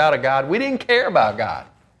people without a God. We didn't care about God.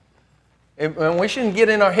 And we shouldn't get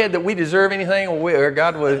in our head that we deserve anything, or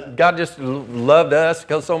God just loved us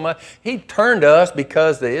so much. He turned to us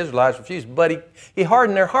because the Israelites refused, but He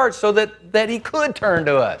hardened their hearts so that He could turn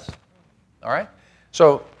to us. All right?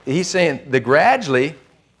 So He's saying that gradually,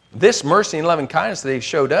 this mercy and loving kindness that He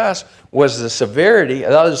showed us was the severity,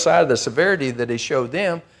 the other side of the severity that He showed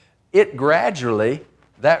them. It gradually,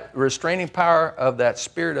 that restraining power of that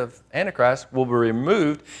spirit of Antichrist will be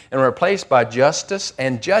removed and replaced by justice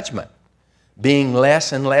and judgment, being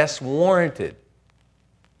less and less warranted.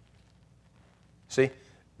 See,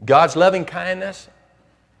 God's loving kindness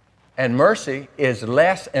and mercy is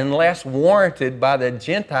less and less warranted by the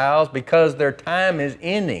Gentiles because their time is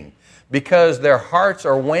ending, because their hearts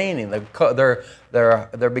are waning,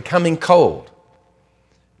 they're becoming cold,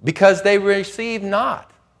 because they receive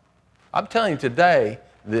not. I'm telling you today,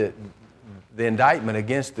 the indictment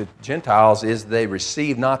against the Gentiles is they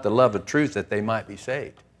receive not the love of truth that they might be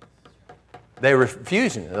saved. They're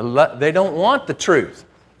refusing. They don't want the truth.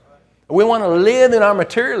 We want to live in our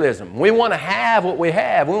materialism. We want to have what we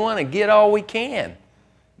have. We want to get all we can.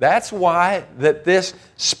 That's why that this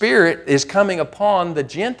spirit is coming upon the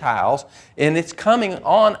Gentiles, and it's coming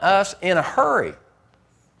on us in a hurry.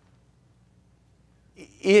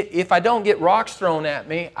 If I don't get rocks thrown at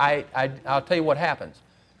me, I'll tell you what happens.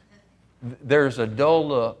 There's a dull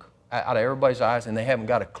look out of everybody's eyes, and they haven't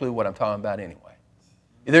got a clue what I'm talking about anyway.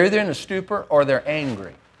 They're either in a stupor or they're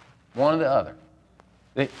angry, one or the other.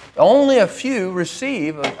 Only a few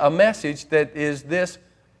receive a message that is this,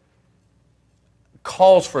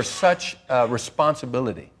 calls for such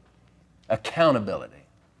responsibility, accountability,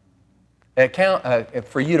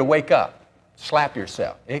 for you to wake up, slap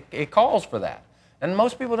yourself. It calls for that. And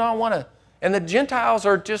most people don't want to. And the Gentiles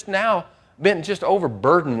are just now been just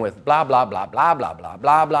overburdened with blah, blah, blah, blah, blah, blah,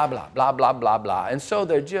 blah, blah, blah, blah, blah, blah, blah. And so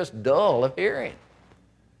they're just dull of hearing.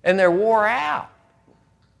 And they're wore out.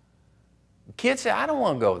 Kids say, I don't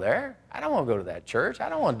want to go there. I don't want to go to that church. I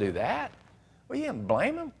don't want to do that. Well, you can't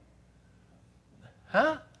blame them.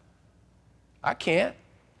 Huh? I can't.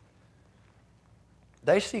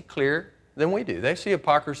 They see clearer than we do. They see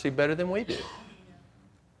hypocrisy better than we do.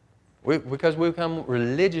 Because we become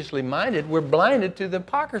religiously minded, we're blinded to the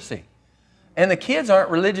hypocrisy. And the kids aren't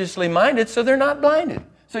religiously minded, so they're not blinded.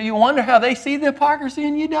 So you wonder how they see the hypocrisy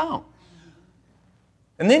and you don't.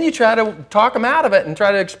 And then you try to talk them out of it and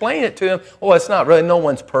try to explain it to them. Oh, it's not really, no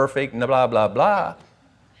one's perfect, and blah, blah, blah.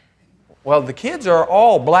 Well, the kids are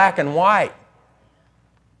all black and white.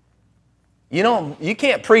 You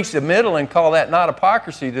can't preach the middle and call that not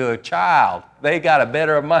hypocrisy to a child. They got a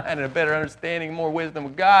better mind and a better understanding, more wisdom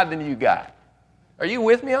of God than you got. Are you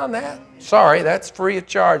with me on that? Sorry, that's free of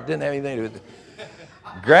charge. Didn't have anything to do with it.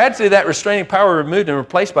 Gradually, that restraining power removed and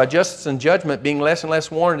replaced by justice and judgment, being less and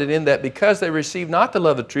less warranted in that because they received not the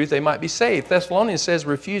love of truth, they might be saved. Thessalonians says,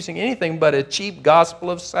 refusing anything but a cheap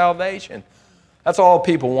gospel of salvation. That's all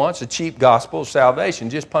people want, a cheap gospel of salvation.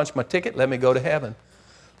 Just punch my ticket, let me go to heaven.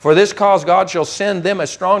 For this cause God shall send them a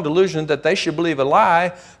strong delusion that they should believe a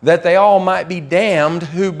lie, that they all might be damned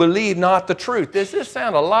who believe not the truth. Does this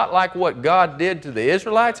sound a lot like what God did to the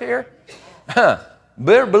Israelites here?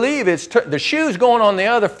 Better believe it's the shoe's going on the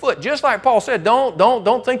other foot. Just like Paul said,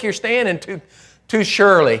 don't think you're standing too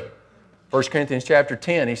surely. 1 Corinthians chapter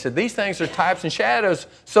 10, he said, these things are types and shadows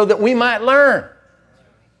so that we might learn.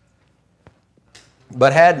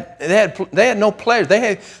 But they had no pleasure.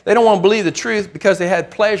 They don't want to believe the truth because they had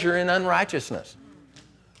pleasure in unrighteousness.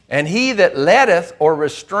 And he that letteth or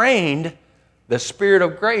restrained the Spirit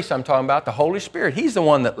of grace, I'm talking about the Holy Spirit, He's the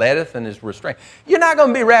one that letteth and is restrained. You're not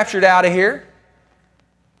going to be raptured out of here.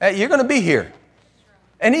 You're going to be here.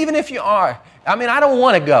 And even if you are, I mean, I don't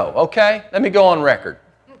want to go, okay? Let me go on record.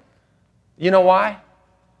 You know why?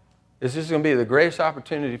 This is going to be the greatest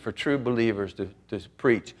opportunity for true believers to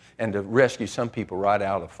preach and to rescue some people right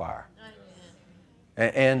out of the fire.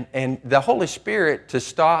 And the Holy Spirit to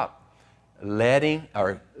stop letting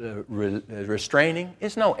or restraining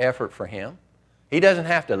is no effort for Him. He doesn't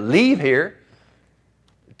have to leave here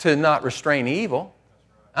to not restrain evil.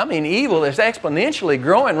 I mean, evil is exponentially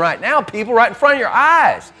growing right now, people, right in front of your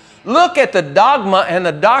eyes. Look at the dogma and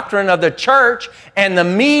the doctrine of the church and the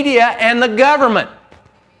media and the government.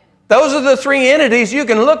 Those are the three entities you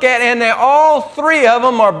can look at, and all three of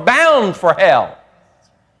them are bound for hell.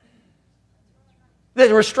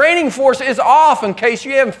 The restraining force is off in case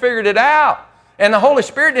you haven't figured it out. And the Holy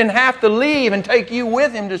Spirit didn't have to leave and take you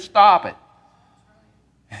with Him to stop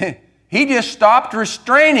it. He just stopped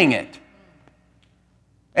restraining it.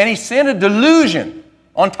 And He sent a delusion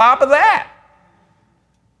on top of that.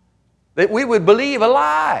 That we would believe a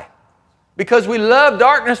lie. Because we love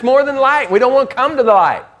darkness more than light. We don't want to come to the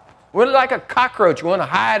light. We're like a cockroach. We want to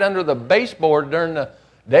hide under the baseboard during the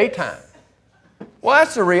daytime. Well,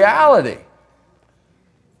 that's the reality.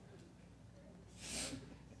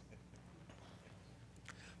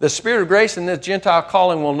 The Spirit of grace in this Gentile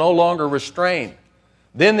calling will no longer restrain.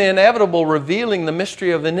 Then the inevitable revealing the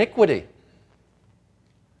mystery of iniquity.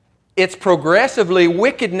 Its progressively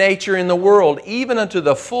wicked nature in the world, even unto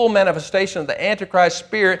the full manifestation of the Antichrist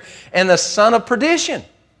spirit and the son of perdition.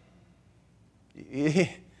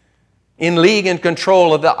 In league and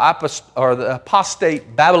control of the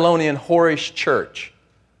apostate Babylonian whorish church.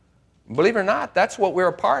 Believe it or not, that's what we're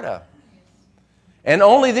a part of. And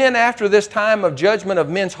only then after this time of judgment of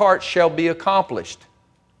men's hearts shall be accomplished.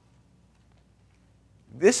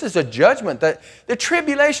 This is a judgment. The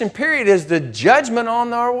tribulation period is the judgment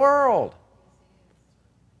on our world.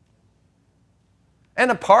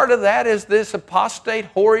 And a part of that is this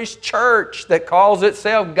apostate whorish church that calls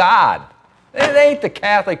itself God. It ain't the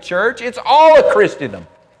Catholic Church. It's all of Christendom.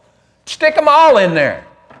 Stick them all in there.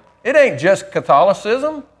 It ain't just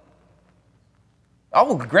Catholicism.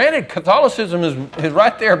 Oh, granted, Catholicism is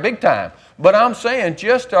right there big time. But I'm saying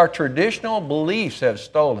just our traditional beliefs have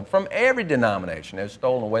stolen, from every denomination, have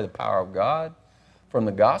stolen away the power of God from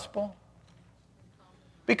the gospel.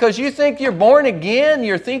 Because you think you're born again,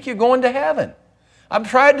 you think you're going to heaven. I've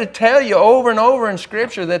tried to tell you over and over in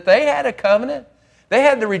Scripture that they had a covenant. They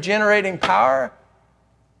had the regenerating power.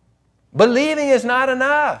 Believing is not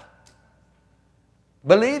enough.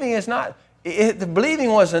 Believing is not. If the believing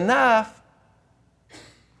was enough,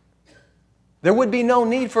 there would be no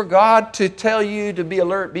need for God to tell you to be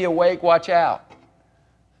alert, be awake, watch out,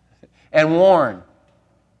 and warn.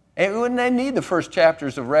 And wouldn't they need the first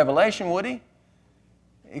chapters of Revelation, would He?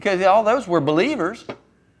 Because all those were believers.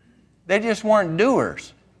 They just weren't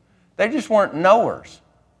doers. They just weren't knowers.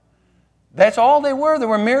 That's all they were. They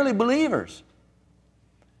were merely believers.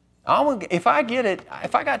 If I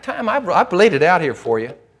got time, I've laid it out here for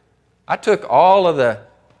you. I took all of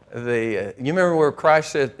you remember where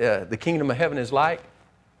Christ said the kingdom of heaven is like?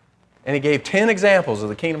 And He gave 10 examples of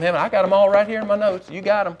the kingdom of heaven. I got them all right here in my notes. You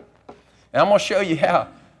got them. And I'm going to show you how,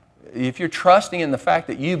 if you're trusting in the fact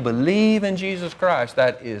that you believe in Jesus Christ,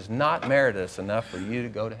 that is not meritorious enough for you to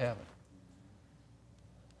go to heaven.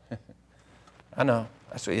 I know.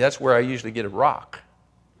 That's where I usually get a rock.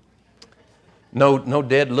 No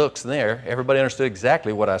dead looks there. Everybody understood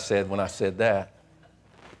exactly what I said when I said that.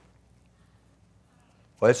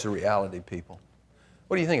 Well, it's the reality, people.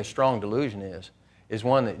 What do you think a strong delusion is? Is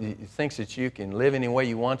one that thinks that you can live any way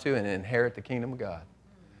you want to and inherit the kingdom of God.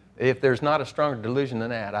 If there's not a stronger delusion than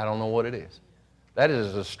that, I don't know what it is. That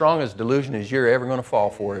is as strong as delusion as you're ever going to fall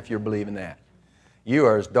for if you're believing that. You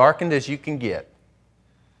are as darkened as you can get.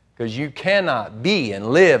 Because you cannot be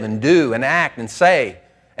and live and do and act and say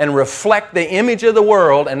and reflect the image of the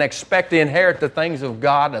world and expect to inherit the things of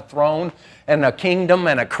God, a throne and a kingdom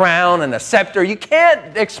and a crown and a scepter. You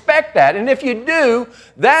can't expect that. And if you do,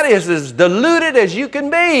 that is as deluded as you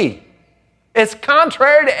can be. It's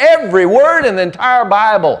contrary to every word in the entire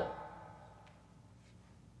Bible.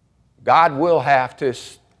 God will have to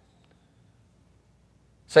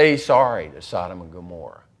say sorry to Sodom and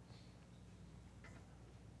Gomorrah.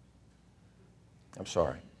 I'm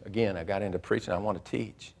sorry. Again, I got into preaching. I want to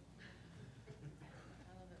teach.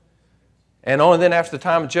 And only then after the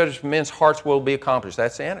time of judgment, men's hearts will be accomplished.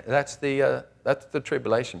 That's the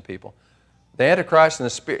tribulation, people. The Antichrist and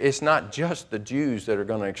the Spirit, it's not just the Jews that are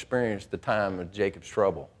going to experience the time of Jacob's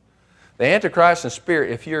trouble. The Antichrist and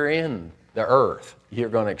Spirit, if you're in the earth, you're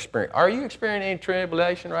going to experience. Are you experiencing any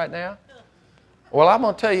tribulation right now? Well, I'm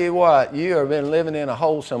going to tell you what, you have been living in a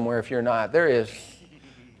hole somewhere if you're not. There is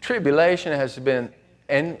tribulation has been,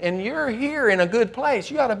 and you're here in a good place.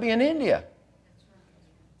 You ought to be in India.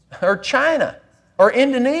 or China or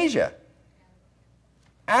Indonesia,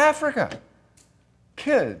 Africa.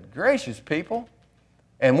 Good gracious, people.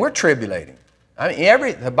 And we're tribulating. I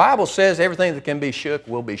mean, the Bible says everything that can be shook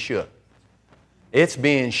will be shook. It's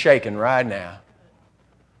being shaken right now.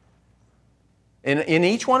 In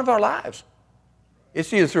each one of our lives.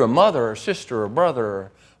 It's either through a mother or a sister or a brother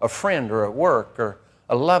or a friend or at work or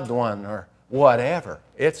a loved one or whatever.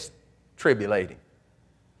 It's tribulating.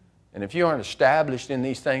 And if you aren't established in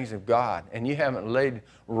these things of God and you haven't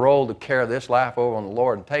rolled the care of this life over on the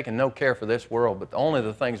Lord and taken no care for this world but only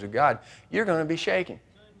the things of God, you're going to be shaking.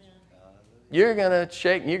 You're going to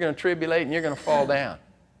shake and you're going to tribulate and you're going to fall down.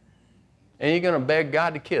 And you're going to beg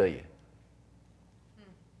God to kill you.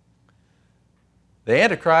 The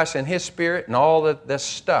Antichrist and his spirit and all this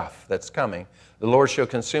stuff that's coming, the Lord shall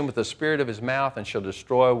consume with the spirit of his mouth and shall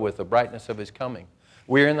destroy with the brightness of his coming.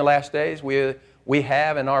 We are in the last days. We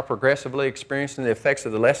have and are progressively experiencing the effects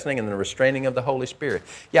of the lessening and the restraining of the Holy Spirit.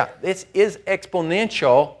 Yeah, it is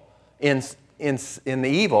exponential in the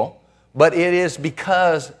evil, but it is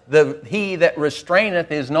because he that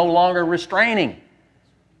restraineth is no longer restraining.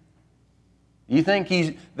 You think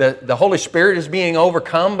the Holy Spirit is being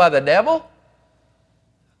overcome by the devil?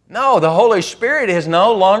 No, the Holy Spirit is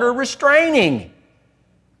no longer restraining.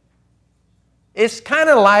 It's kind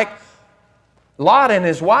of like Lot and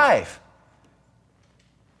his wife.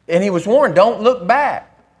 And he was warned, don't look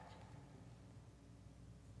back.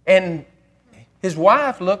 And his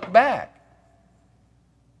wife looked back.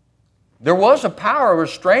 There was a power, a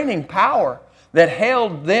restraining power, that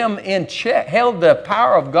held them in check, held the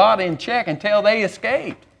power of God in check until they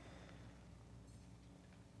escaped.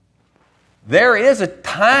 There is a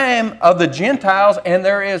time of the Gentiles, and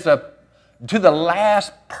there is to the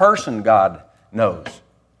last person God knows.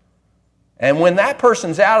 And when that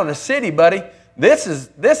person's out of the city, buddy, this is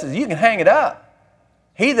you can hang it up.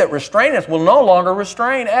 He that restraineth will no longer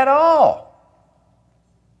restrain at all.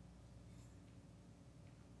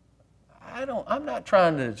 I'm not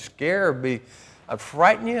trying to scare or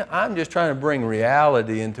frighten you. I'm just trying to bring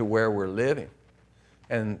reality into where we're living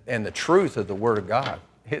and the truth of the Word of God.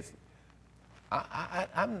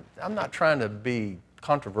 I'm not trying to be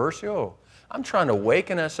controversial. I'm trying to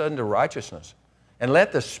awaken us unto righteousness and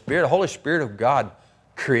let the Holy Spirit of God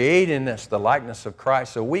create in us the likeness of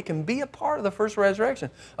Christ so we can be a part of the first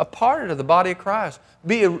resurrection, a part of the body of Christ,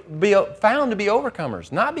 be found to be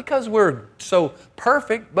overcomers, not because we're so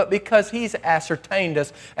perfect, but because He's ascertained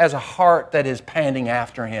us as a heart that is panting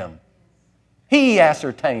after Him. He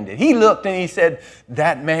ascertained it. He looked and He said,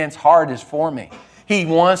 that man's heart is for me. He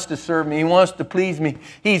wants to serve me. He wants to please me.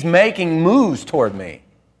 He's making moves toward me.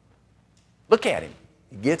 Look at him.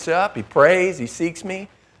 He gets up. He prays. He seeks me.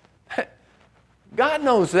 God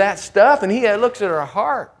knows that stuff, and He looks at our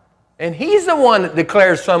heart. And He's the one that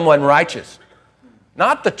declares someone righteous,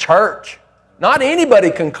 not the church. Not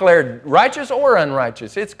anybody can declare righteous or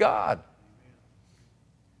unrighteous. It's God.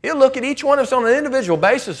 He'll look at each one of us on an individual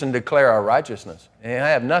basis and declare our righteousness. And it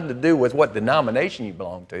have nothing to do with what denomination you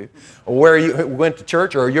belong to, or where you went to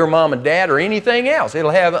church, or your mom and dad, or anything else.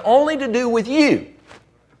 It'll have only to do with you.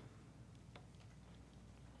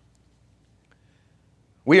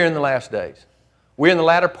 We are in the last days. We're in the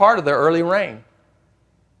latter part of the early rain.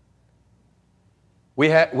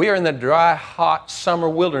 We are in the dry, hot summer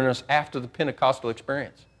wilderness after the Pentecostal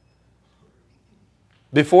experience.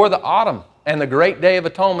 Before the autumn and the great day of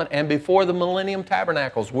atonement and before the millennium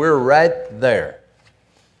tabernacles, we're right there.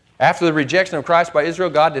 After the rejection of Christ by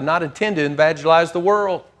Israel, God did not intend to evangelize the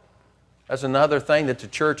world. That's another thing that the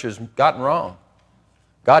church has gotten wrong.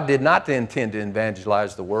 God did not intend to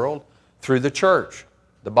evangelize the world through the church,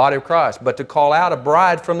 the body of Christ, but to call out a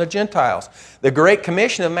bride from the Gentiles. The Great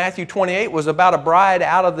Commission of Matthew 28 was about a bride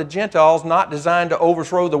out of the Gentiles, not designed to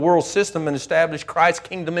overthrow the world system and establish Christ's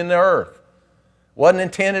kingdom in the earth. Wasn't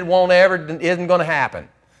intended, won't ever, isn't going to happen.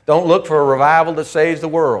 Don't look for a revival that saves the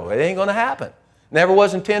world. It ain't going to happen. Never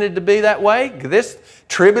was intended to be that way. This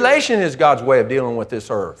tribulation is God's way of dealing with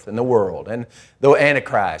this earth and the world and the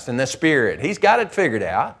Antichrist and the Spirit. He's got it figured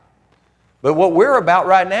out. But what we're about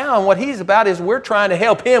right now and what He's about is we're trying to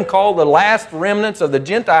help Him call the last remnants of the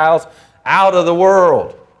Gentiles out of the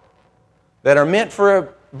world that are meant for a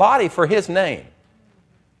body for His name.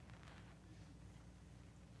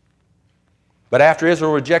 But after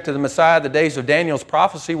Israel rejected the Messiah, the days of Daniel's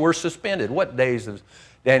prophecy were suspended. What days of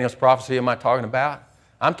Daniel's prophecy am I talking about?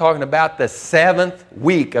 I'm talking about the 7th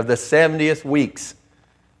week of the 70th weeks.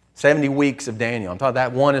 70 weeks of Daniel. I'm talking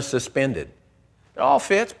that one is suspended. It all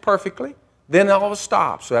fits perfectly. Then it all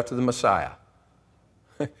stops after the Messiah.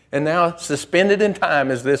 And now suspended in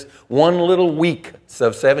time is this one little week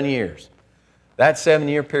of 7 years. That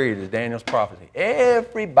 7-year period is Daniel's prophecy.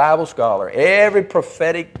 Every Bible scholar, every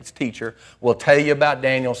prophetic teacher will tell you about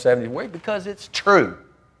Daniel's 70th week because it's true.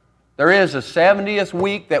 There is a 70th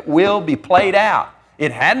week that will be played out.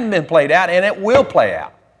 It hadn't been played out, and it will play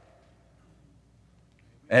out.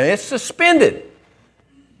 And it's suspended.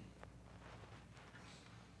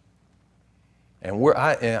 And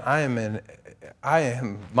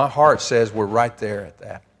my heart says we're right there at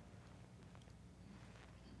that.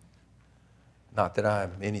 Not that I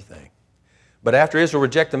am anything. But after Israel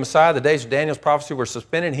rejected the Messiah, the days of Daniel's prophecy were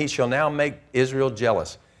suspended. He shall now make Israel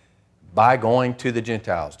jealous by going to the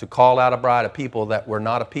Gentiles, to call out a bride of people that were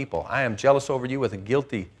not a people. I am jealous over you with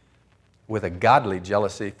a godly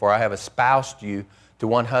jealousy, for I have espoused you to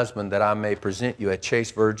one husband, that I may present you a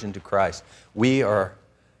chaste virgin to Christ. We are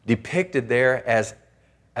depicted there as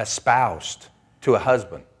espoused to a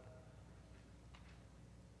husband,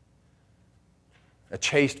 a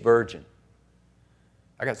chaste virgin.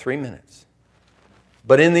 I got 3 minutes.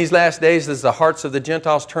 But in these last days, as the hearts of the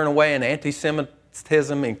Gentiles turn away and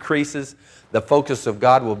anti-Semitism increases, the focus of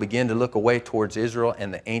God will begin to look away towards Israel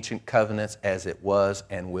and the ancient covenants as it was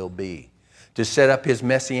and will be, to set up His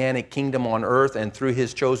messianic kingdom on earth and through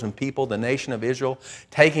His chosen people, the nation of Israel,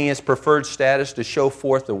 taking its preferred status to show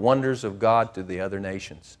forth the wonders of God to the other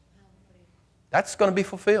nations. That's going to be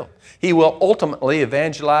fulfilled. He will ultimately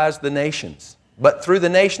evangelize the nations, but through the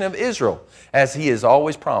nation of Israel, as He has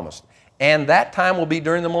always promised. And that time will be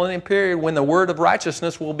during the millennium period when the word of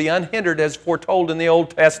righteousness will be unhindered as foretold in the Old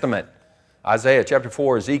Testament. Isaiah chapter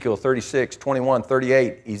 4, Ezekiel 36, 21,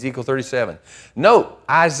 38, Ezekiel 37. Note,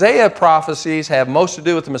 Isaiah prophecies have most to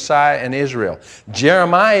do with the Messiah and Israel.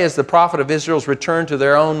 Jeremiah is the prophet of Israel's return to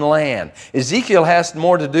their own land. Ezekiel has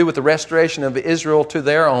more to do with the restoration of Israel to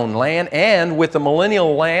their own land and with the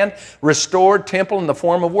millennial land, restored temple in the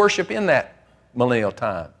form of worship in that millennial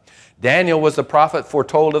time. Daniel was the prophet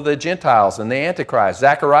foretold of the Gentiles and the Antichrist.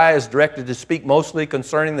 Zechariah is directed to speak mostly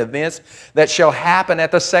concerning the events that shall happen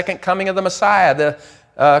at the second coming of the Messiah,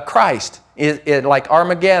 the Christ. Like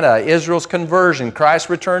Armageddon, Israel's conversion, Christ's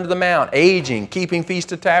return to the mount, aging, keeping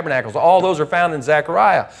Feast of Tabernacles. All those are found in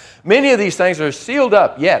Zechariah. Many of these things are sealed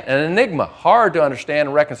up yet, an enigma, hard to understand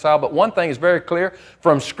and reconcile. But one thing is very clear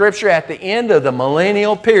from Scripture: at the end of the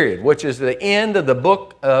millennial period, which is the end of the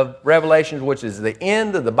book of Revelation, which is the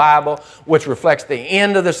end of the Bible, which reflects the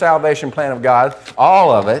end of the salvation plan of God,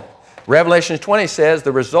 all of it, Revelation 20 says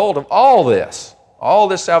the result of all this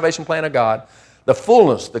salvation plan of God, the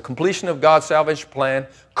fullness, the completion of God's salvation plan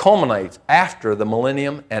culminates after the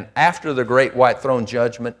millennium and after the great white throne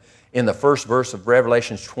judgment. In the first verse of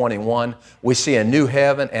Revelation 21, we see a new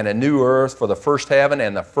heaven and a new earth, for the first heaven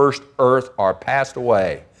and the first earth are passed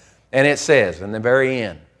away. And it says in the very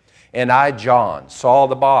end, and I, John, saw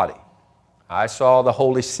the body. I saw the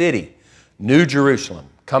holy city, New Jerusalem,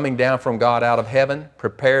 coming down from God out of heaven,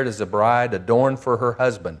 prepared as a bride adorned for her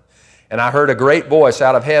husband. And I heard a great voice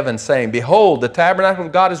out of heaven saying, Behold, the tabernacle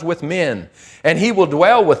of God is with men, and He will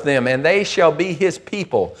dwell with them, and they shall be His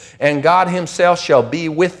people, and God Himself shall be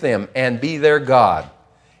with them and be their God.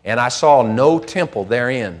 And I saw no temple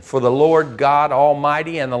therein, for the Lord God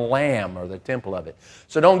Almighty and the Lamb are the temple of it.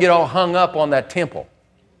 So don't get all hung up on that temple,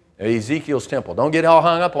 Ezekiel's temple. Don't get all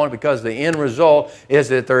hung up on it, because the end result is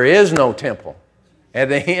that there is no temple.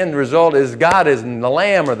 And the end result is God is and the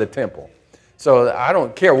Lamb are the temple. So I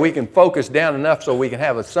don't care. We can focus down enough so we can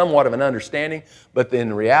have somewhat of an understanding. But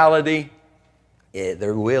in reality,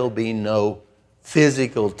 there will be no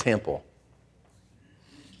physical temple.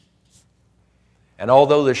 And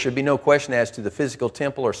although there should be no question as to the physical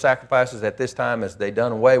temple or sacrifices at this time as they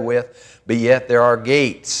done away with, but yet there are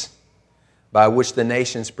gates by which the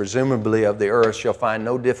nations presumably of the earth shall find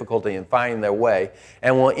no difficulty in finding their way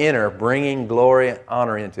and will enter, bringing glory and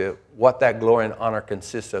honor into it. What that glory and honor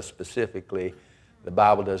consists of specifically, the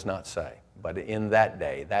Bible does not say. But in that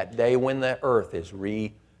day when the earth is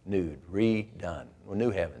renewed, redone,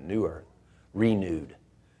 new heaven, new earth, renewed,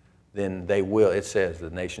 then they will, it says, the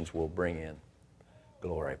nations will bring in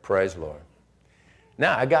glory. Praise the Lord.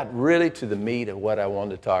 Now, I got really to the meat of what I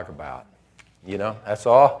wanted to talk about. You know, that's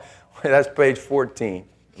all. That's page 14.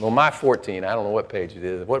 Well, my 14, I don't know what page it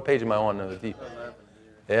is. What page am I on?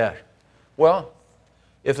 Yeah. Well,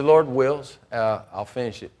 if the Lord wills, I'll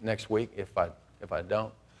finish it next week if I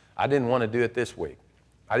don't. I didn't want to do it this week.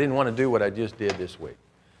 I didn't want to do what I just did this week.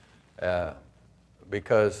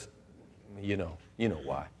 Because, you know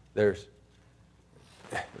why. There's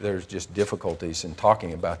just difficulties in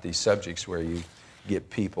talking about these subjects where you get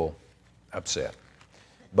people upset.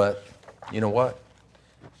 But you know what?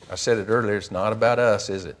 I said it earlier, it's not about us,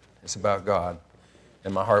 is it? It's about God.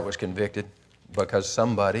 And my heart was convicted because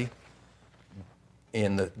somebody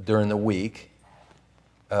during the week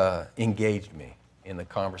engaged me in the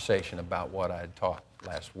conversation about what I had taught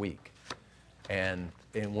last week. And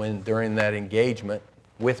when during that engagement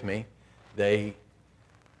with me, they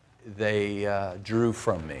drew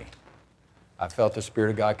from me. I felt the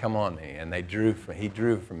Spirit of God come on me, and He drew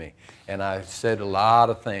from me. And I said a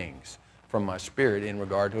lot of things from my spirit in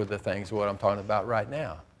regard to the things of what I'm talking about right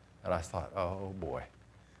now. And I thought, oh boy,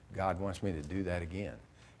 God wants me to do that again.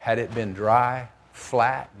 Had it been dry,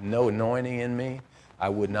 flat, no anointing in me, I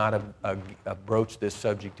would not have broached this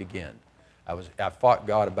subject again. I fought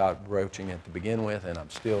God about broaching it to begin with, and I'm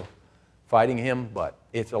still fighting Him, but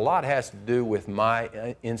a lot has to do with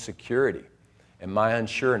my insecurity and my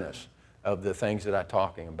unsureness of the things that I'm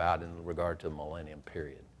talking about in regard to the millennium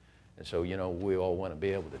period. And so, we all want to be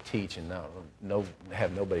able to teach and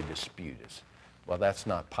have nobody dispute us. Well, that's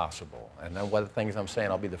not possible. And then one of the things I'm saying,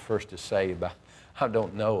 I'll be the first to say about, I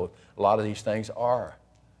don't know, a lot of these things are.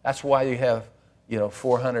 That's why you have,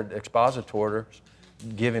 400 expositors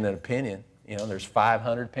giving an opinion. There's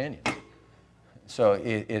 500 opinions. So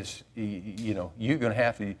you're going to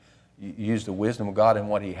have to use the wisdom of God in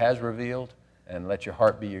what He has revealed and let your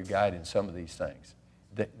heart be your guide in some of these things.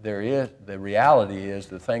 The reality is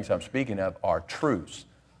the things I'm speaking of are truths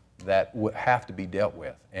that have to be dealt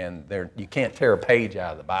with. And you can't tear a page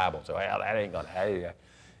out of the Bible and say, well, that ain't going to happen.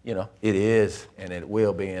 It is and it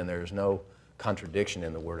will be, and there's no contradiction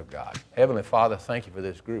in the Word of God. Heavenly Father, thank you for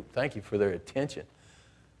this group. Thank you for their attention.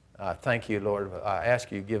 Thank you, Lord. I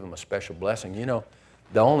ask you to give them a special blessing.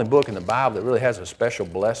 The only book in the Bible that really has a special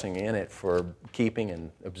blessing in it for keeping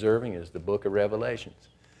and observing is the book of Revelations.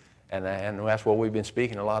 And that's what we've been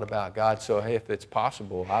speaking a lot about, God. So hey, if it's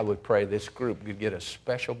possible, I would pray this group could get a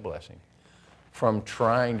special blessing from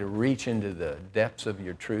trying to reach into the depths of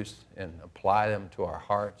your truths and apply them to our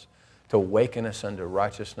hearts, to awaken us unto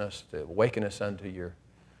righteousness, to awaken us unto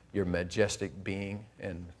your majestic being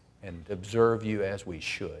and observe you as we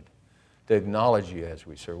should, to acknowledge you as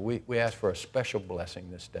we serve. We ask for a special blessing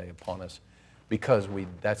this day upon us because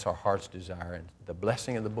that's our heart's desire. And the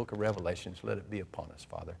blessing of the book of Revelations, let it be upon us,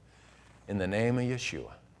 Father. In the name of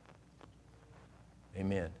Yeshua.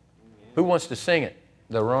 Amen. Who wants to sing it?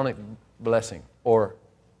 The Aaronic blessing, or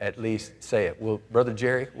at least say it. Brother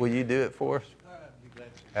Jerry, will you do it for us?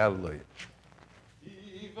 Hallelujah.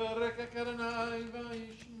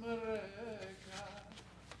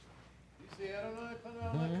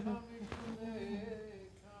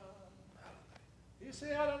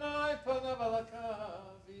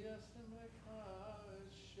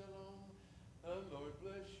 The Lord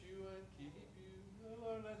bless you and keep you. The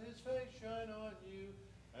Lord let His face shine on you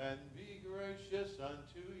and be gracious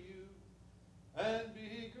unto you. And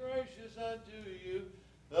be gracious unto you.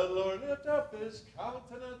 The Lord lift up His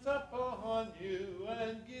countenance upon you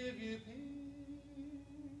and give you peace.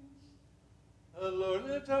 The Lord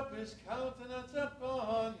lift up His countenance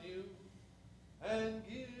upon you and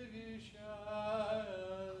give you shalom.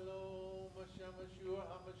 Hashem, Yeshua,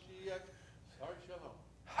 HaMashiach, Sar Shalom.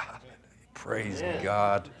 Amen. Praise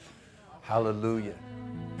God. Hallelujah.